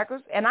Blazing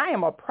Crackers, and I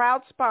am a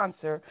proud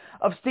sponsor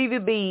of Stevie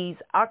B's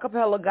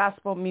Acappella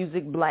Gospel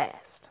Music Blast.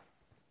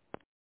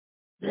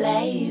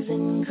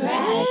 Blazing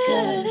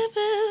Crackers,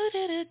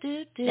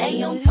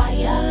 stay on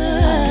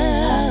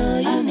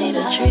fire. You need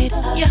a treat,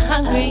 you're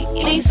hungry,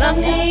 you need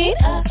something to eat.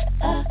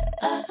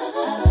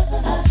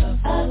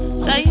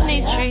 So you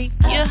need a treat,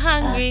 you're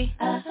hungry,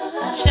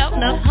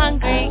 shouting up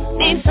hungry,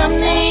 need something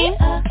to eat.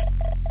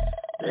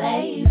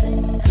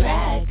 Blazing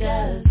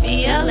Crackers,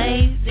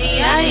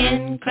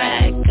 B-L-A-Z-I-N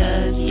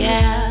Crackers,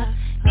 yeah.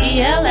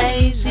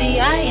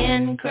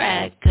 B-L-A-Z-I-n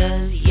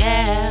Crackers,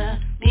 yeah.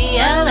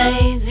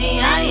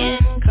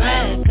 B-L-A-Z-I-n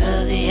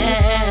Crackers,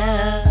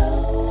 yeah.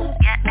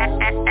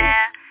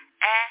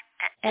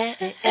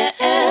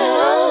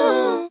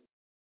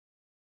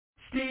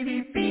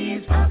 Stevie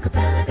B's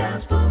Acappella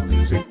Gospel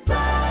Music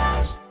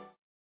Blast.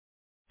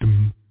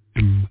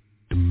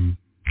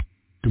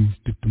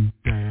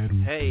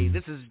 Hey,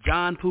 this is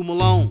John Poo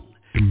Malone,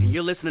 and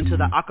you're listening to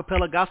the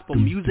Acappella Gospel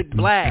Music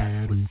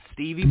Blast with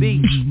Stevie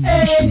B.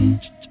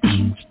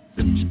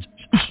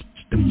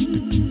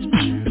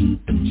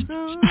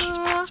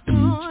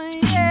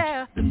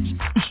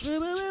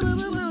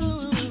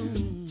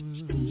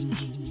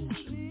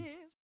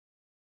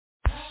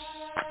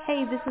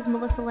 Hey, this is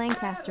Melissa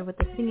Lancaster with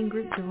the singing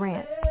group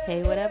Durant.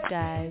 Hey, what up,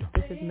 guys?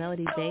 This is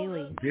Melody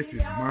Bailey. This is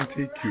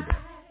Monte Cuba.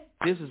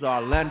 This is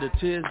Orlando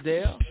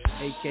Tisdale,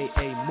 a.k.a.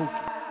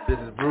 Mookie. This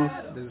is Bruce.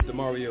 This is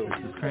DeMario. This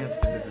is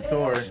Cranston. This is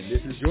Torres. And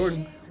this is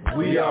Jordan.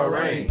 We are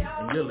Rain.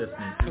 And you're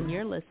listening to. And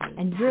you're listening.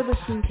 And you're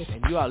listening to.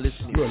 And you are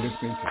listening. You are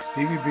listening to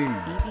Stevie B.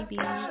 Stevie B.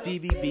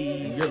 Stevie B.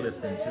 And you're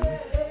listening to.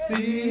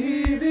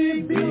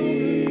 Stevie B.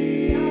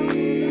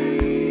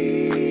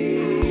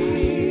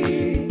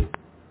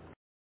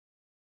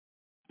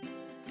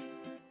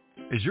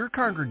 Is your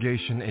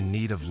congregation in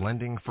need of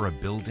lending for a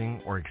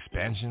building or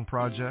expansion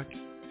project?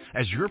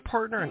 As your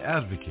partner and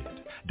advocate,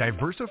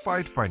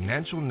 Diversified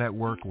Financial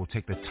Network will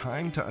take the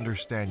time to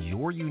understand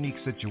your unique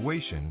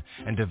situation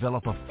and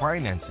develop a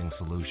financing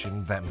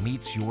solution that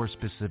meets your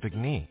specific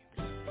needs.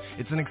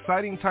 It's an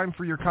exciting time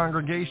for your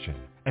congregation,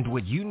 and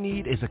what you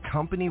need is a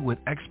company with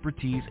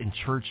expertise in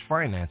church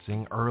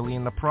financing early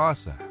in the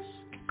process.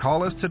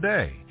 Call us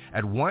today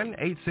at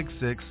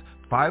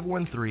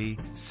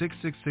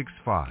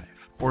 1-866-513-6665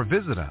 or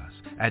visit us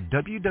at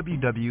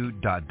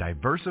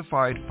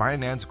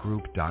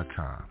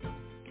www.diversifiedfinancegroup.com.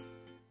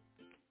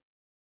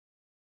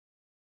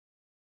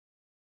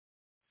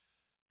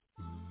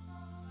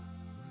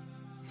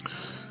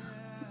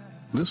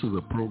 This is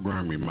a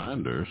program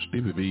reminder.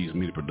 Stevie B's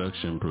Media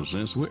Production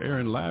presents. We're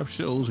airing live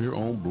shows here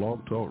on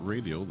Blog Talk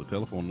Radio. The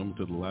telephone number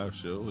to the live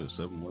show is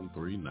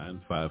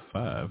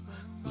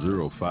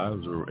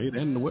 713-955-0508.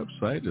 And the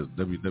website is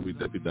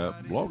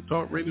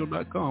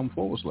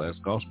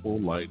www.blogtalkradio.com/Gospel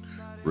Light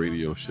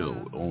Radio Show.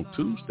 On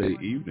Tuesday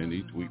evening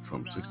each week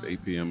from 6 to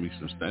 8 p.m.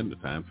 Eastern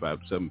Standard Time,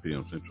 5 to 7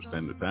 p.m. Central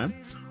Standard Time,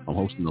 I'm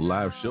hosting the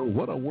live show,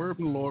 What a Word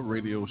from the Lord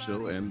Radio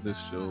Show. And this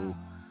show,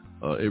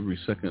 every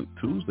second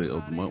Tuesday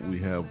of the month, we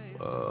have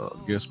a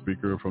guest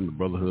speaker from the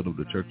Brotherhood of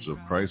the Churches of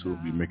Christ who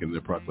will be making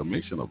their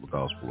proclamation of the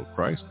gospel of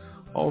Christ.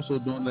 Also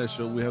during that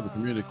show, we have the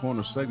Community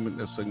Corner segment.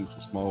 That segment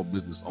for small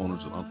business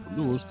owners and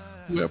entrepreneurs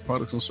who have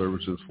products and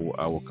services for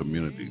our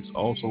communities.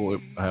 Also,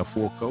 I have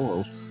 4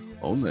 co-hosts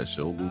on that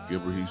show. Luke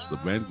Gibber, he's the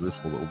evangelist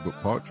for the Oak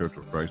Brook Park Church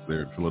of Christ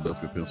there in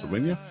Philadelphia,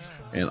 Pennsylvania.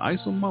 And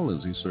Isa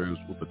Mullins, he serves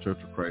with the Church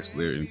of Christ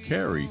there in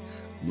Cary,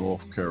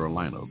 North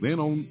Carolina. Then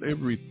on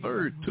every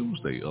third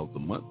Tuesday of the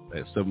month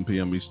at 7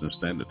 p.m. Eastern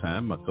Standard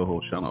Time, my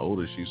co-host Shauna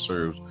Otis, she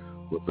serves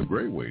with the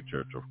Great Way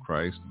Church of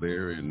Christ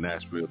there in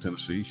Nashville,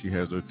 Tennessee. She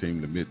has her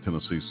team, the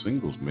Mid-Tennessee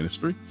Singles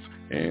Ministry.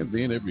 And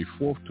then every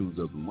fourth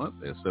Tuesday of the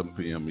month at 7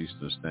 p.m.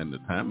 Eastern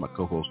Standard Time, my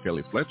co-host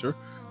Kelly Fletcher,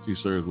 she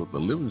serves with the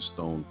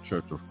Livingstone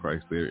Church of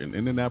Christ there in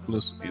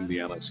Indianapolis,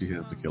 Indiana. She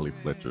has the Kelly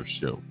Fletcher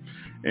Show.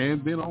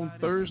 And then on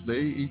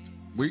Thursday,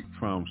 week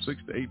from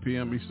 6 to 8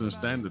 p.m. Eastern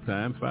Standard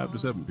Time, 5 to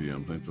 7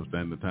 p.m. Central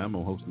Standard Time.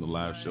 I'm hosting the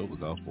live show, the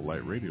Gospel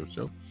Light Radio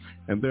Show.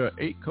 And there are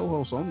 8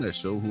 co-hosts on that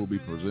show who will be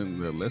presenting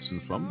their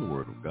lessons from the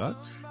Word of God.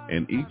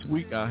 And each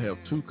week I have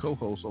 2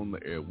 co-hosts on the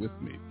air with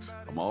me.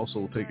 I'm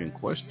also taking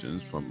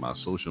questions from my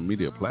social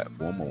media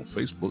platform on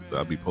Facebook that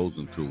I'll be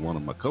posing to one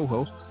of my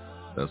co-hosts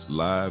that's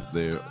live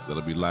there.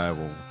 That'll be live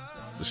on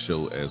the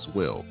show as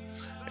well.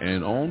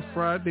 And on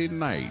Friday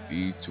night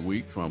each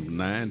week from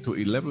 9 to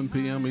 11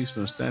 p.m.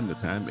 Eastern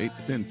Standard Time, 8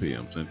 to 10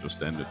 p.m. Central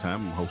Standard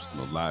Time, I'm hosting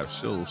a live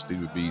show,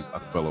 Stevie B's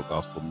Acappella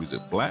Gospel Music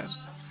Blast.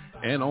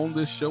 And on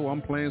this show,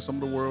 I'm playing some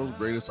of the world's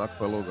greatest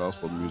Acappella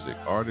Gospel music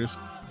artists,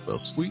 the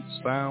sweet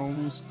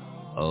sounds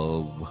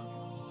of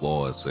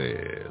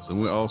voices.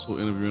 And we're also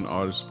interviewing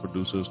artists,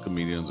 producers,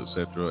 comedians,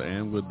 etc.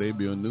 And we're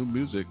debuting new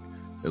music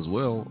as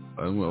well.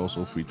 And we're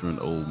also featuring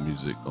old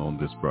music on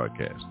this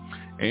broadcast.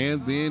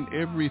 And then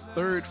every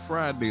third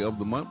Friday of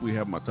the month, we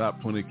have my Top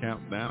 20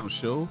 Countdown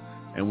show.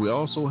 And we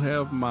also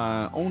have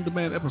my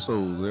on-demand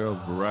episodes. There are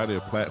a variety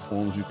of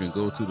platforms you can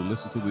go to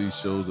listen to these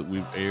shows that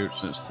we've aired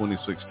since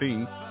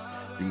 2016. You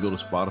can go to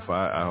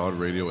Spotify,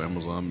 iHeartRadio,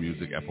 Amazon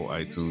Music, Apple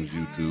iTunes,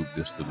 YouTube,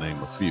 just to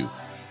name a few.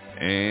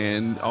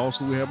 And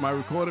also we have my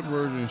recorded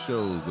version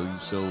shows.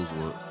 These shows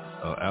were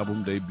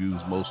album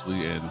debuts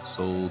mostly, and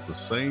so the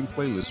same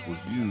playlist was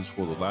used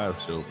for the live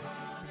show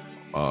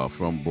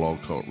from Blog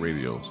Talk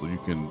Radio. So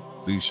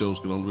these shows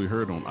can only be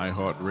heard on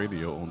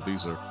iHeartRadio, on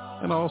Deezer,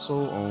 and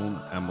also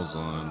on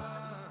Amazon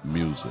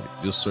Music.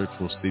 Just search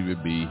for Stevie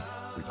B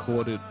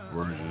recorded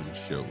version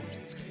shows.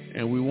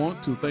 And we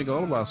want to thank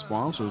all of our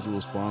sponsors who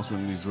are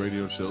sponsoring these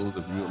radio shows.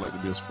 If you would like to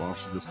be a sponsor,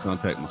 just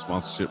contact my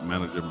sponsorship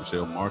manager,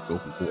 Michelle Marco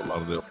from Fort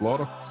Lauderdale,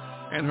 Florida.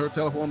 And her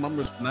telephone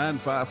number is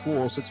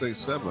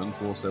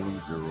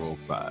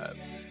 954-687-4705.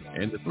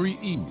 And the 3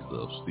 E's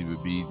of Stevie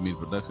B's Media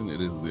Production, it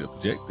is the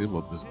objective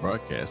of this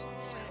broadcast.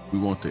 We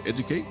want to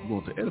educate, we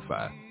want to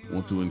edify, we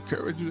want to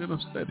encourage you in a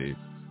study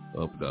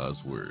of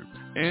God's Word.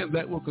 And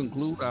that will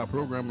conclude our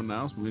program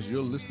announcements.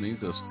 You're listening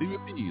to Stevie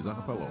B's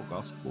Acappella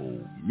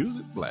Gospel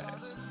Music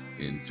Blast.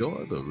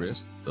 Enjoy the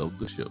rest of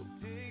the show.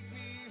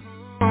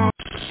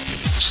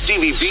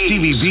 Stevie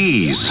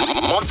B's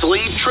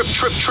monthly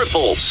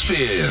triple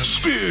spin.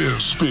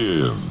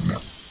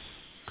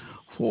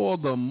 For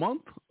the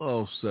month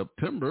of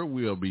September,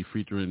 we'll be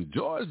featuring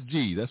George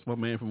G. That's my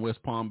man from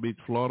West Palm Beach,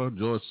 Florida.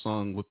 George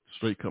sung with the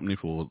Straight Company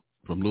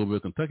from Louisville,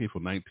 Kentucky for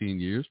 19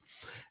 years.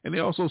 And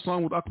he also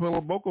sung with Acappella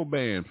Vocal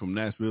Band from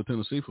Nashville,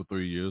 Tennessee for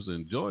 3 years.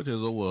 And George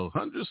has over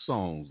 100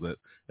 songs that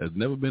has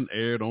never been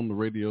aired on the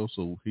radio,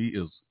 so he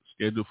is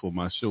scheduled for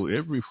my show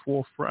every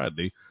 4th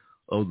Friday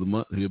of the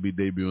month. He'll be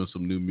debuting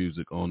some new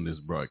music on this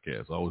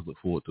broadcast. I always look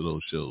forward to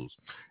those shows.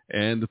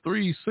 And the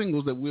 3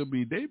 singles that we'll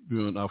be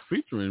debuting,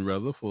 featuring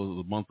for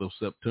the month of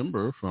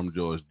September from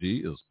George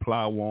G is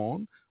Plow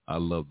On. I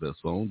love that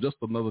song. Just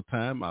Another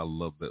Time. I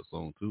love that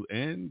song too.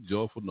 And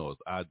Joyful Noise.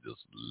 I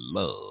just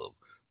love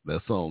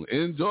that song.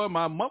 Enjoy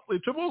my monthly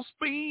triple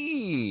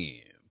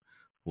spin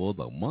for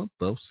the month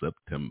of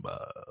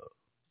September.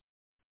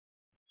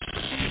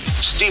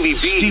 Stevie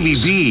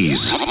B's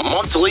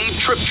monthly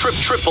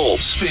triple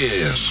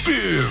spin.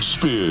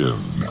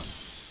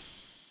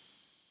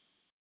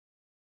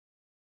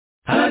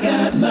 I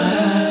got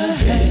my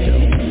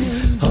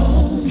hand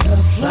on the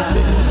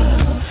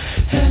plow,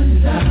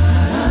 and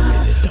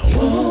I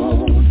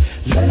won't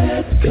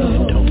let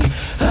go.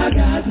 I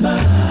got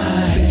my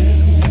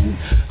hand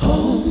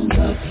on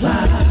the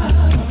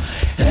plow,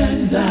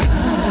 and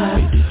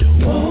I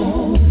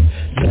won't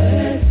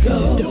let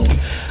go.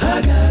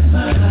 I got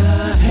my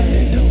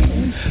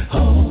hand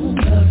on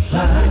the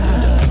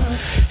plow,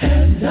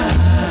 and I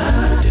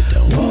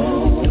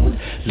won't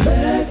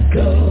let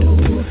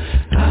go.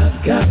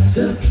 I've got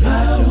to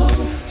plow on,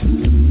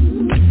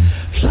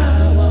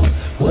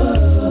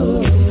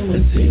 whoa,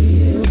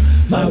 until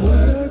my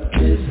work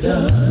is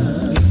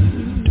done.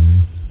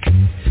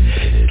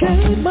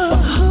 Gave my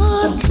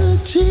heart to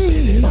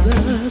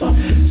Jesus,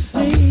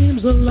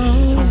 seems a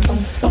long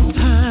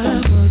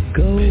time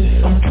ago.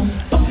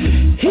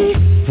 He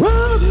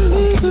brought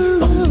me through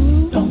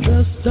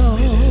the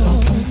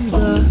storms.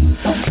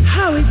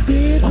 How he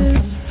did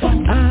it,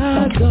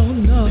 I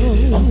don't know.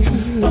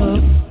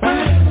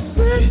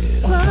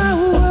 Since I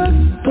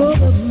worked for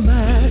the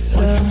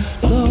Master,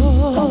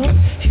 Lord,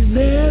 He's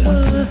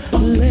never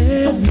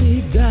let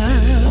me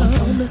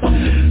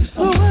down.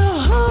 So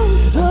I'll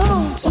hold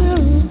on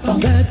to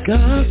that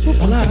gospel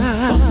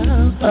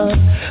plow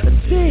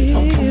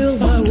until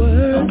my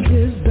work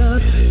is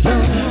done.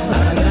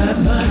 I got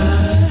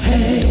my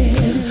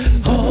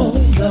hand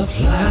on the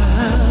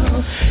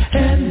plow,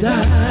 and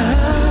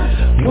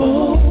I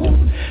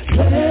won't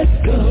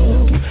let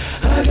go.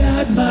 I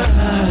got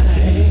my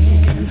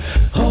hand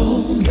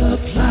on the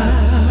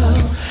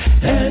plow,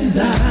 and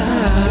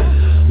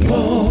I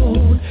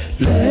won't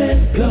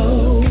let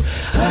go.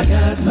 I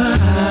got my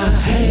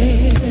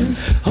hand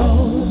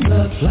on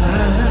the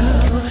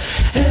plow,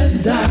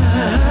 and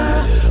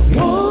I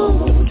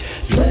won't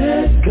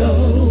let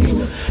go.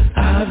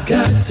 I've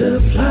got to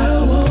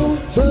plow on,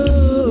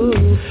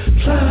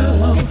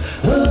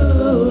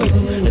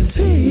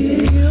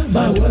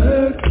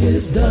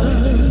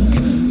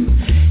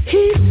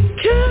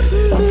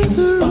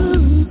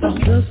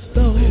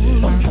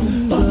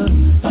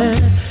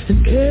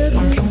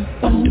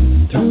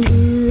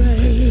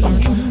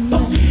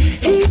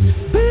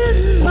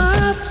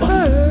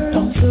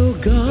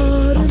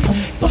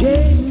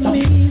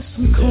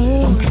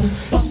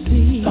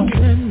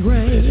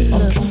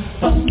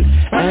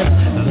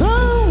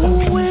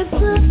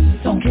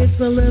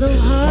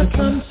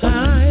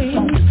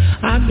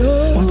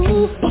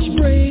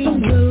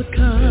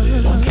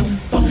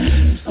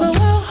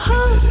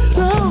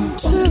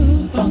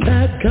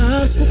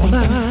 gospel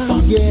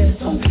plow, yes,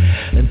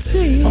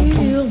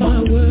 until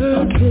my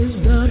work is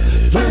done.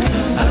 Yeah,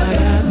 I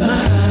got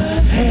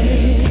my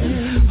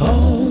hand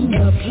on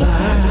the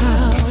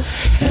plow,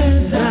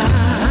 and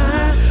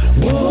I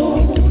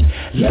won't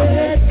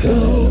let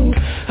go.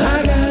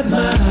 I got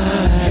my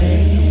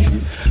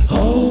hand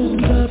on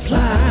the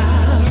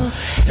plow,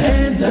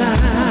 and I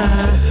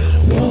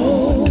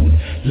won't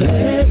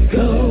let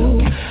go.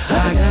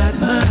 I got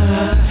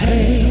my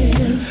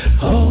hand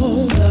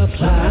on the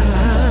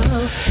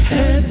plow,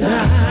 and I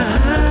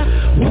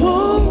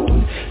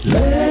won't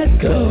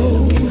let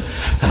go.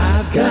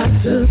 I've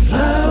got to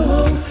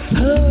plow,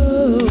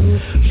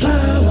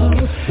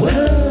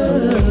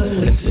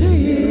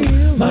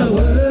 until my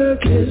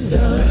work is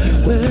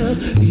done. Well,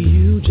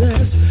 you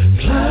just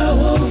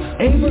plow,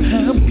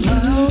 Abraham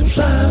plow,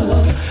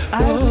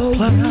 oh,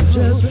 you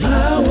just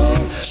plow,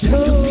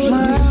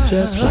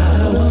 just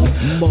plow,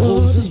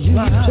 Moses, you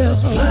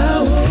just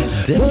plow,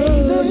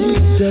 David, you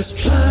just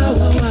plow,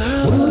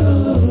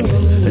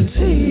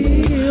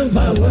 until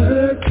my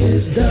work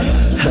is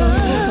done. I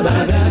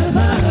got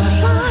my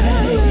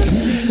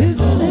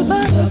hand on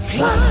the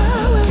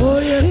plow, oh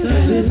yes,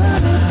 it's my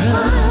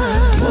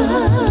hand,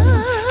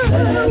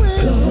 let's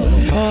go.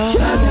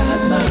 I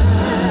got my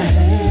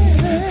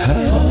hand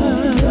on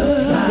the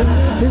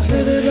plow,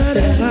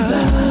 and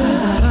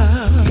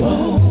I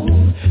won't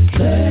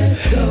let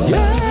go. I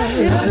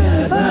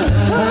got my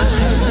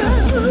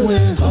hand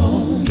on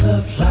the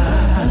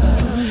plow,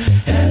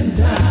 and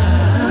I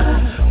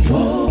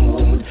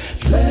won't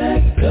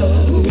let go.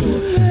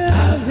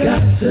 I've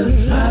got to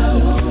plow,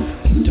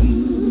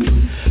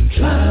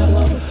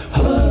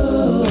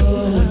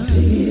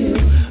 until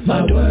my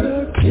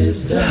work is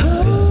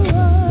done.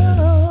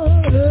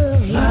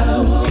 Plow,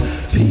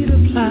 Peter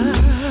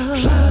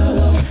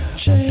plow,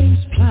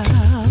 James plow,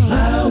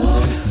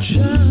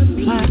 John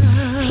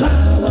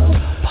plow,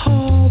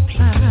 Paul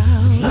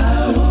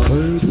plow,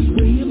 Curtis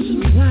Williamson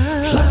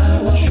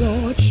plow,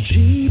 George G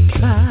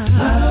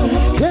plow,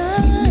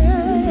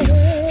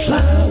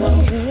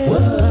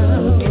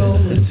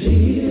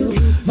 until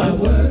my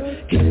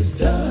work is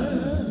done.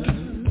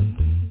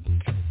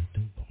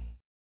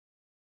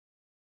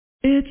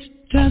 It's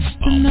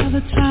just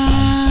another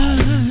time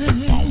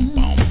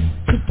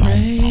to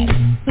praise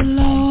the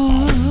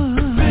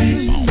Lord.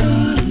 Praise the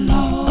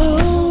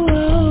Lord.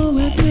 Oh,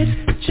 it's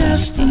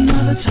just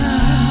another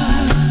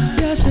time.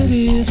 Yes, it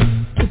is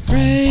to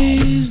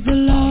praise the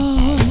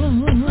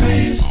Lord.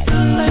 Praise the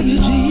Lord. Thank you,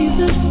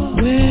 Jesus.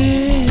 Well,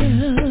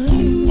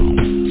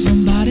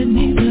 somebody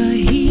needs a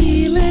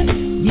healing,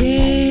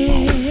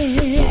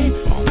 yeah,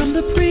 from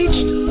the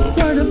preached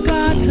word of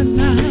God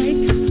tonight.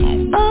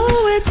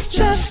 Oh, it's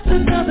just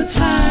another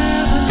time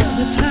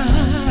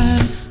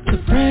to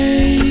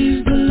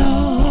praise the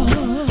Lord.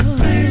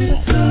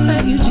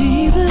 Thank you,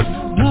 Jesus.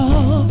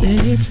 Lord,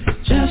 it's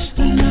just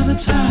another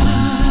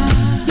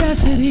time. Yes,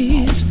 it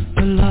is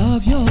to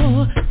love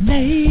your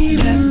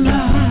neighbor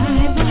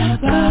right.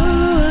 Oh,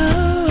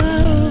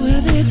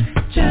 and it's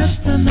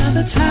just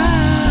another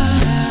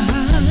time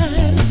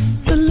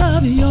to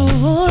love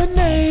your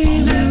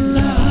neighbor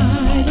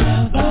right.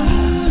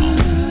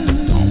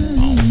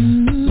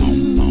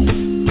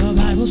 The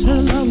Bible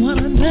says love one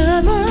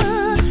another.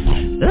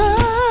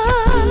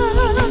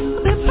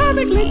 They're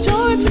perfectly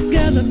joined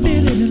together,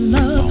 knitted in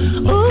love.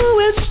 Oh,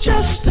 it's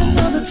just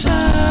another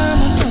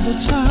time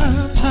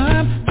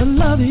to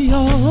love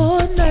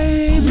your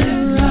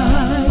neighbor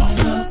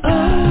right.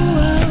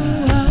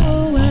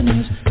 Oh, and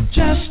it's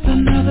just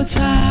another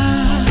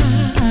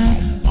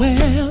time,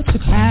 well, to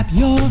clap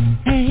your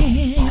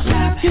hands,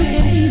 you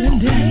can even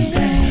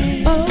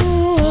dance.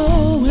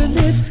 Oh, and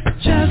it's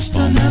just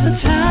another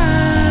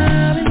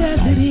time, yes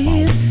it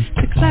is,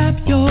 to clap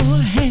your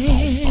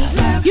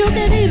hands. You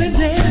can even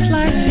dance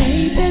like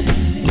David.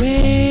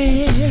 Well,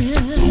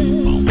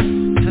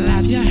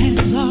 clap your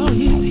hands, all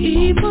you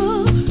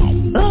people.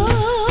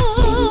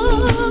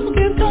 Oh,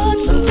 give God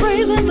some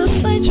praise in the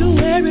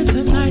sanctuary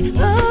tonight.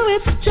 Oh,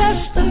 it's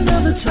just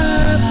another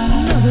time,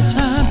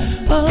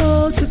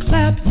 oh, to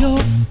clap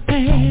your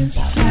hands.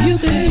 You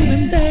can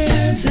even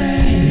dance.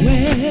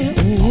 Well,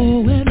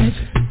 oh, and it's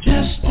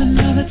just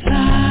another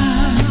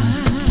time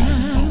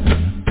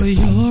for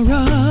your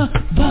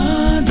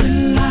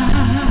abundant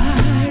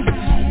life.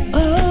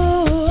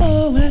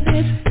 Oh, and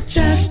it's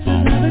just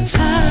another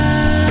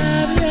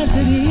time, yes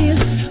it is,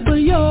 for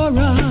your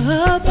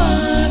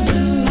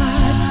abundant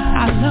life.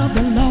 I love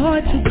the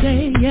Lord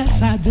today, yes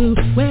I do.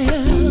 Well,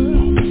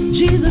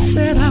 Jesus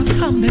said I'll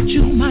come that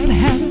you might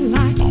have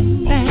life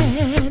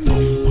and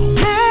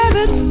have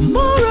it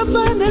more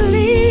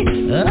abundantly.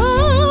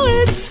 Oh,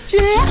 it's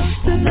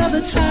just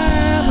another time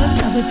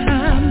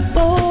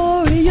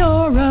for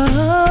your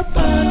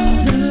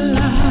abundant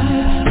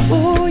life.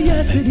 Oh,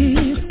 yes it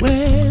is.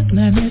 Well,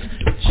 and it's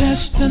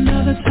just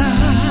another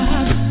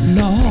time,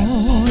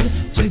 Lord,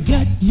 to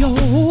get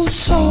your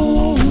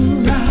soul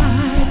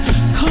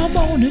right. Come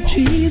on to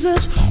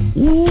Jesus.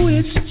 Ooh,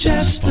 it's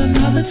just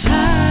another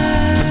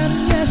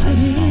time, yes it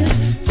is,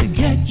 to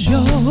get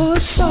your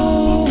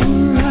soul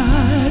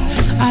right.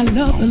 I love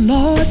of the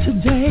Lord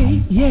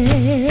today,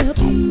 yeah.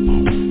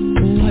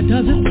 What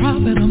does it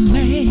profit a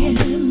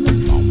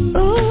man?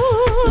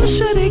 Oh,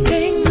 should he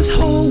gain this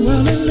whole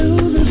world and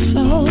lose his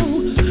soul?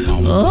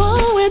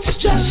 Oh, it's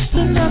just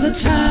another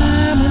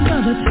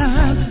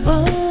time,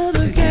 oh,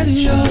 to get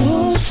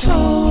your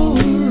soul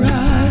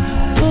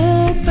right.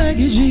 Oh, thank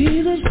you,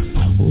 Jesus.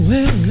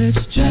 Well,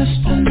 it's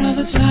just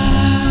another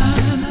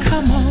time.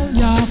 Come on,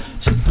 y'all,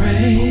 to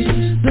praise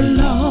the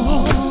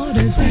Lord.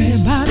 Is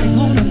anybody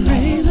gonna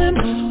praise him?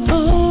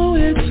 Oh,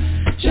 it's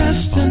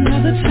just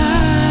another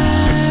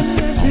time.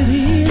 Yes, it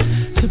is,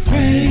 to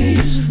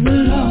praise the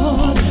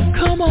Lord.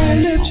 Come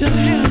on, lift your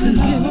hands and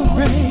give him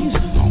praise.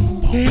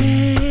 Yeah,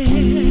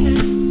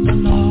 the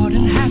Lord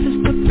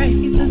inhabits the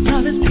praises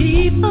of his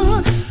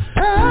people.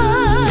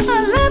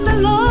 Let the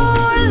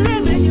Lord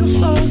live in your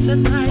soul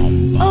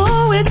tonight.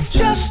 Oh, it's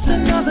just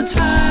another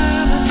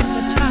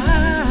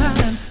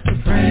time to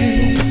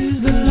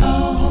praise the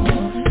Lord,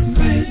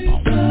 praise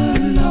the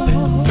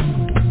Lord.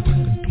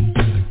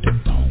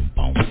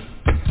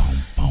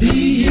 Be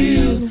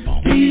healed,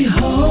 be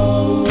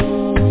whole,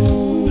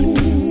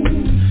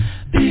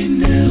 be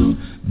new,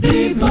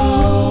 be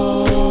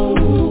bold.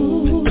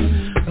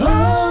 Oh,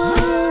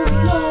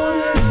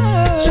 Lord,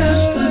 it's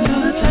just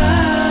another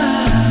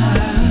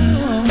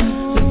time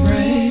to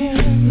praise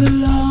the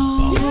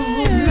Lord,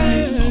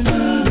 praise the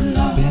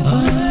Lord.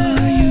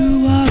 Oh,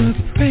 you ought to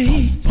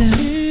praise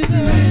him,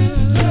 praise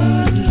the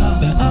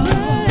Lord.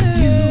 Oh,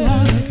 you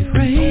ought to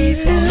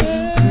praise him,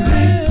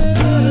 praise the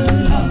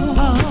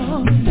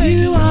Lord.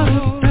 You ought to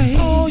praise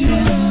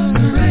him,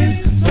 praise the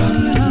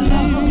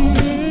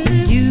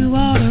Lord. You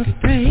ought to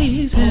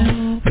praise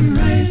him,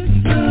 praise the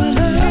Lord.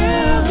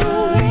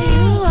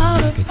 You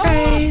ought to praise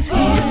him, praise the Lord. You ought to praise him,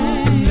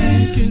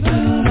 praise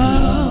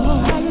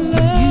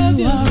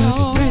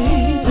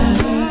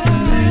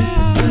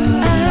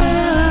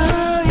the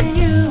Lord.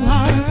 You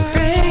ought to praise him,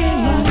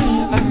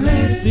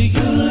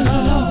 praise the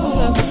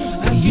Lord.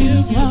 You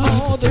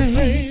ought to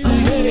praise him,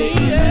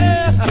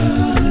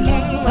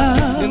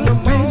 in the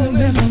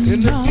morning,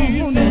 in the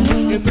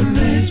evening, in the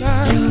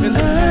daytime, in the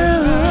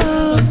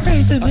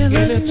praise him in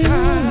the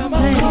time I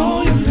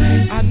call you.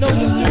 I know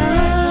the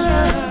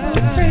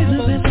time. Praise him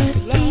in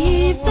the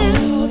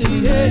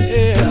evening,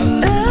 yeah.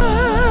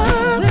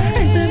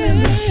 Praise him in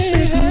the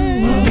sick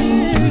room.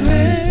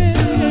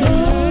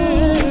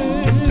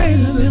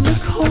 Praise him in the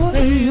court.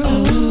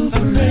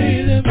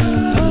 Praise him.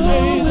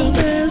 When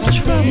there's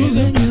trouble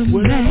in your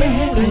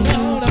marriage,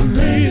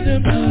 praise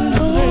him.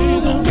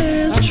 When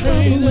there's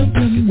trouble with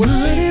the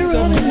money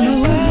running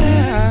low.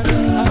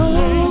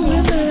 Oh,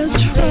 when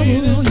there's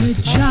trouble on your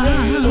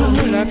job.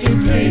 When I can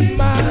pay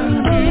my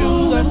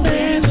bills, when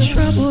there's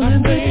trouble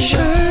in the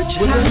church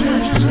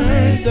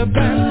house. The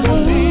back on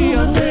me,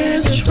 when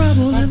there's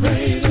trouble in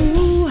the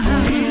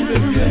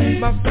schoolhouse.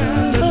 My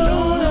family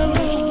don't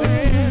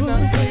understand. I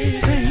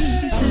praise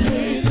him.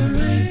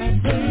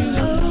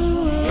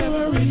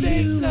 Every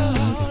day, Lord, I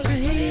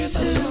praise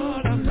the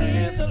Lord. I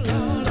praise the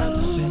Lord. I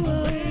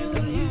praise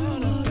the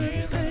Lord. I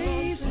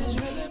praise the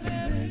Lord.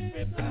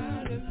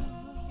 Everybody,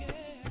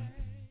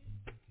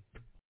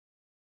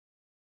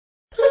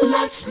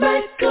 let's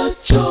make a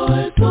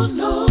joyful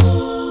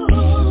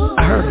noise.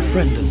 I heard a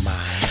friend of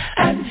mine,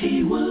 and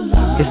he will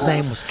love. His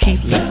name was Keith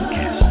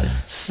Lancaster.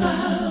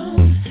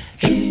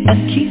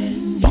 And Keith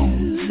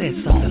said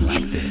something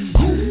like this.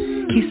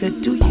 He said,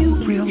 do you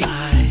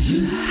realize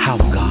how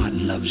God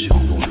loves your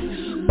voice?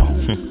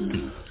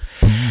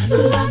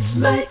 Let's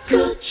make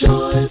a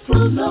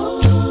joyful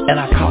noise. And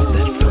I caught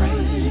that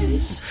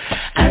phrase.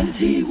 And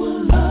he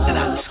will love. And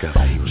I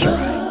discovered he was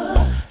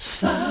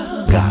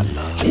right. God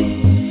loves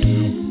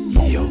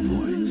your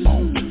voice.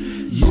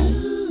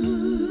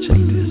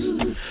 Check this.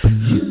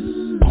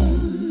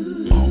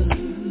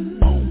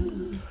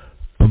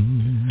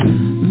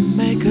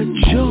 Make a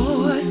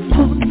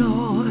joyful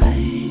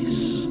noise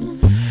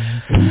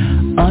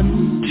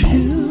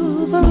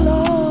unto the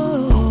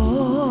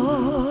Lord.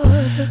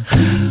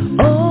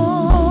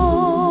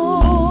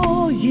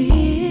 Oh,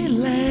 ye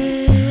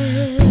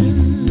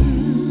lands.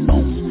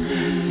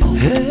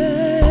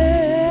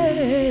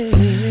 Hey,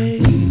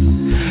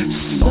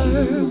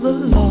 serve the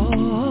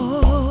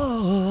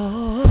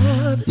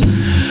Lord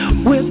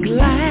with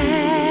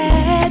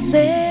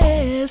gladness.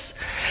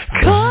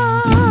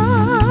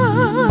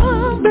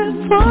 Come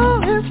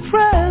before his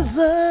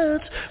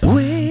presence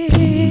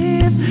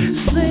with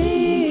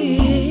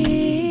singing.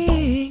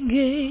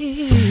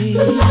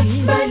 Let's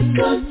make a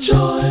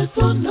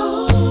joyful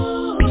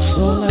noise.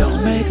 So let's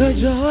make a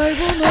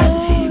joyful noise. And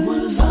he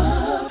will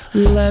love.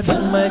 Let's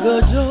make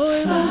a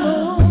joyful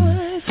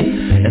noise.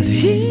 And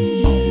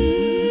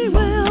he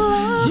will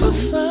love the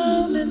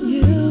sound in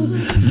you.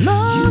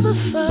 Love the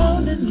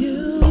sound in you.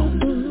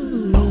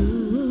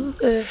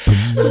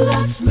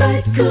 Let's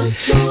make a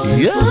joyful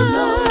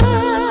noise.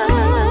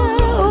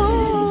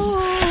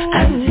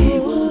 And he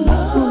will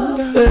love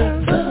the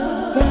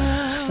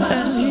sound.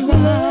 And he will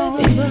love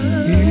the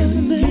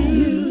sound in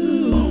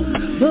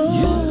you.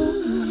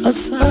 A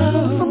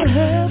sound from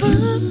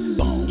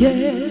heaven.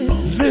 Yes,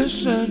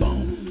 listen.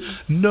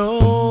 No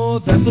know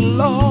that the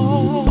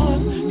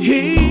Lord,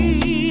 He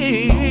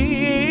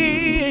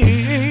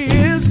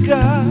is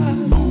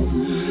God.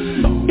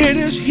 It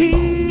is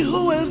He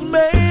who has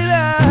made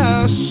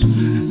us,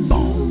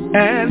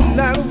 and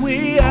not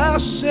we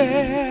ourselves.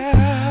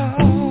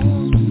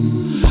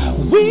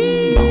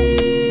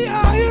 We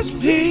are His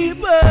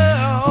people,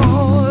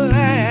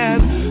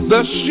 and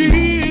the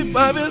sheep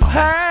of His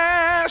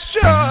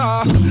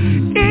pasture.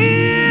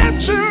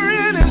 Enter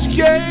in His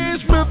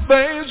gates with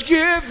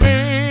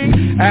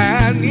thanksgiving,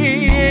 and into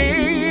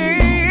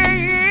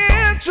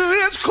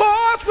His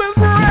courts with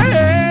praise.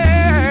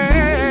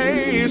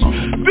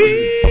 Be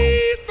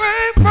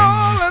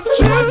thankful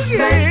unto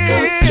Him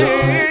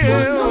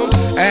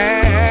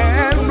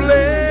and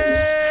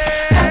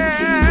bless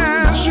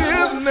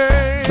His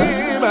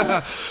name.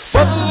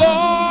 For the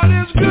Lord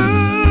is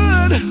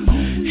good,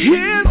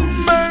 His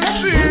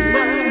mercy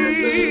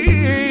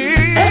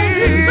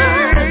is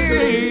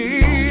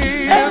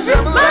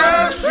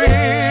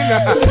everlasting,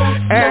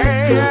 and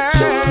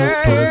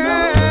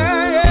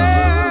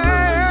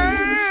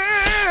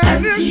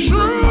His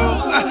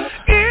truth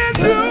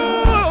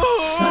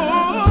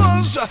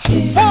endures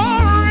forever.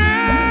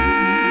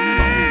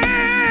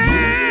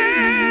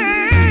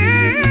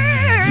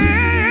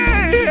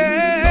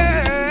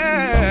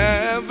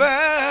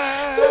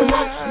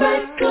 Let's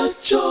make a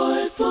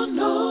joyful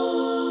noise,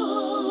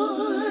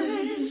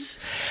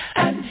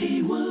 and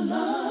He will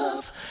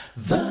love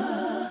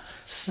the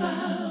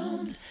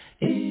sound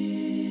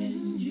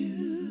in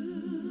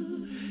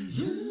you.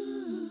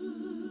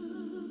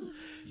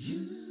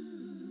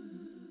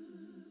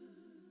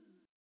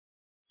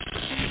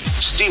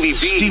 Stevie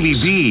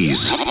B's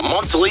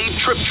monthly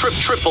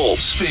triple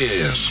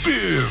spin.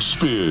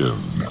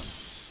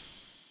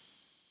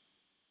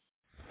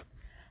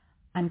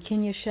 I'm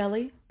Kenya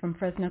Shelley from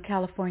Fresno,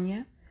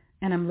 California,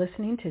 and I'm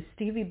listening to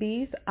Stevie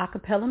B's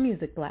Acapella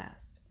Music Blast.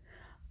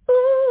 Ooh.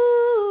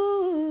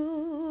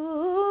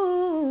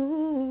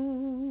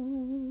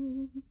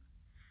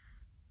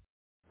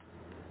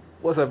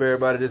 What's up,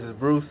 everybody? This is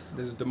Bruce.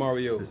 This is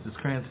DeMario. This is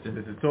Cranston.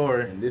 This is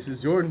Tori. And this is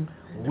Jordan.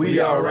 We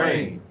are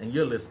Rain. And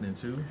you're listening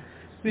to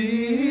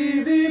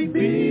Stevie B.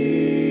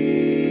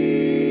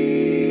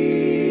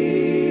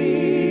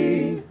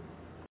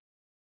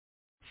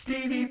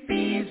 Stevie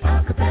B's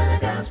Acapella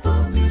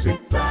Gospel Music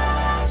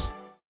Blast.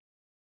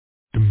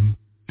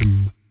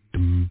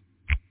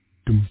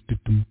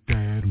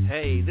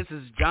 Hey, this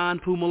is John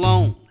Poo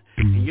Malone,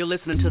 and you're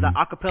listening to the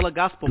Acapella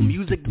Gospel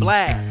Music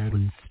Blast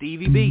with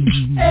Stevie B.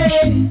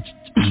 Hey.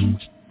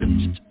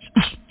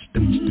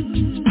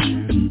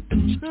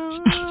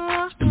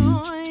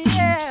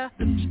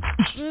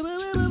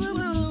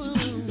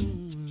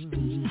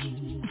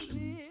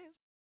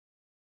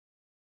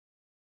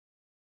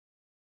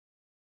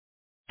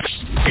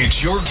 It's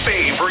your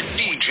favorite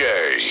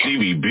DJ,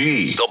 Stevie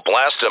B, the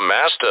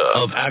Blasta-Masta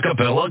of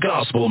Acappella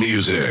Gospel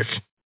Music.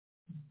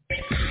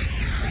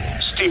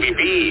 Stevie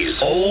B's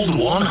Old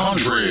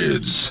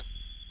 100s.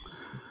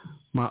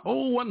 My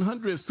Old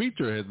 100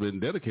 feature has been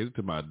dedicated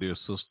to my dear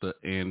sister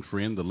and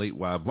friend, the late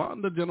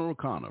Wanda General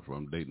Connor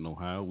from Dayton,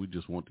 Ohio. We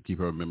just want to keep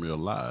her memory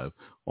alive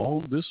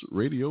on this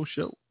radio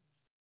show.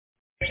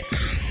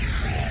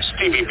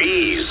 Stevie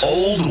B's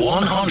Old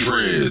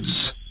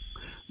 100s.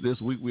 This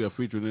week we are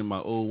featuring in my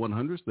Old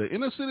 100s the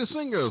Inner City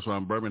Singers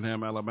from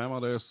Birmingham, Alabama.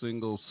 Their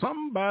single,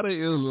 Somebody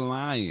Is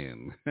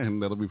Lying.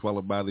 And that'll be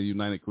followed by the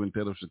United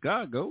Quintet of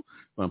Chicago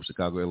from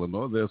Chicago,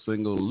 Illinois. Their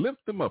single,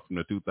 Lift Them Up from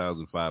their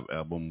 2005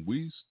 album,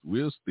 We're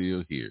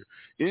Still Here.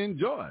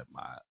 Enjoy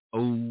my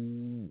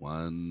Old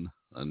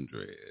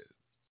 100.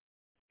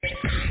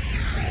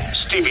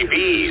 Stevie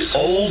B's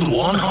Old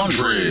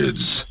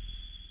 100s.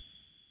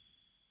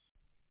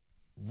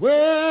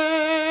 Well,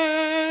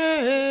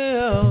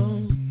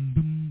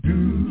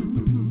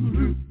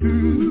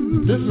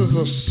 this is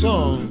a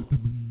song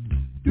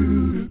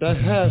that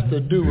has to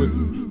do with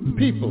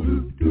people.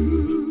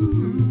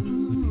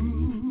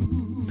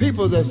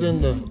 People that's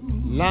in the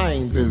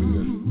lying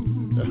business.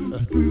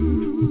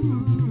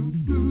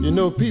 You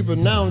know, people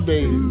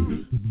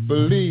nowadays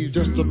believe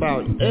just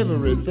about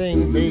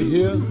everything they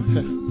hear,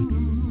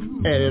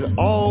 and it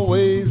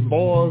always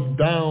boils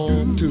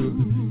down to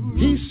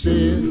he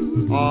said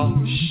or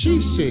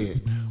she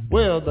said.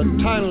 Well, the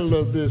title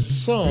of this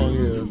song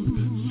is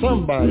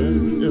Somebody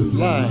Is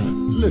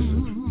Lying.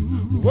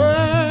 Listen.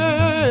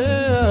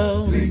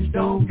 Well, please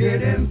don't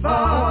get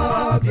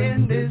involved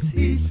in this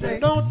he say.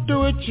 Don't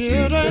do it,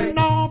 children,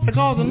 no,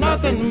 because of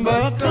nothing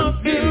but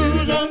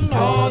confusion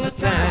all the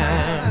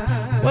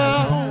time.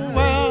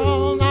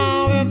 Well,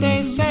 now if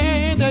they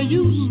say that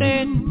you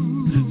said,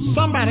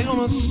 somebody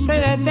gonna say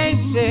that they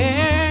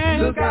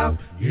said. Look out,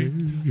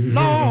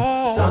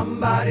 Lord,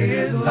 somebody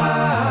is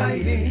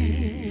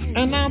lying.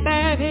 And now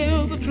that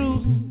is the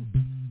truth.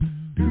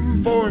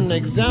 For an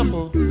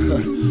example,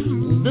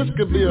 this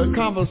could be a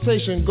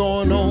conversation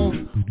going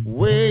on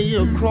way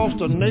across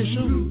the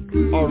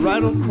nation or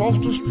right across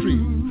the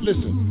street.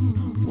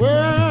 Listen.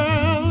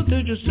 Well,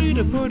 did you see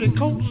the pretty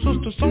coat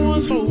sister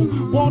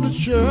so-and-so wore to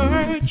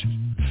church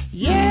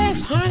Yes,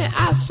 honey,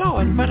 I saw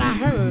it, but I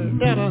heard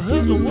that her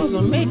husband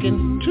wasn't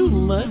making too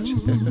much.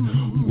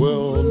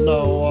 Well,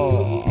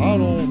 now, I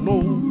don't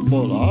know,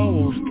 but I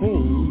was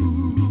told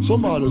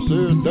somebody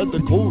said that the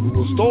coat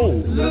was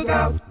stolen. Look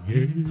out,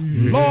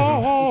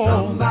 Lord,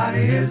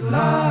 somebody is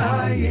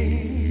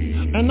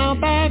lying. And now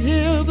back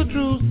here's the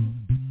truth.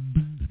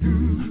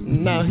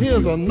 Now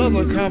here's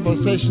another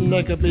conversation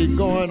that could be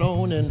going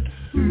on in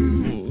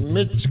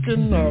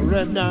Michigan or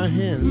right down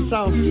here in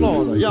South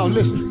Florida. Y'all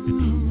listen.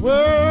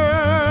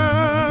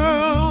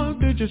 Well,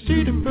 did you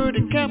see the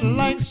pretty cattle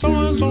like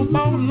so-and-so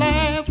bought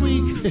last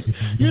week?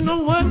 You know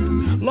what?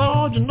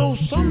 Lord, you know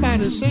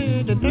somebody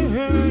said that they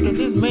heard that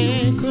this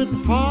man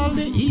couldn't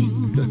hardly eat.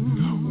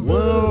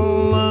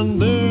 Well, and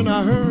then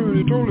I heard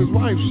he told his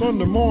wife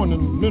Sunday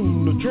morning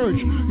in the church.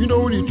 You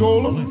know what he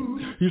told her?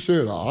 He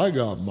said, I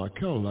got my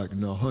Cadillac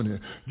now, honey.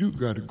 You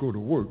got to go to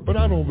work. But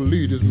I don't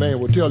believe this man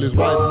would tell his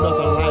wife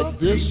nothing like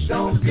this.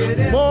 Don't get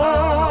it.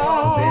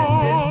 No,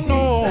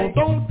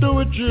 don't do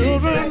it,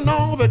 children.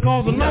 No,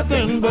 because of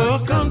nothing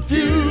but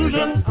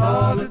confusion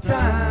all the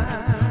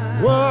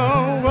time.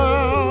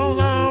 Well,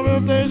 now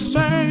if they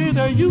say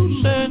that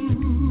you said,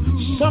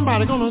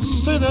 somebody gonna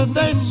say that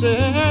they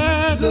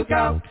said, look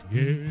out,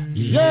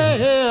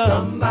 yeah,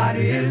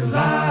 somebody is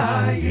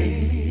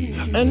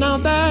lying. And now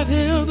that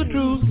is the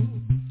truth.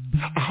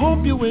 I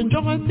hope you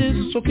enjoyed this,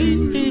 so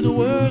keep these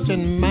words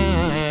in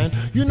mind.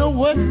 You know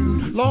what,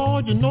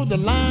 Lord, you know the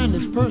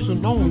linest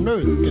person on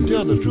earth can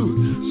tell the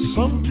truth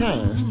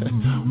sometimes.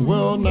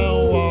 Well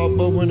now,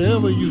 but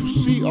whenever you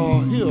see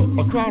or hear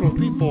a crowd of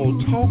people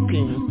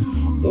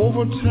talking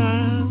over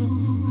time,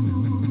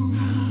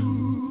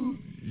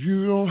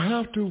 you don't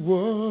have to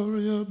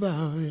worry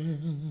about it.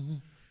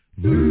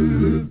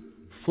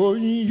 For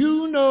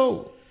you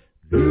know,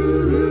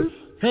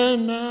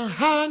 and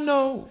I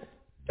know,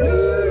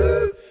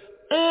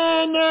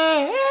 and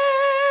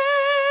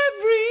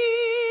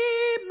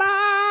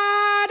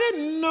everybody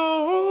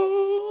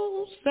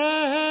knows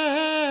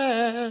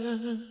that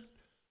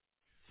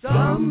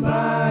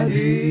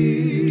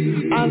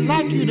somebody. I'd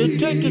like you to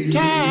take your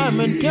time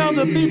and tell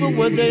the people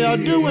what they are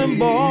doing,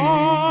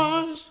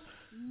 boys.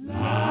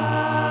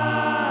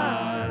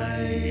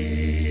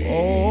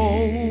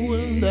 Oh,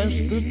 and that's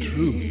the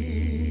truth.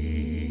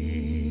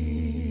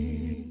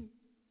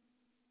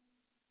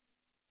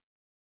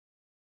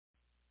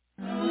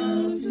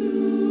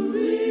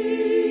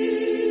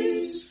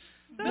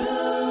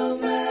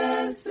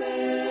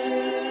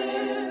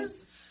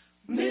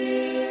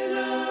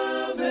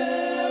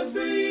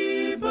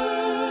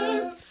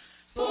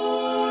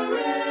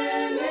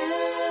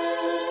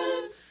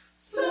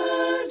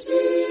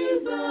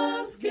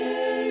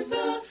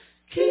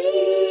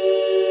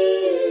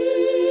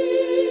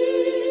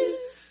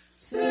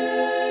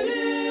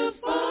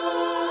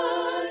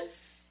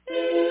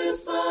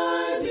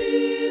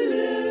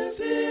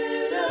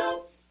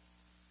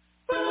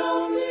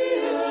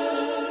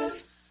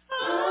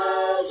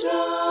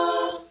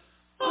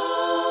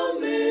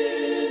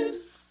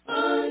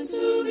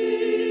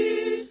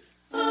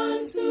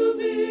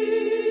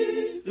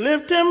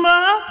 Lift him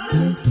up,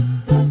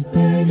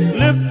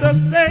 lift the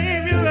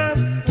Savior up,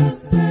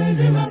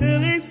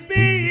 till he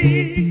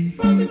speaks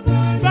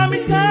from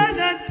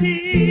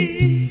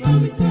eternity.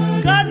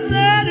 God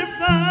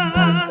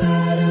satisfied,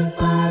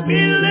 be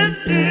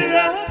lifted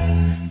up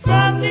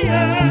from the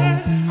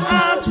earth.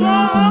 I'll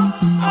draw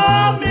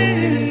all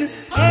men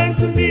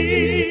unto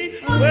me.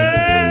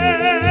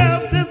 Well,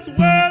 this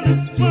world is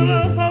full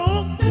of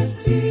hope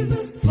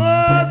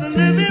for the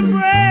living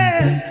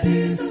bread.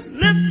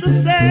 Lift the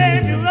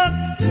Savior up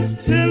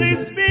till he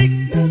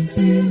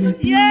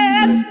speaks.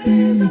 Yes,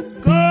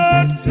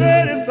 God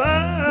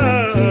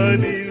certified,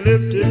 he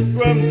lifted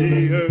from the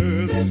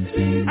earth.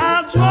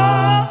 I'll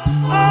draw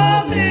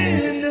all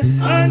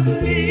men unto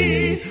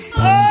me.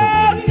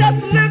 Oh,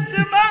 just lift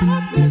him up.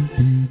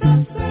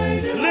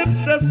 Lift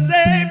the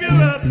Savior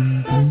up.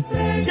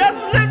 Just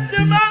lift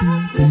him up.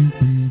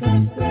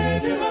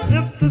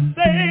 Lift the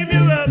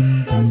Savior up.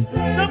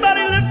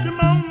 Somebody lift him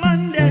on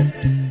Monday.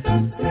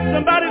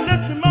 Somebody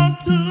lift him on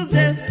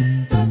Tuesday.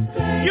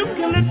 You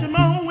can lift him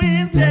on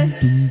Wednesday.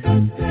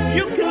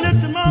 You can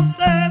lift him on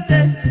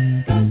Thursday.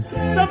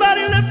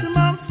 Somebody lift him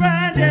on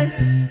Friday.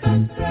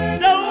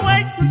 Don't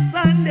wait till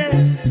Sunday.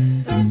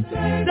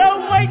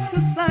 Don't wait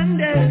till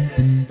Sunday.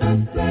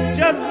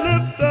 Just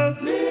lift the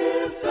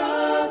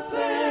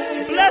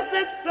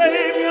blessed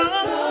Savior.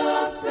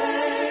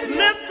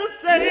 Lift the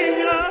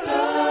Savior.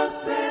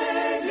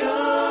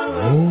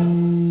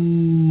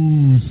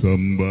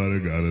 Somebody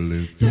gotta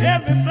lift him.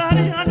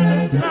 Everybody under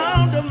the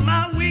sound of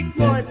my weak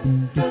voice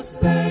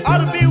ought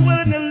to be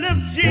willing to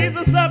lift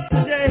Jesus up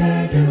today.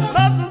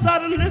 Mothers ought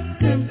to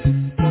lift him.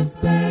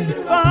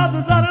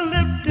 Fathers ought to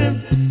lift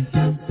him.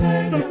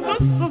 Some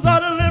sisters ought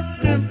to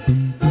lift him.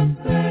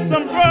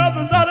 Some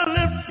brothers ought to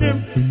lift him.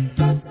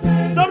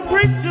 Some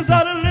preachers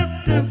ought to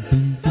lift him.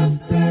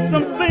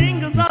 Some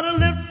singers ought to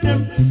lift him.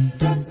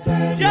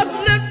 Just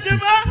lift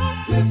him up.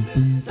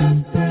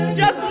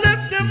 Just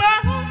lift him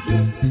up.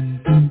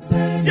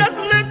 Just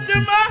lift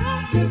him up.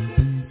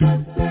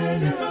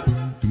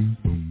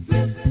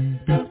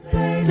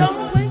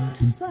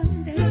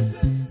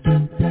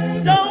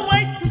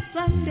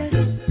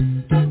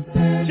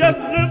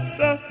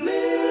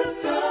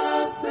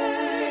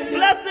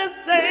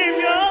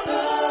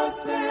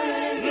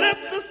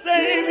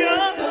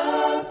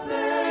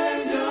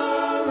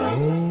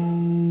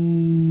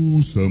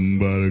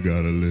 Somebody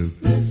gotta live.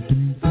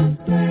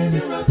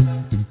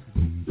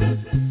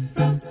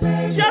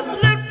 Just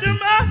lift him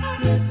up.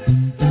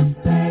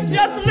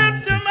 Just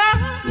lift him up.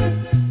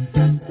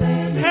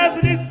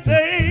 Hasn't he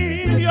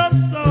saved your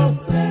soul?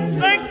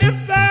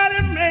 Sanctified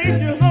and made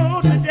you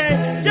whole today.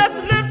 Just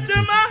lift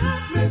him up.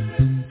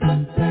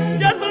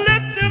 Just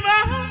lift him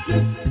up.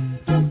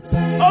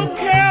 Oh,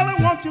 Cali,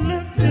 won't you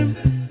lift him?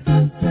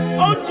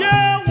 Oh,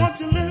 Joe, won't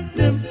you lift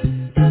him?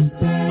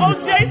 Oh,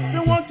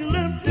 Jason, won't you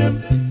lift him?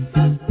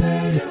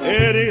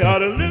 Eddie ought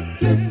to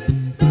lift him.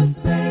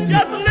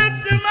 Just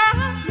lift him up.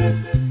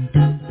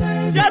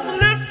 Just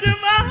lift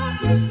him up.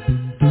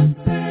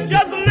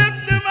 Just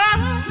lift him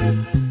up.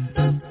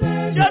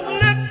 Just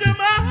lift him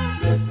up.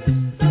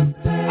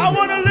 I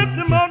want to lift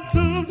him on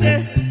Tuesday.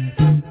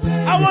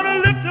 I want to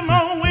lift him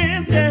on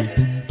Wednesday.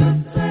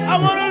 I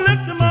want to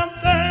lift him on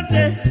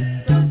Thursday.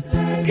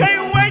 I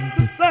can't wait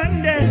till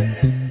Sunday.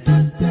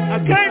 I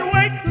can't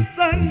wait till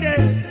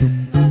Sunday.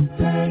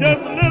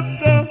 Just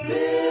lift up.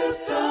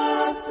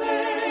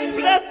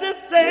 Bless the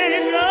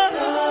Savior.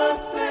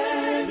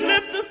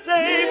 Lift the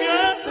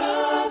Savior.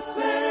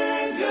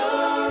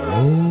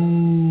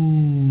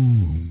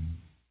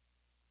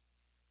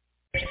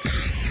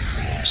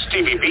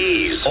 Stevie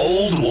B's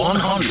Old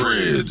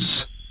 100s.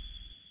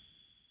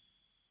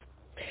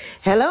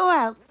 Hello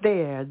out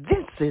there.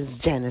 This is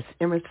Janice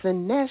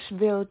Edmerson,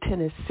 Nashville,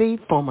 Tennessee,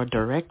 former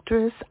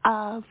directress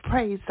of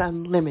Praise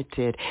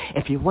Unlimited.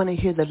 If you want to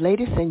hear the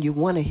latest and you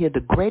want to hear the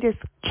greatest,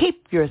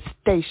 keep your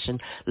station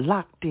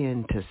locked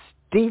in to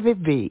Stevie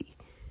B.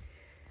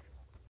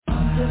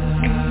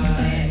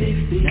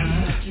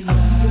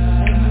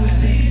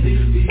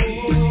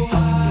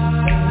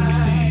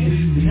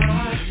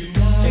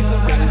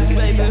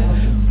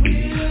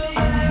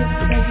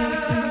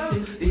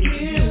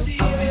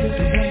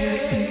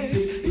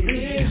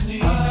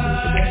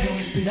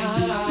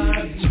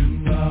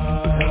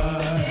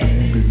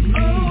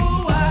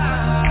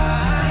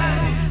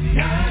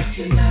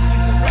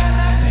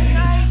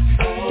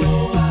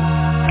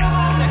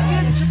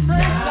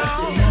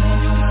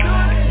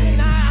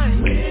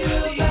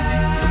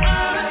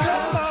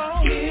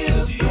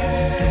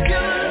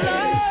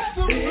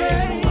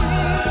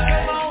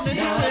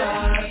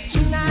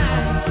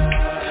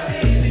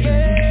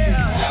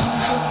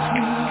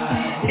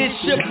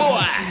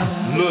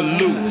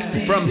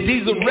 From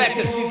Diesel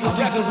Records,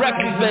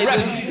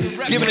 baby.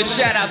 Giving a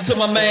shout out to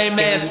my main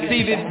man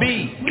Stevie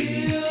B.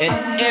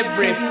 And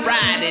every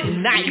Friday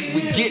night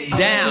we get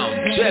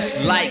down just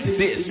like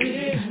this.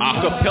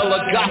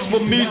 Acappella gospel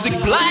music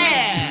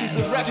blast.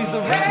 It's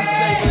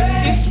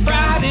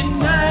Friday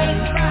night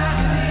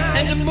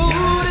and the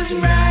mood is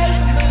right.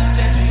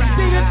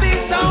 Stevie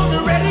B's on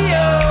the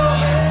radio.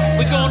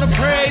 We're gonna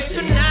praise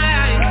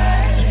tonight.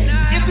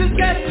 If you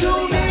just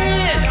tune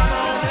in,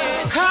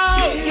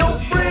 call your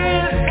friends.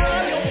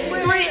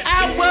 3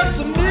 hours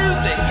of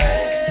music.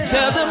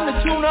 Tell them to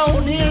tune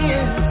on in.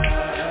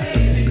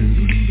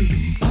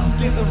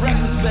 Get the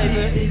records,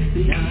 baby.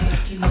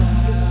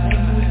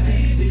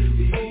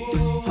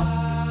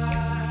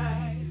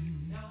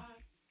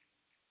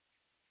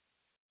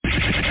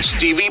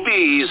 Stevie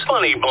B's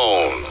Funny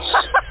Bones.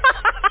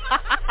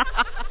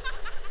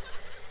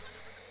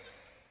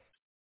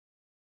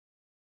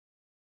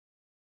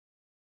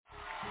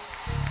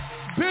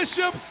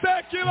 Bishop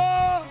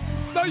Secular,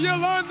 the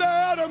Yolanda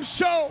Adams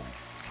Show.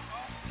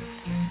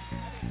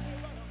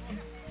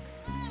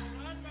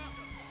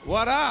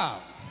 What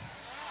up?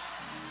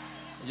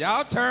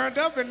 Y'all turned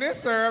up in this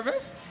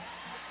service.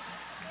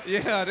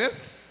 Yeah, this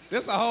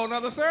a whole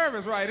nother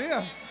service right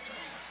here.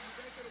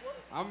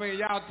 I mean,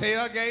 y'all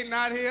tailgating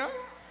out here.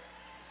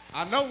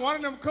 I know one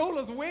of them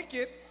coolers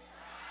wicked.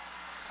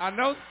 I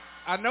know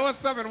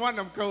it's something in one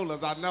of them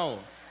coolers. I know.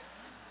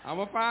 I'm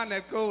gonna find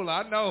that cooler.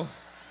 I know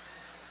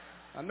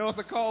it's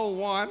a cold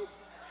one.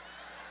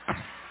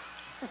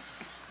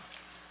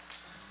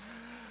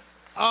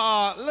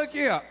 Look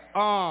here.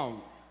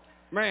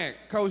 Man,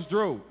 Coach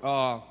Drew,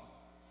 I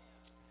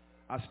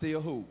still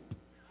hoop.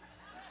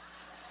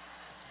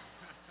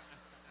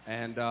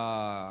 And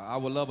I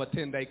would love a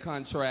 10-day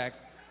contract,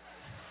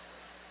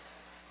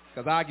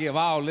 because I give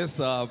all this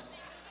up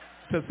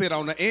to sit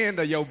on the end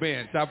of your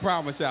bench. I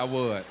promise you I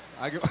would.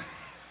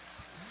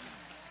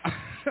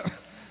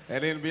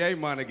 That NBA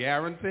money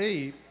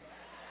guaranteed.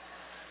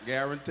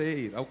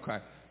 Guaranteed. Okay.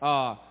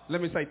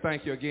 Let me say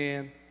thank you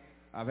again.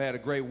 I've had a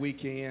great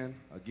weekend.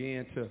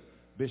 Again, to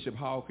Bishop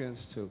Hawkins,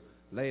 to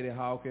Lady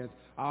Hawkins.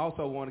 I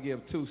also want to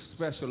give 2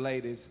 special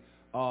ladies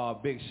a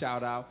big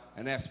shout out,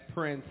 and that's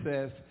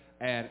Princess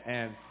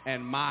and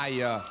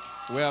Maya,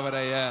 wherever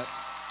they at.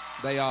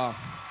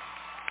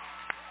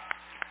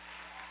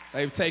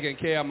 They've taken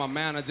care of my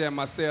manager and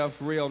myself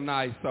real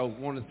nice, so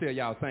want to tell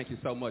y'all thank you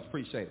so much.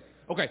 Appreciate it.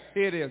 Okay,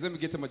 here it is. Let me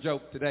get to my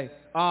joke today.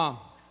 I'm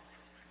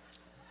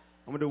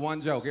going to do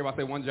one joke. Everybody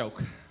say one joke.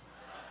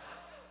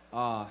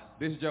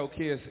 This joke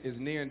here is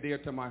near and dear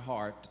to my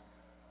heart.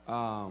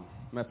 Matter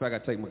of fact, I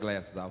got to take my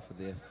glasses off for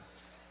this.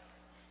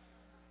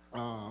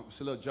 It's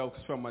a little joke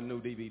from my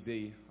new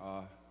DVD.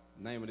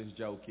 Name of this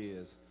joke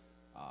is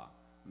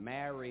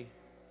marry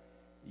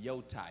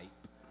your type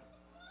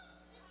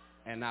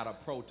and not a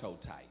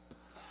prototype.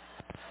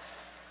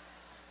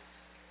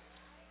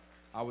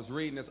 I was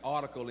reading this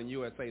article in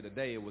USA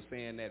Today. It was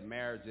saying that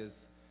marriages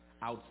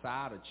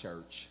outside of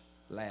church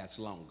last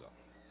longer.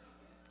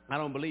 I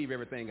don't believe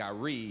everything I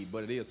read,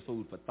 but it is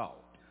food for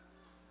thought.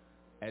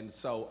 And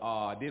so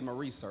I did my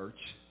research,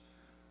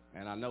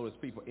 and I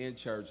noticed people in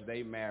church,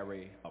 they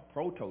marry a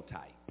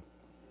prototype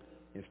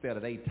instead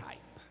of a type.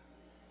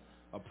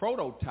 A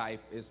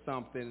prototype is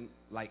something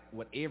like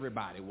what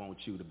everybody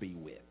wants you to be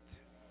with.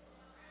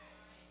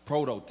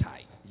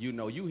 Prototype. You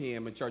know, you hear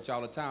them in church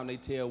all the time. They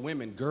tell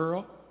women,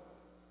 girl,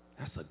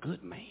 that's a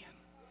good man.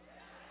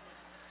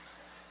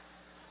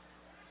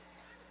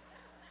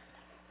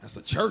 That's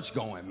a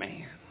church-going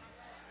man.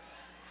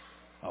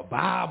 A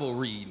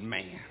Bible-reading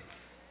man.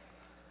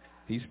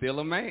 He's still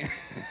a man.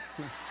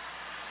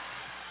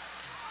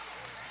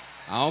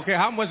 I don't care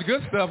how much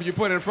good stuff you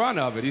put in front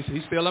of it.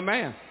 He's still a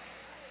man.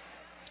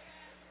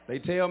 They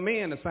tell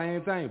men the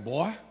same thing.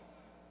 Boy,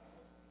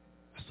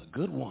 that's a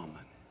good woman.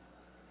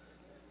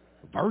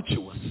 A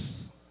virtuous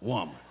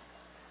woman.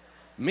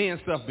 Men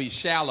stuff be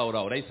shallow,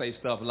 though. They say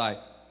stuff like,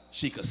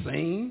 she could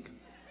sing.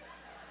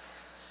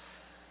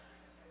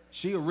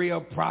 She a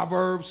real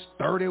Proverbs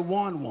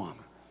 31 woman.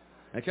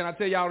 And can I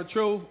tell y'all the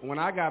truth? When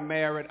I got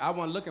married, I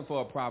wasn't looking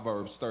for a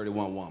Proverbs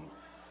 31 woman.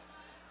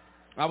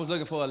 I was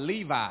looking for a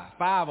Levi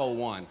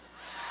 501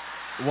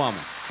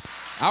 woman.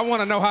 I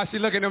want to know how she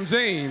look in them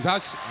jeans.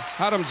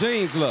 How them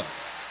jeans look.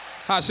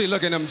 How she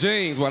look in them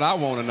jeans, what I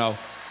want to know.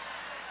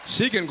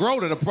 She can grow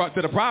to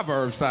the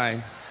Proverbs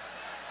thing.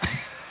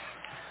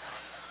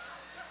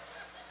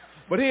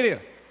 But here it is.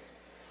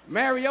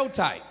 Marry your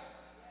type,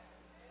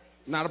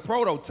 not a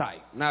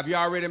prototype. Now, if you're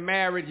already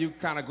married, you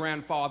kind of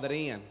grandfathered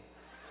in.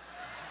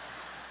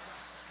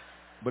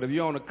 But if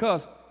you're on the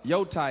cusp,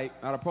 your type,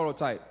 not a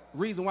prototype.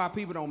 Reason why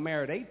people don't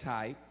marry their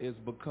type is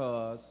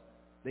because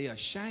they're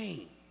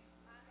ashamed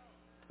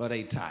of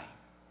their type.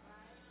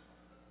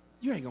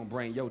 You ain't going to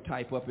bring your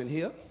type up in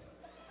here.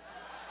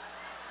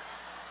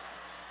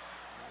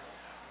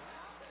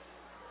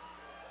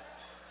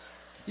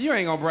 You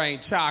ain't going to bring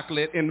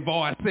chocolate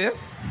invoices.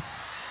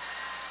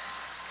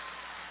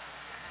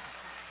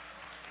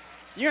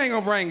 You ain't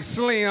going to bring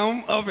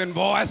slim of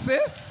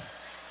invoices.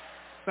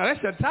 Now,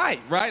 that's your type,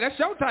 right? That's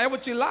your type,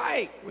 what you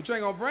like. But you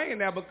ain't going to bring in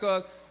there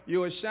because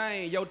you're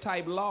ashamed your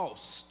type lost.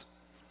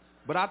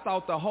 But I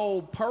thought the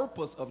whole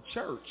purpose of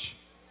church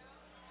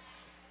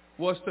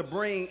was to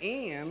bring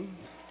in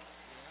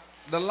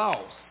the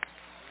lost.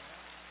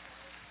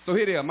 So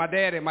here it is. My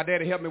daddy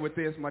helped me with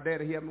this.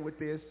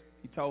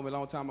 He told me a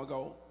long time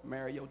ago,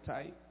 marry your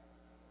type,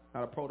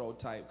 not a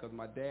prototype, because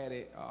my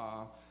daddy,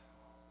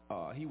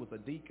 he was a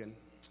deacon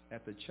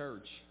at the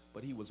church,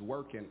 but he was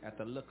working at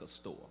the liquor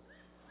store.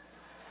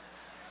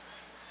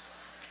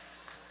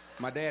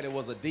 My daddy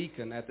was a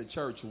deacon at the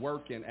church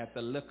working at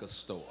the liquor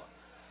store.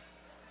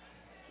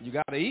 You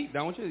got to eat,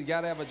 don't you? You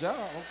got to have a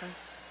job, okay?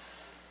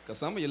 Because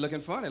some of you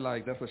looking funny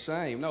like, that's a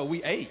shame. No,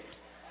 we ate.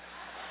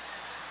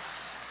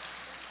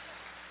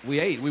 We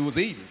ate. We was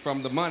eating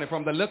from the money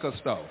from the liquor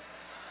store.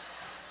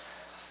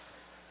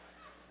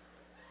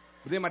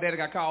 But then my daddy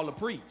got called to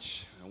preach.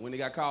 And when he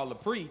got called to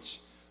preach,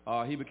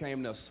 he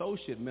became the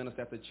associate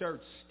minister at the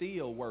church,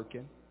 still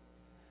working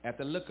at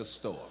the liquor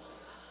store.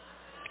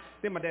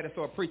 Then my daddy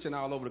started preaching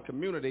all over the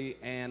community,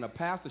 and a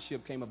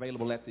pastorship came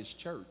available at this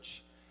church.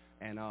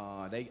 And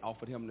they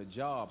offered him the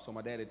job, so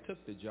my daddy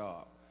took the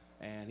job.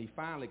 And he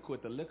finally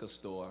quit the liquor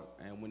store.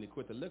 And when he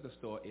quit the liquor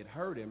store, it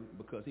hurt him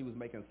because he was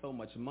making so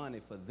much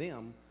money for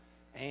them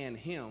and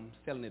him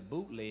selling it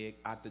bootleg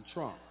out the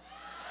trunk.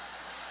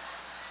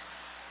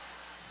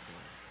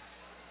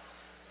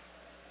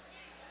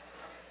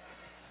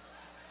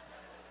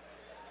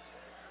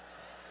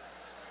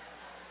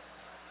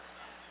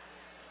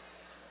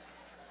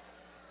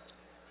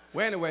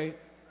 Well, anyway,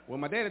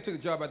 when my daddy took a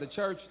job at the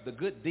church, the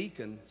good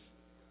deacons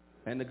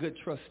and the good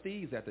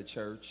trustees at the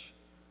church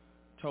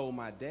told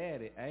my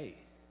daddy, hey,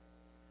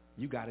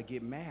 you got to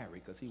get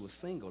married, because he was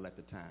single at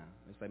the time.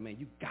 They said, man,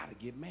 you got to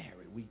get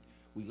married.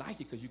 We like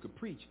you because you could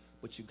preach,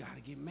 but you got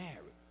to get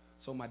married.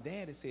 So my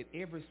daddy said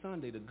every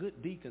Sunday the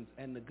good deacons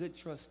and the good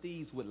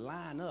trustees would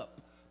line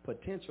up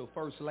potential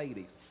first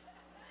ladies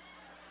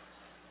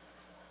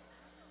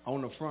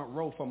on the front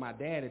row for my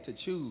daddy to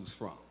choose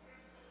from.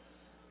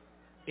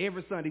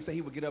 Every Sunday, he said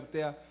he would get up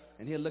there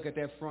and he'll look at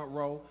that front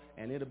row,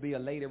 and it'll be a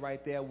lady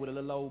right there with a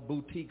little old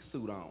boutique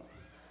suit on.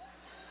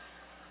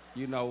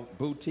 You know,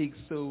 boutique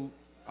suit,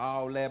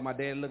 all that. My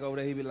daddy look over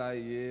there, he'd be like,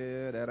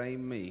 yeah, that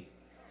ain't me.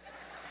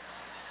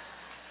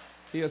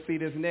 He'll see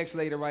this next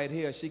lady right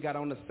here. She got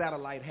on the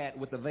satellite hat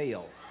with the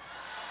veil.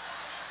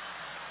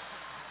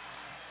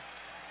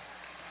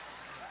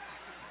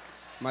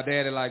 My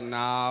daddy like,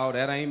 no,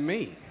 that ain't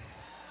me.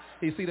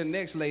 He see the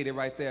next lady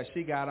right there.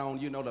 She got on,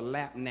 you know, the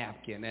lap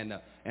napkin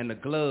and the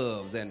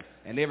gloves and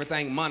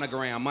everything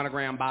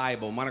monogram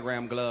Bible,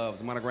 monogram gloves,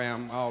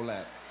 monogram, all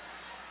that.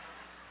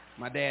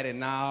 My daddy,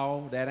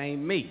 no, that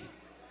ain't me.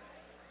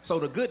 So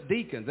the good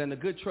deacons and the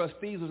good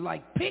trustees was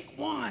like, pick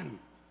one.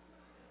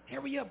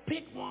 hurry up,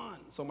 pick one.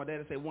 So my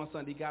daddy said one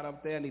Sunday he got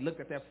up there and he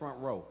looked at that front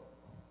row.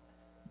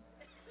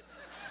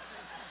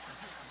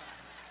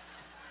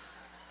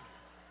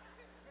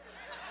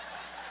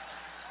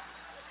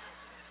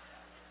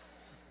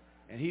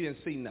 And he didn't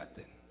see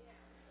nothing.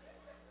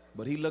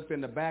 But he looked in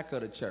the back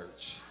of the church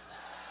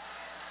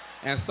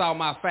and saw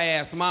my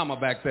fast mama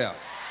back there.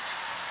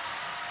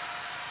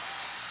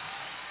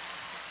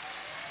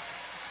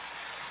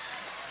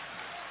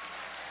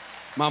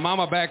 My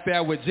mama back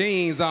there with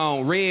jeans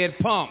on, red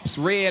pumps,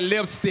 red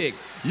lipstick.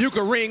 You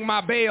can ring my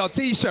bell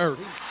t-shirt.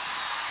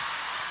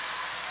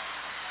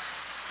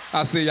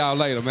 I'll see y'all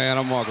later, man.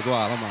 I'm Marcus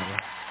Wild. I'm out here.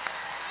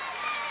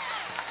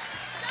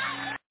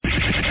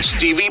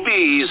 Stevie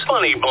B's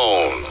Funny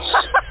Bones.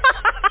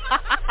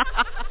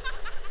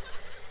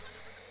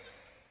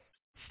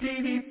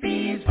 Stevie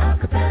B's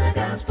Acapella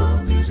Gospel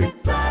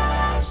Music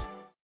Blast.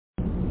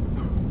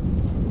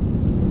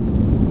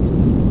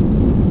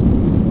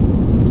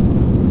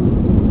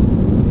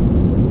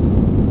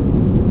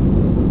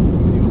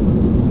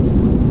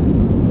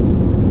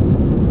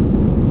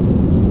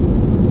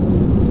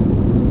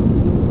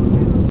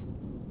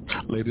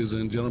 Ladies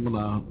and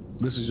gentlemen,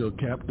 this is your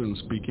captain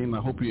speaking. I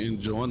hope you're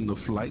enjoying the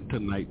flight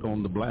tonight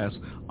on The Blast.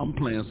 I'm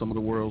playing some of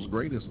the world's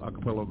greatest a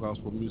cappella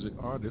gospel music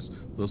artists,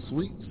 the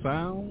sweet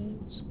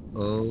sounds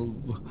of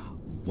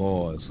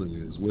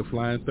voices. We're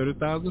flying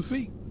 30,000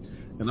 feet,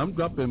 and I'm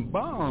dropping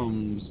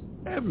bombs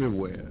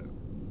everywhere.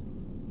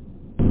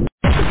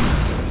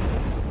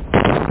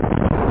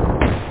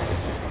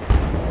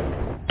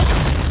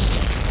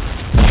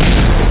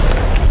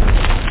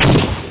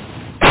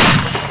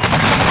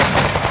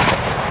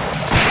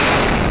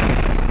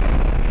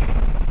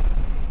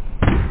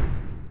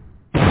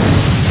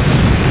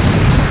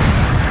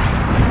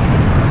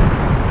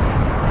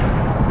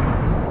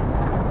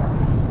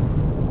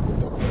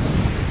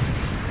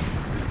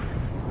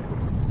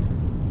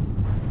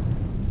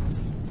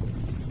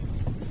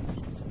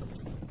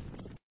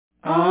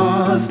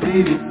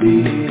 Stevie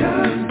B,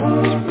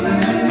 Gospel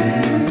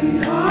Blast.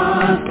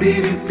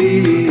 Stevie B,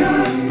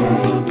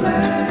 Gospel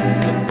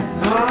Blast.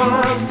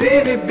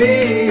 Stevie B,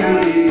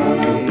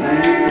 Gospel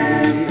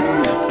Blast.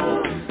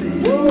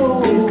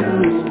 Woo,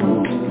 Gospel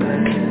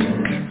Blast.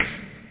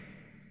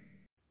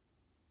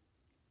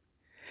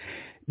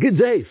 Good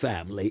day,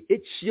 family.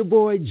 It's your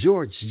boy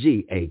George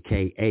G,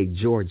 a.k.a.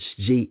 George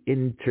G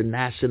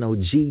International,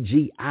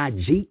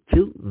 GGIG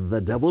to the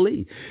double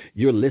E.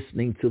 You're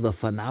listening to the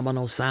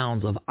phenomenal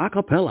sounds of a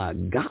cappella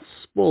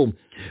gospel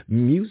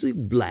music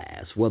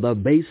blast, where the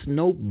bass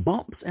note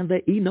bumps and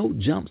the E note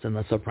jumps and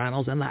the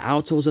sopranos and the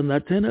altos and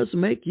the tenors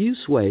make you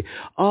sway.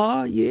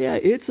 Oh, yeah,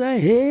 it's a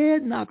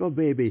head knocker,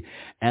 baby,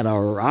 and a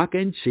rock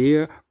and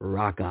cheer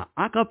rocker.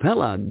 A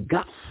cappella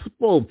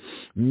gospel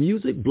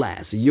music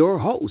blast. Your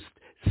host,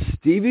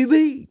 Stevie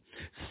B,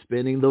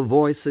 spinning the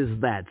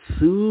voices that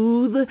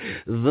soothe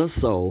the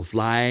soul,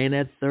 flying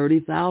at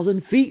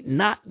 30,000 feet,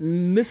 not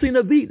missing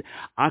a beat.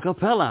 A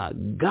cappella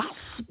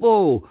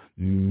gospel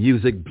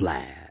music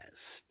blast.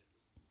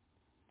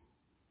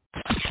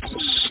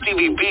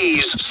 Stevie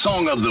B's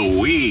Song of the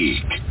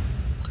Week.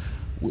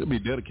 We'll be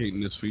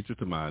dedicating this feature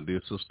to my dear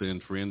sister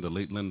and friend, the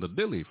late Linda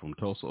Dilly from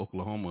Tulsa,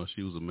 Oklahoma.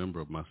 She was a member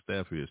of my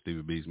staff here at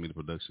Stevie B's Media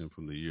Production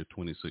from the year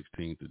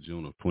 2016 to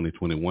June of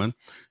 2021.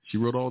 She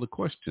wrote all the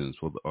questions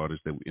for the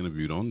artists that we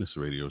interviewed on this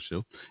radio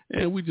show,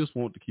 and we just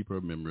want to keep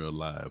her memory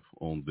alive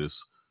on this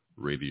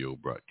radio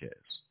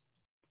broadcast.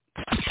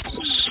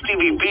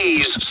 Stevie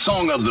B's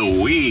Song of the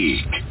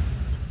Week.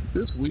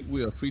 This week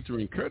we are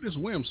featuring Curtis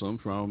Williamson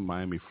from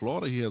Miami,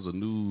 Florida. He has a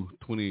new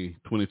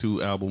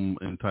 2022 album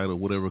entitled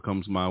Whatever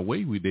Comes My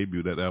Way. We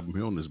debuted that album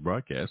here on this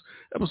broadcast,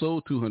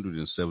 episode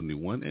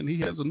 271, and he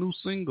has a new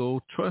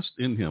single, Trust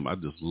in Him. I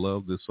just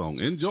love this song.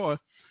 Enjoy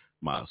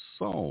my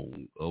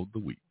Song of the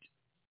Week.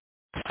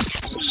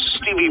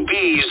 Stevie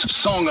B's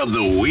Song of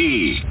the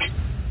Week.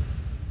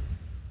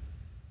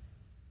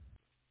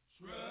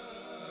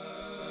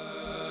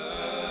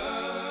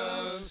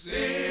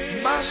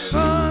 My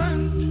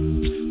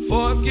son,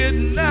 forget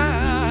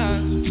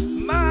not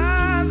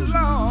my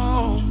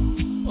law,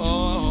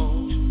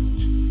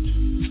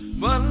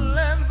 but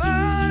let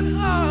thine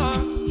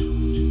heart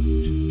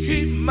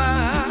keep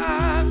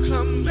my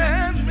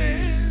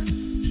commandments.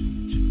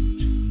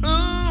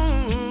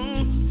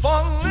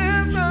 For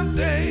length of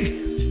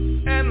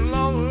days and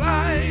long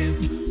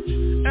life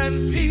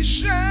and peace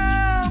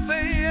shall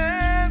they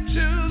add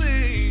to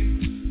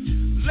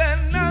thee. Let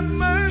not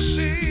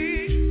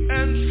mercy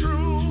and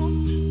truth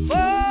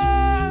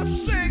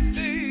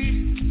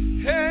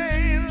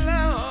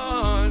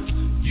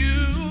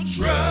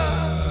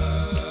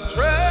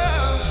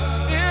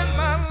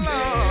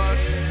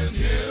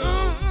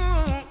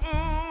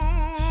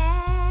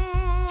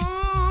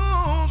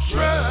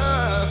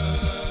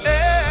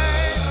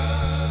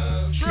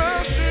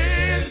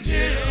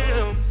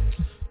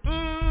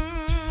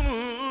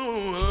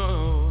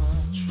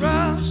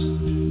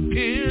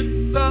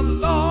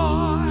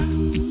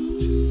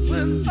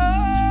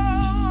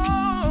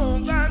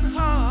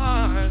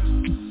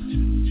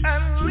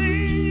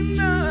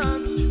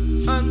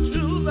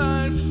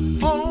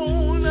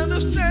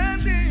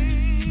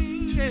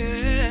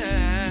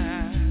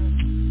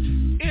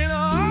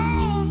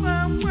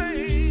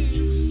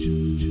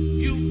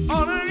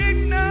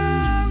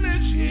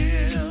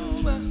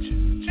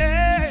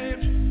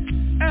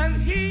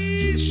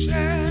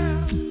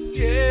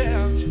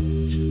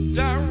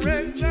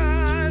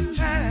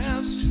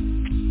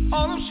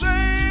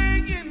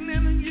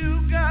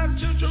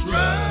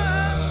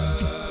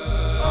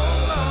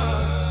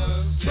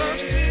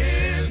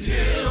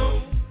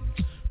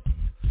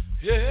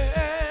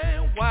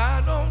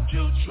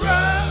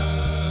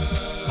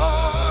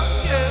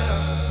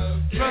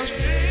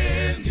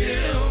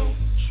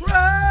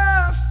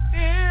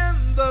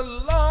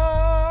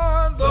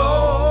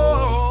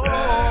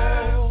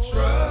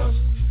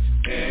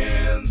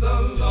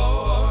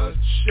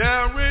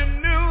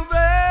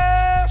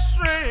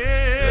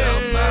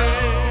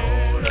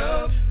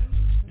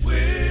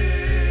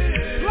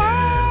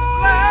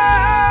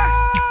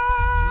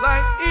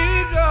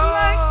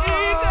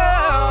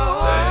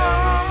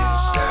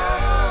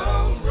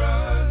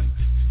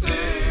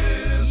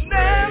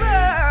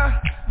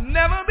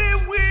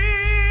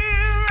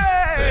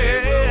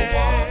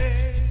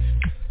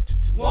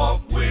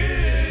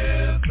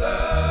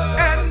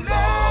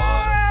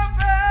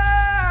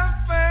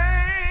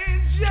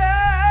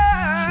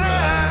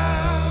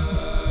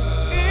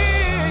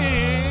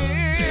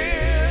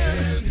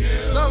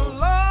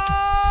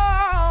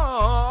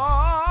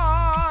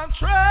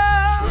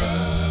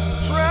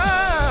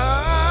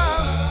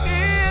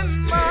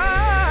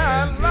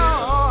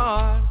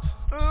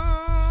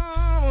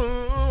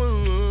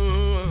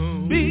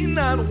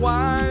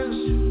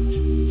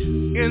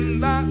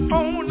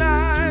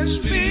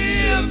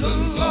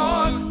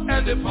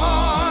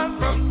depart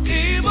from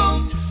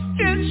evil.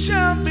 It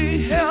shall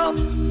be health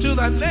to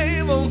thy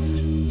navel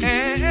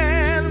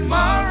and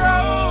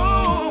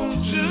marrow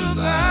to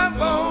thy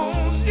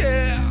bones.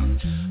 Yeah.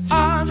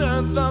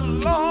 Honor the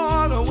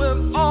Lord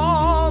with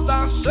all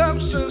thy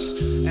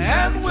substance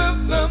and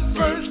with the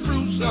first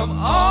fruits of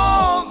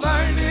all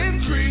thine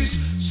increase.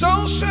 So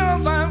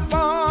shall thy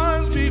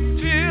barns be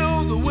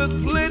filled with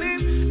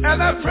plenty,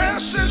 and thy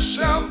presses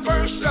shall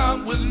burst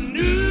out with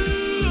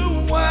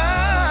new wine.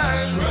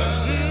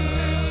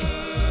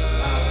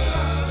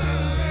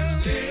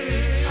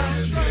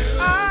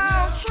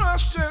 I'll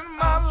trust in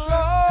my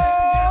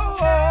Lord,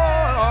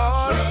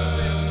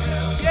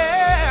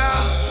 yeah,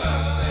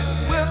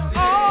 with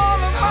all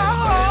of my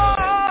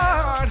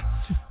heart.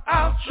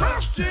 I'll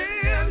trust in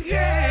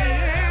Him,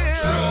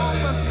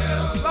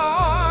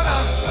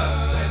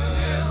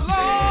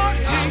 Lord,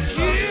 He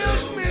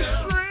gives me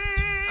strength.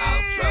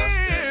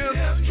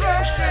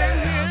 Trust in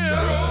Him.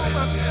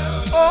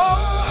 Oh,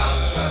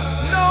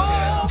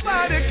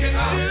 nobody can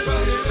do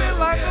me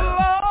like the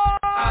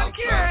Lord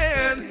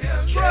can.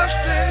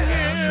 Trust in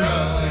Him.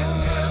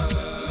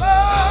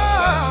 Lord,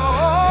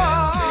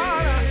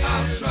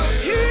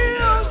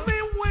 heals me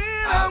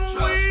when I'm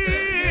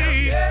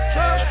weak.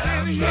 Trust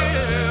in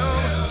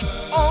Him.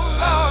 Oh,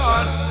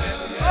 Lord,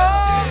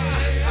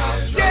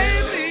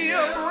 gave me a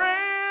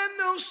brand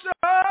new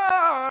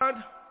start.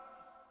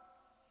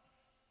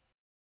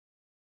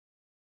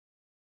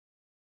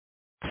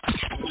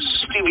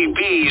 Stevie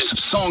B's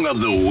Song of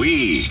the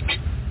Week.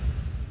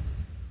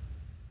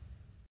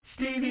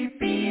 Stevie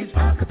B's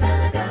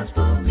Acappella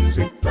Gospel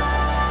Music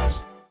Blast.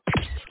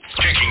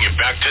 Taking you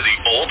back to the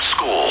old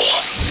school.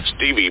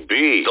 Stevie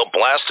B, the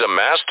Blaster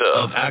Master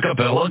of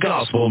Acappella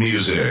Gospel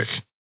Music.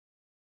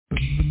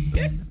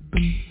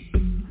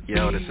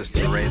 Yo, this is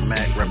Ray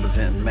Mack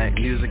representing Mac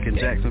Music in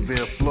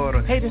Jacksonville,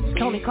 Florida. Hey, this is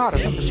Tony Carter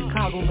from the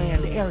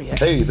Chicagoland area.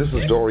 Hey, this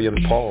is Dorian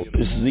Paul.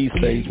 This is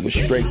E-Stage with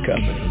Straight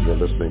Company. You're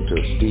listening to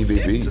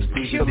Stevie B.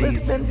 You're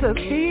listening to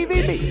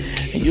Stevie B.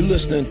 And you're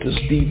listening to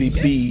Stevie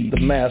B,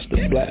 the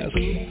Master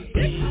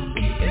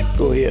Blaster.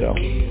 Go ahead, on.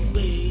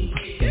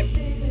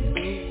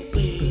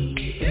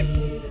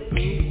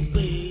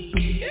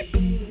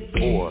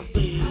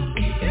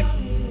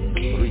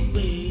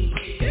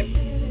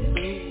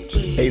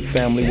 Hey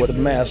family, what a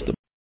master.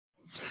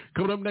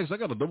 Coming up next, I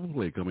got a double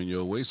play coming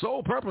your way.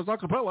 Soul Purpose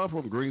Acappella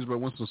from Greensboro,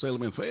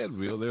 Winston-Salem, and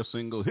Fayetteville. Their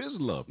single, His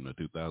Love, in the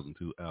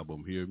 2002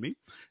 album, Hear Me.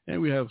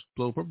 And we have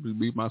Soul Purpose to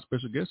be my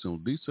special guest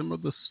on December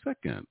the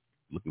 2nd.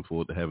 Looking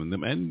forward to having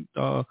them. And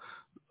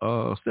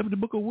Stephanie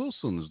Booker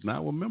Wilson is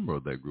now a member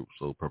of that group,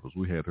 Soul Purpose.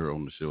 We had her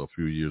on the show a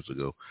few years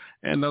ago.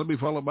 And that'll be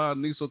followed by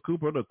Nisa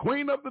Cooper, the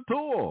queen of the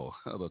tour,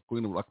 the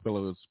queen of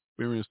Acappella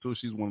Experience Tour.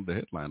 She's one of the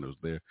headliners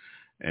there.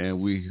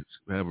 And we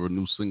have a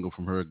new single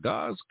from her,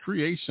 God's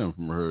Creation,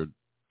 from her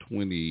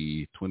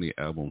 2020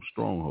 album,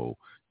 Stronghold.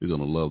 You're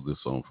going to love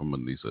this song from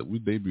Anissa. We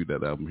debuted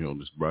that album here on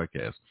this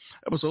broadcast.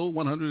 Episode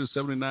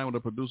 179 with the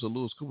producer,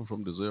 Lewis Cooper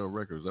from Desire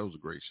Records. That was a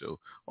great show.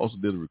 Also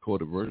did a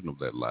recorded version of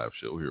that live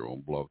show here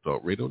on Blog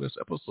Talk Radio. That's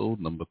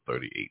episode number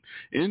 38.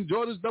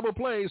 Enjoy this double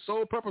play,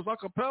 Soul Purpose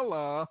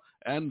Acappella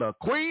and the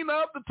queen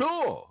of the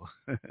tour,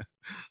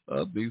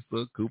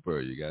 Anissa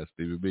Cooper. You got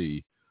Stevie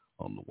B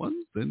on the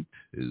ones and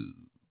twos.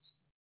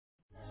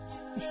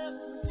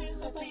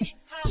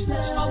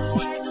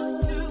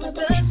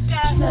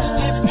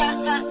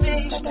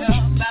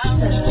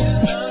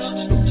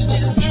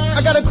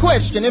 I got a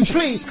question, and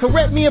please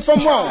correct me if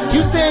I'm wrong.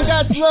 You saying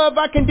God's love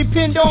I can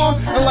depend on?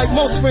 Unlike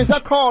most friends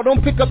I call,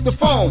 don't pick up the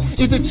phone.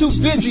 Either too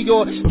busy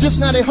or just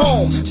not at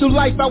home. Through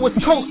life I was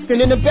coasting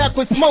in a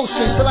backwards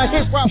motion till I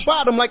hit rock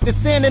bottom like the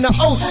sand in the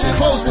ocean.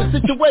 Closing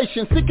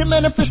situation, seeking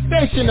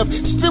manifestation of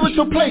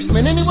spiritual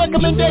placement. Any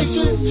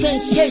recommendations?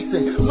 Change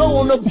chasing.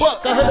 Low on the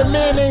buck, I heard a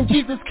man named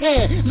Jesus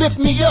can lift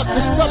me up.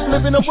 It's tough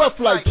living a rough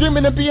life,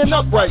 dreaming of being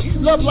upright.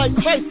 Love like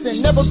Christ and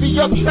never be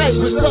uptight.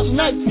 With up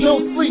nights, no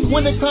sleep,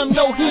 wintertime,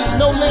 no heat.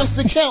 No lamps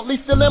to count,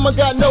 least the Lamb of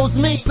God knows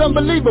me. It's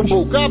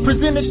unbelievable, God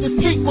presented the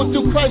sequel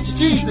through Christ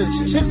Jesus.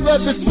 His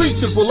love is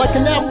reachable, like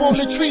an apple on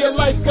the tree of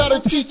life,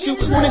 gotta teach you.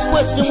 When in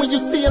question, when you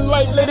see in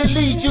light, let it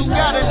lead you.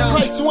 Gotta know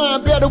Christ's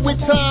wine, better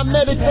with time.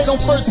 Meditate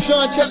on 1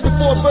 John chapter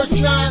 4, verse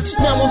 9.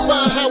 Now I'm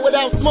fine, how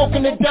without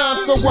smoking a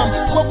dime. So what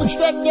was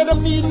that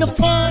I'm needing to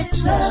find?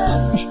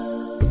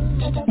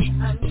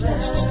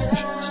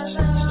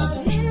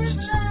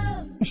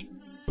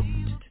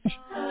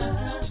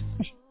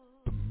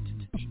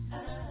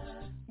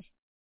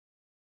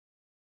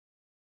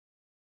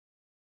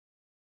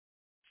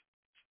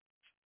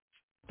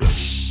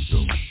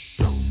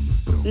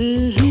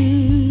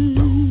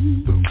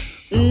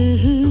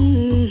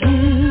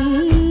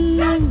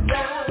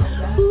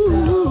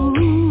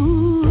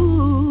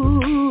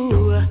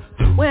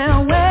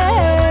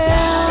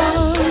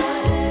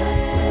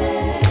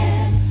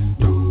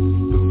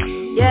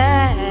 Yeah.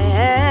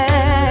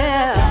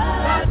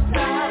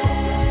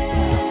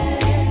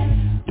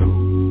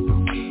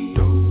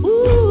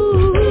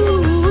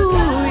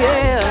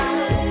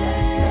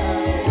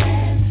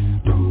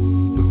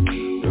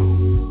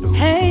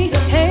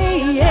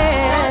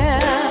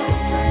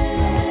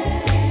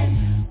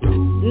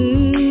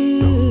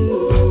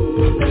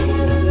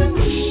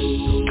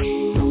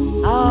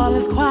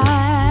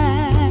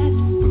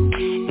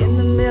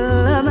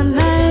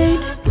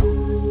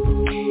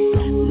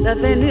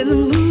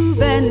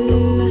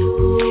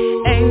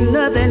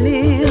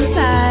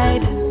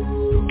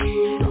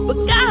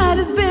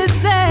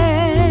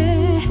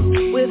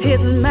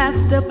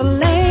 up a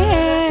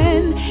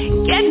land,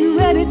 getting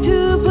ready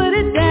to put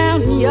it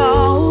down,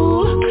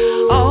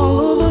 y'all, all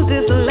over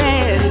this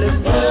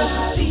land.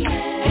 Mercy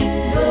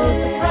and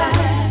no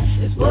surprise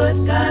is what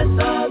God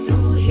saw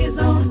through his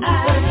own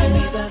eyes.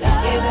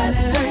 Heaven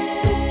and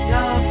earth is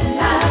dark and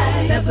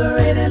light,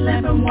 separated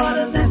land from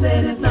waters and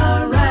said it's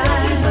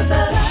alright. But the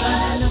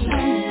sun and the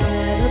moon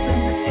right up in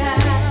the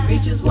sky,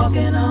 creatures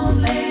walking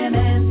on land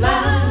and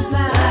fly.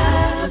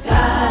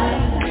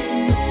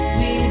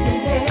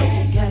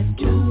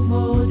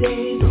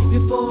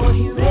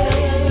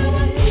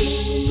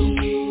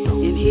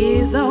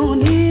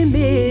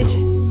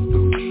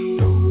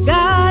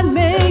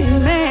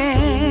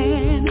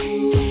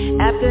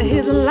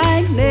 His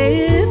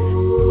likeness,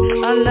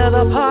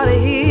 another part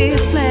of his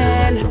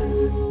plan.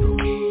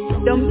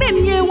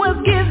 Dominion was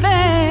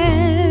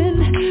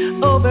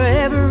given over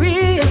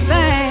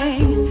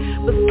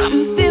everything, but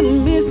something still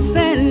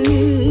missing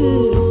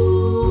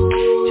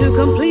to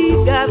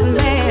complete God's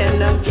man.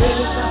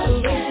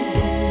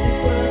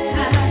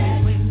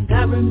 When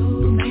God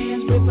removed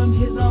man's grip from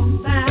his own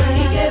side,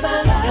 he gave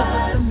us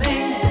the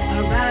man a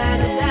ride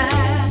or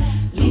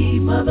die,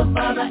 leave mother,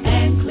 father,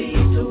 and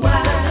cleave to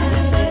wife.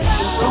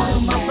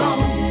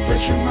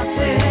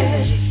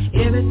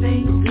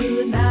 Everything's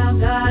good now,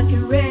 God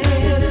can rest.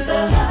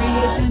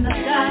 Creation of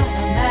God, a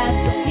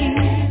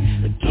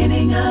masterpiece,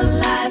 beginning of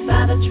life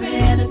by the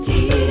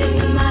Trinity.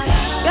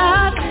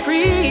 God's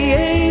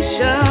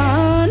creation,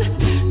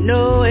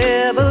 no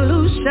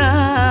evolution.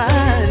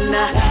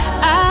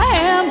 I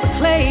am the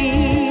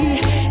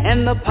clay,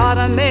 and the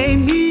potter made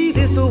me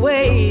this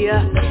way.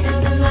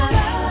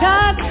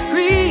 God's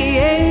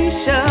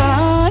creation,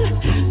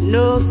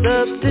 no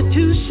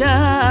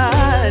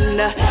substitution.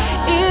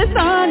 It's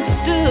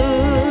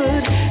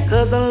understood,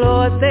 'cause the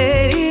Lord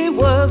said it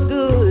was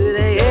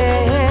good,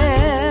 yeah.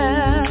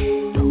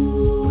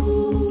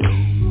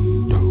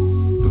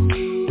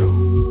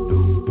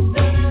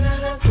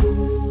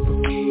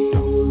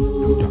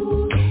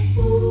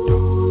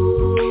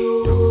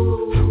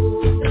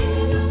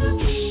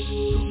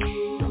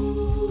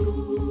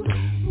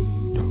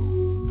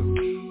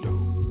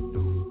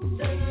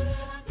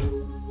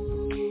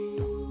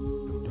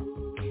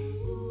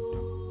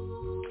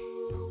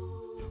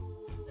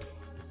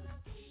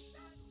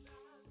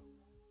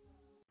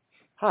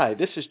 Hi,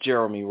 this is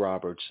Jeremy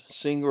Roberts,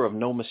 singer of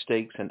No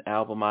Mistakes and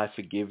album I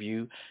Forgive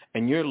You,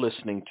 and you're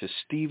listening to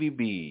Stevie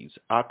B's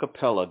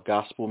Acappella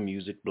Gospel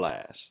Music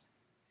Blast.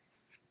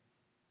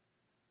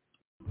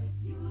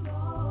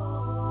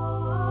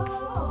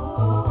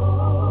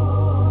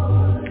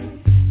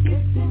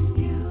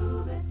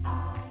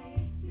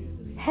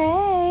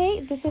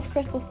 Hey, this is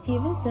Crystal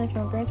Stevenson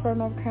from Greensboro,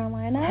 North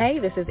Carolina. Hey,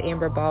 this is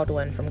Amber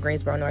Baldwin from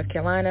Greensboro, North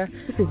Carolina.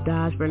 This is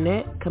Dodge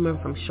Burnett coming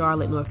from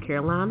Charlotte, North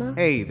Carolina.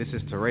 Hey, this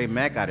is Teray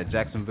Mack out of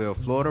Jacksonville,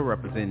 Florida,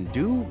 representing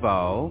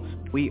Duval.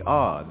 We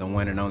are the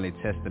one and only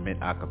Testament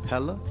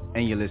Acappella,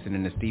 and you're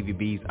listening to Stevie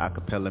B's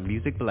Acappella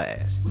Music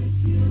Blast. With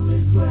you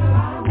is where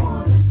I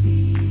wanna be.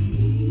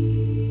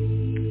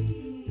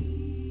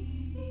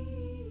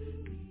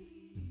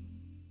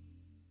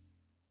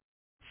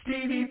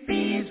 Stevie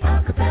B's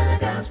Acappella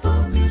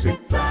Gospel Music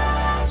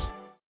Blast.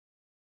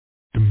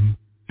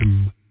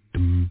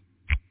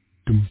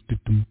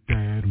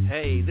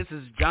 Hey, this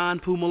is John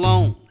Poo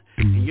Malone,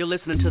 and you're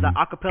listening to the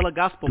Acappella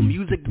Gospel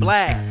Music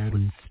Blast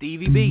with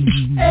Stevie B.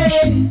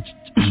 Hey.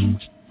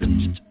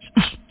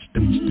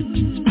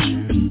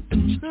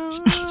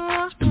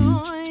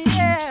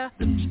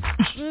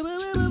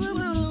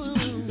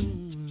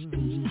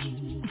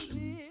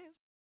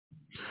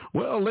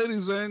 Well,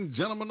 ladies and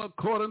gentlemen,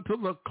 according to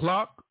the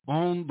clock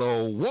on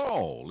the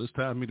wall, it's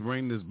time for me to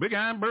bring this big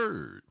iron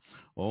bird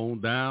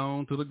on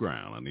down to the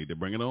ground. I need to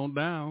bring it on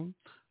down.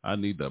 I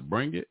need to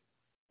bring it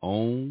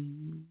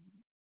on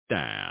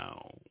down.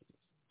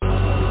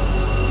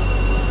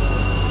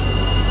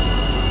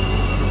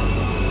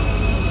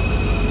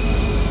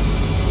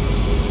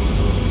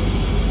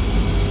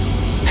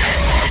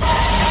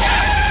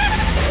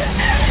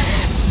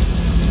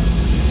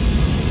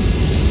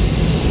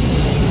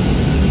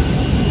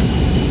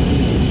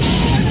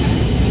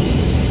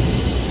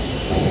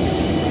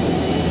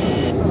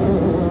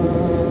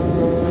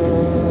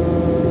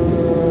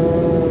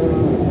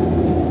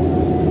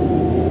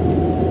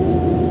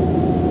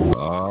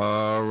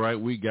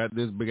 Got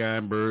this big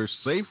iron bird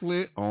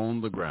safely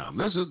on the ground.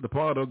 This is the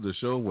part of the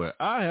show where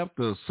I have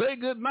to say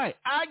goodnight.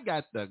 I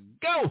got to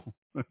go.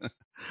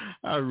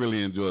 I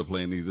really enjoy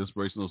playing these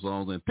inspirational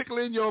songs and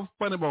tickling your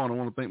funny bone. I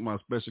want to thank my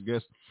special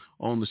guest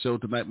on the show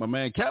tonight, my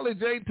man Cali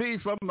J.T.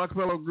 from the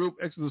Acappella group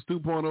Exodus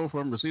 2.0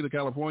 from Reseda,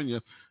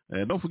 California.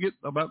 And don't forget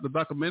about the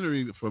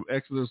documentary from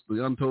Exodus,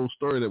 The Untold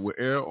Story, that will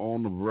air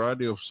on a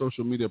variety of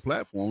social media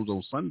platforms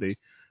on Sunday,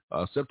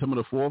 September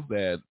the 4th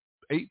at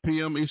 8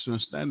 p.m. Eastern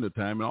Standard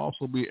Time, and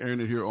also be airing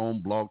it here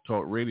on Blog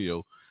Talk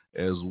Radio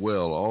as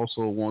well. I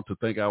also want to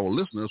thank our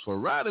listeners for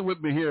riding with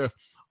me here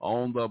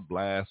on the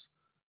blast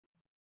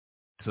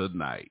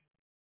tonight.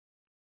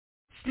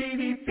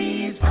 Stevie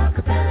B's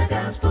Acappella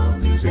Gospel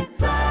Music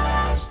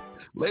Blast.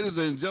 Ladies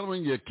and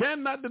gentlemen, you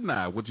cannot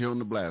deny what you're on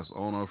the blast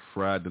on a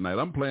Friday night.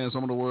 I'm playing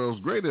some of the world's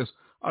greatest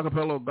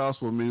acapella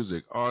gospel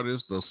music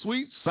artists, the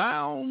sweet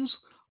sounds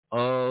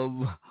of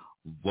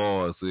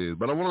voices.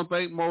 But I want to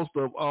thank most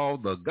of all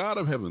the God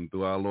of heaven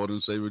through our Lord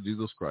and Savior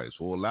Jesus Christ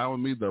for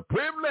allowing me the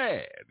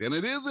privilege, and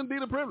it is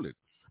indeed a privilege,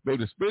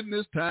 baby, to spend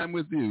this time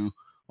with you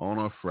on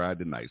a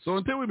Friday night. So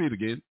until we meet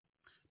again,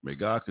 may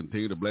God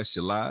continue to bless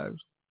your lives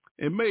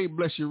and may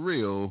bless you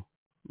real,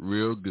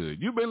 real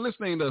good. You've been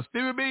listening to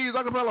Stevie B's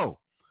Acapella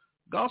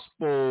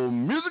Gospel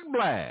Music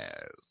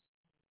Blast.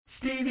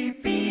 Stevie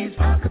B's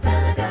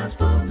Acapella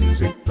Gospel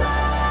Music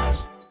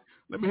Blast.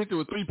 Let me hit you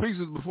with three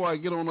pieces before I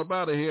get on up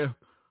out of here.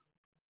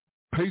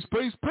 Peace,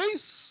 peace,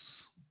 peace.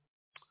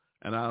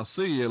 And I'll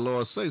see you,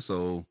 Lord say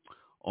so,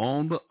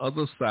 on the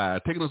other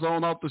side. Taking us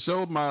on off the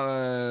show,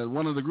 my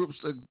one of the groups,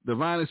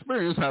 Divine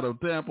Experience, out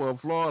of Tampa,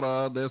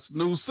 Florida. That's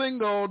new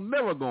single,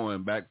 Never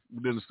Going Back.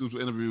 We did an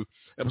exclusive interview,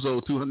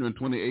 episode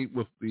 228,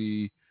 with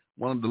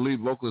one of the lead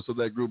vocalists of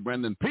that group,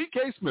 Brandon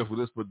P.K. Smith, with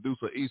his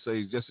producer,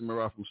 Issei Jesse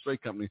Murrah from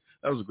Straight Company.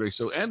 That was a great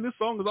show. And this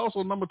song is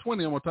also number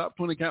 20 on my Top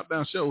 20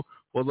 Countdown show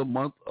for the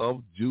month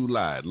of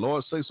July.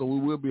 Lord say so, we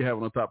will be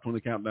having a Top 20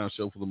 Countdown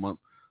show for the month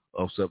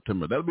of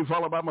September. That'll be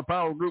followed by my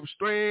power group,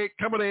 Straight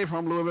Company,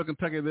 from Louisville,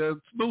 Kentucky. Their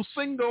new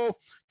single,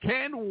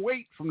 Can't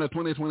Wait, from their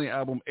 2020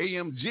 album,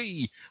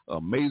 AMG,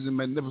 Amazing,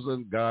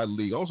 Magnificent, God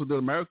League. Also did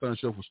a marathon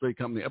show for Straight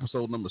Company,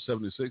 episode number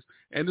 76.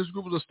 And this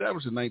group was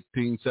established in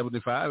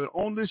 1975. And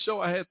on this show,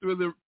 I had two of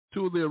the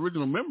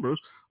original members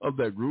of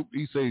that group,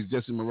 Issei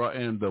Jesse Murrah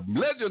and the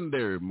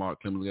legendary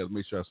Mark Clemens. I got to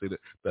make sure I say that.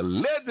 The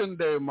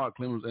legendary Mark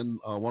Clemens and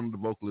one of the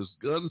vocalists,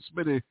 Gun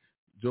Smitty,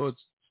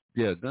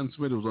 Gun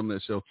Smith was on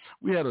that show.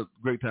 We had a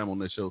great time on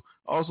that show.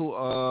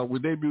 Also, we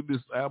debuted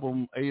this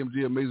album,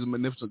 AMG Amazing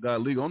Magnificent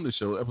God League, on this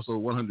show, episode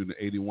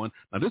 181.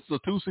 Now, this is a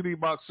 2-CD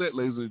box set,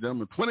 ladies and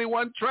gentlemen.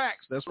 21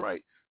 tracks. That's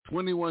right.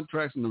 21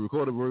 tracks in the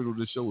recorded version of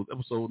this show was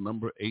episode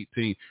number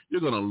 18. You're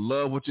going to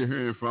love what you're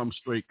hearing from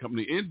Straight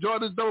Company. Enjoy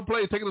this double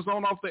play. Taking us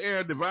on off the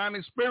air, Divine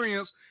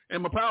Experience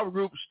and my power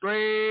group,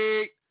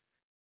 Straight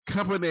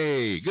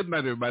Company. Good night,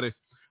 everybody.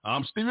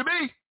 I'm Stevie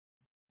B,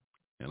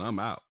 and I'm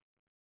out.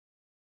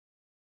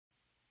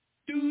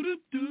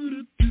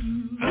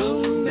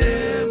 I'll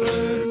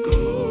never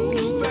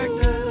go back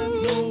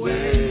down, no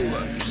way.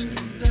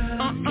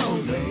 No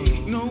way,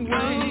 no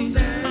way.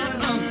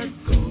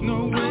 No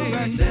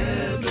way,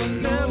 never,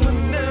 no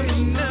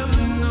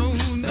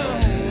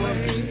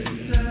way.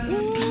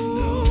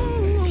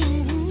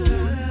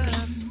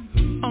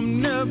 I'm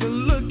never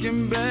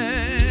looking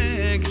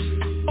back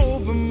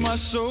over my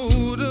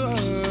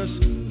shoulders.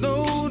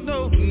 No,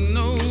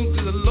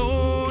 'cause the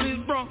Lord has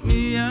brought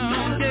me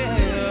out,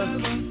 yeah.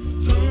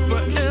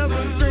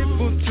 Forever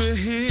grateful to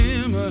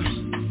him.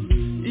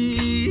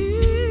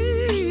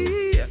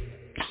 Yeah.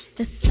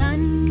 The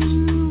sun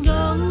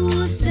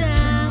goes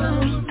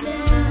down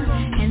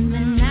and the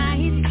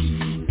night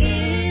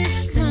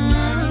is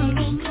come.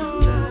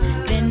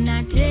 Then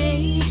our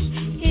day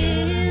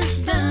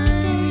is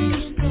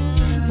done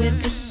with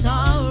the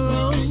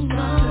sorrow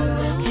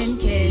and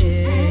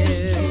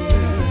care.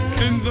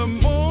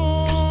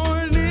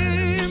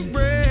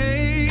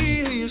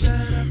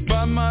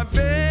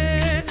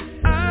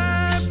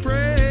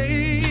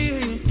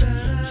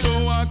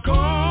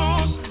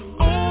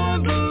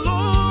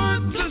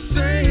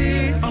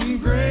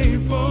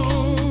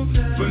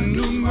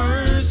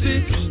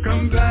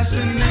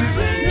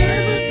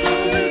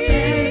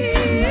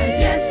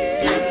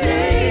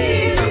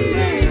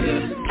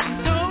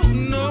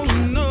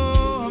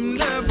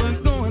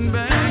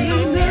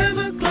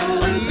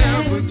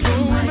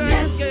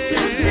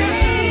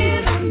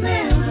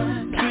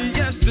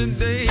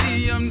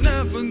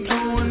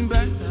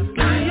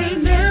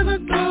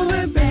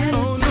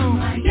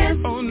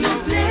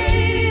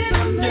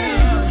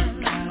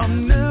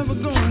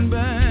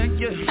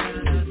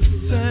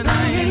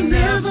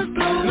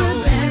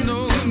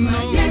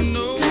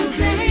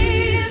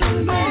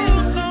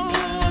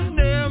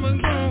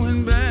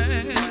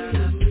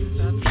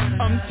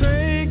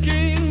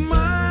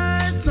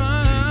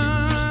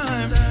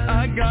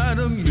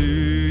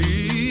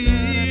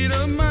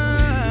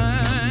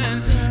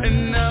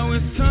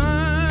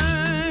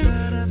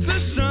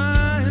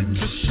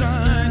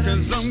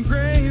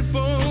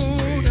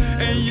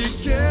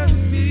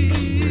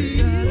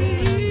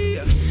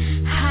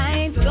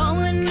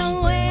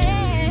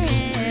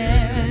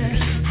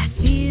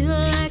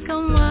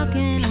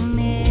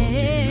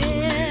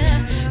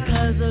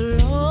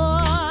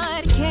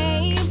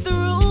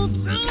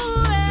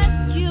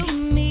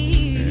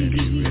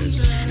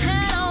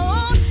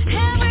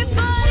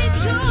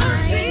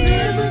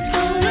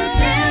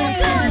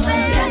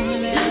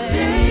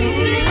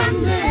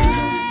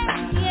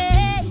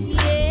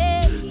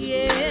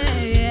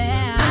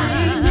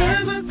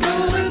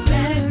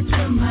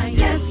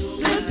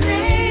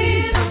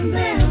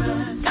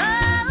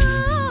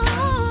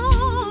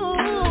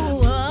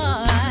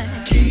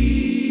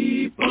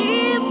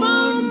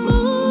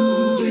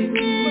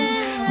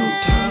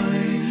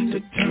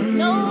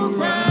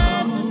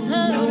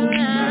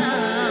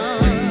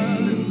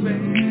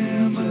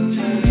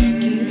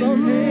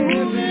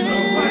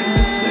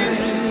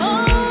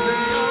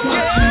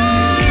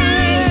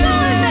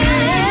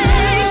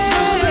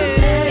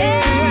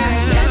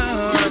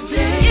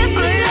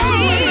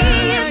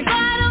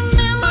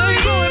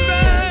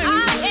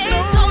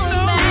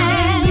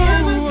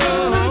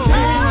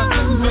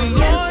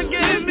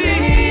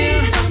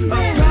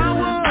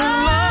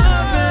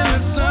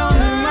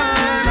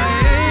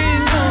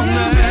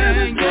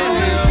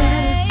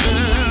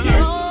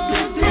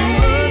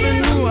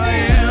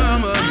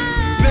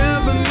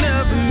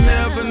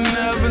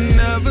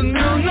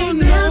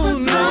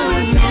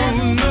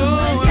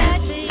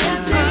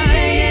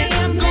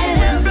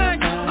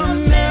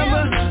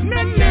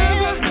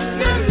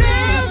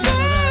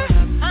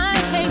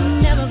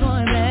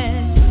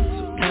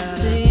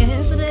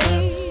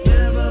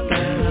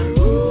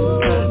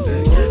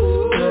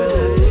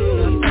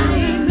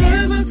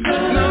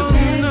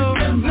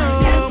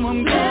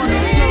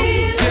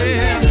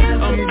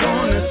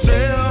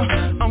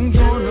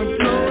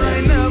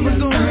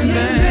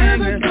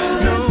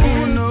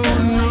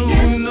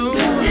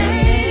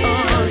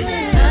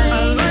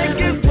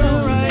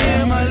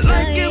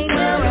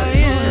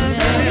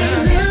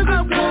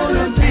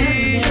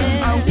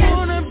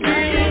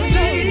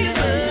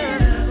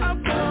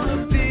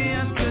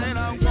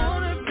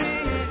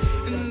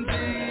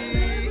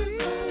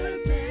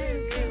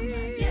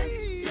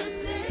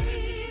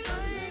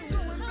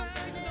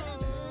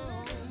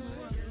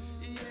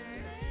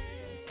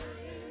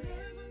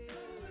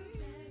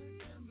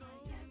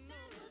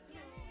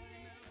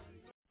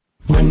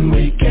 when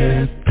we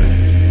get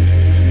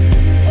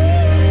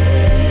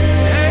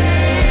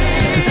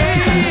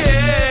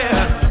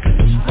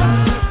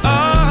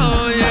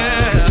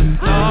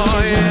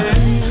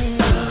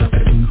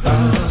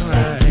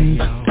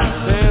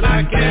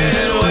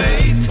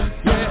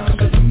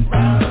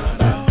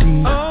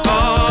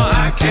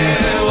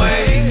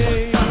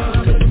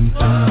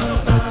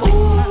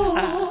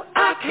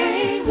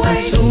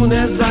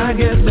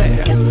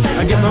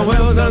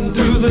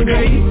through the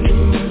gate,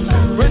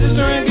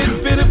 register and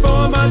get fitted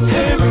for my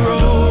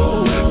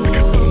payroll.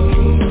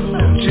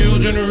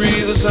 Children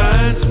read the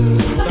signs,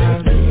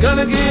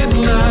 gonna get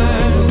in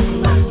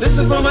line. This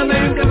is for my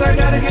name cause I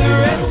gotta get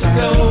ready to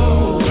go.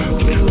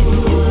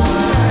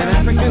 An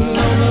African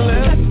on the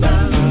left,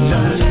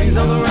 Chinese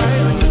on the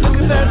right. Look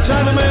at that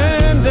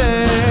Chinaman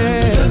dance.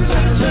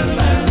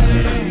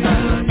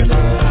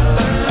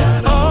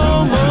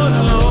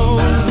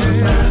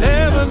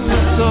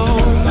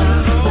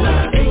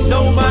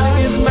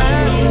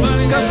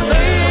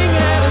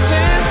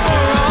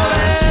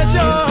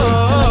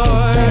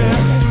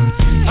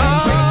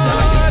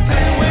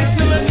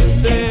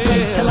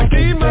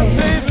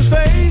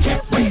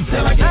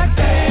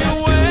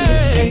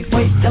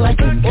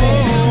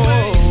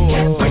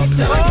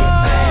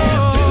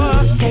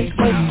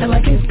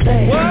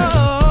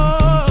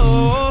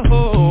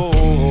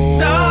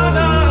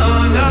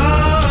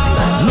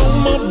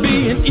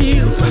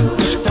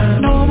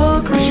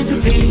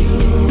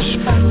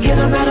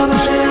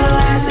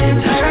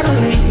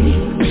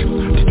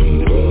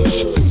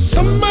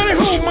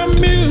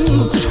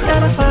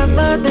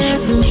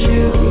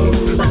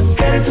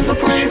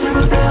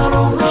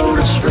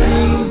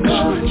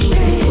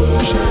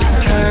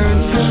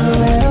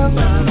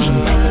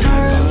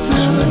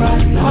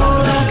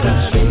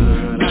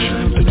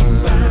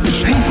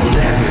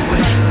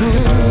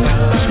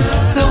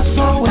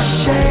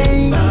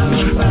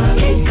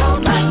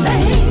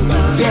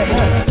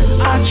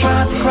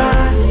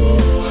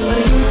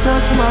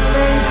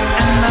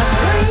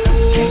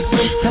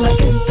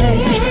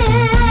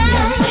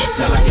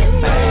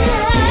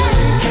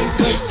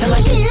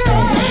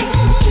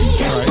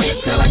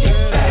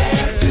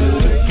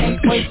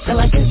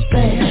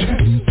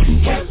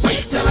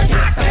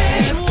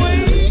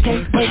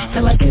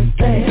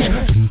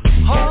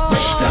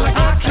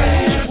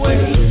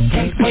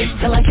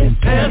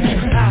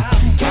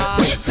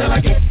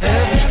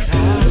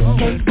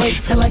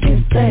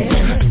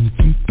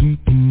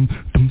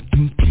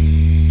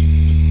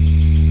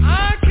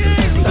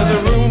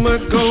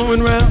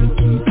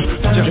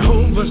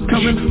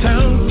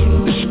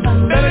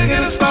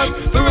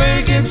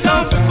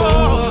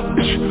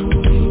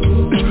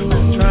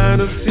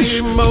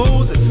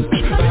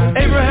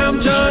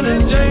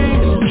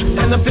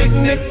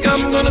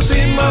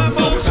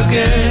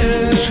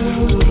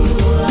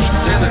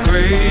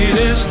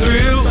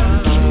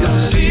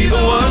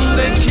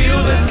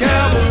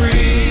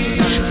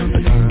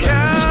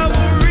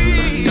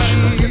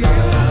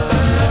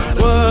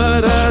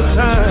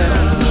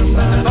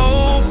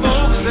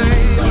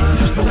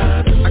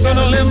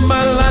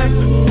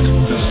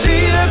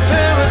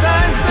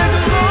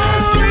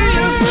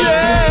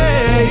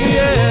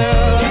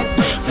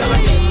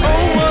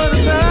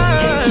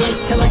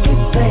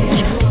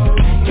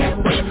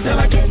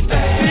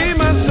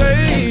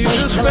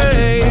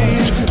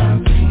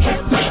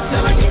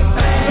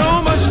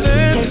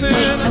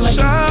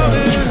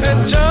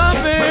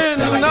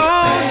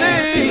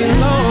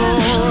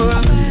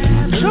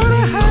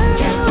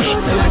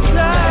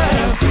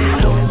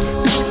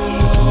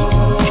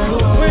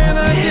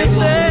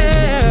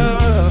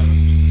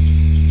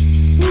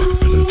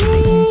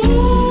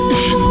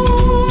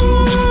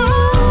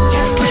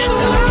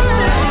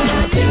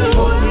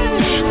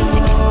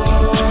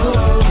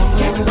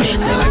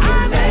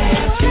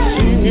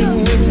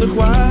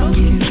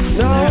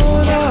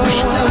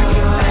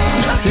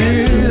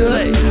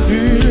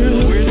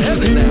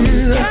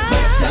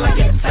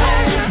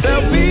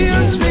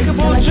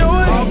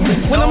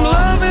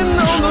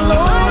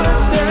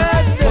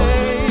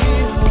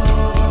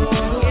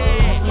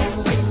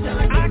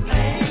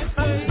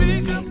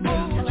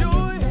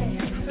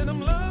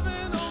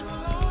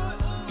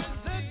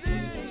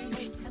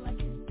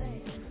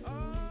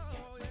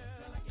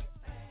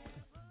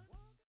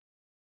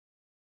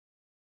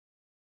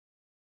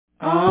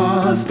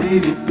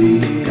 Stevie B,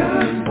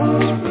 Gospel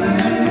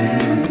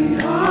Blast.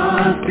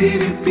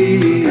 Stevie B,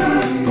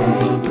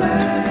 Gospel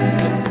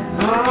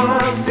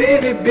Blast.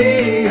 Stevie B,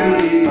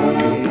 Gospel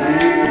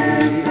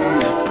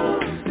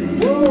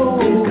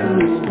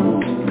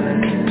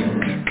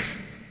Blast.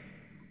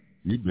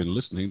 You've been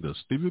listening to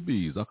Stevie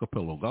B's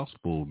Acappella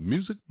Gospel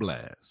Music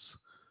Blast,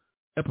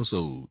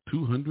 episode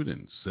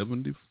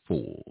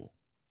 274.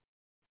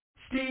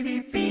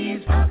 Stevie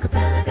B's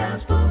Acappella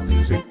Gospel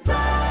Music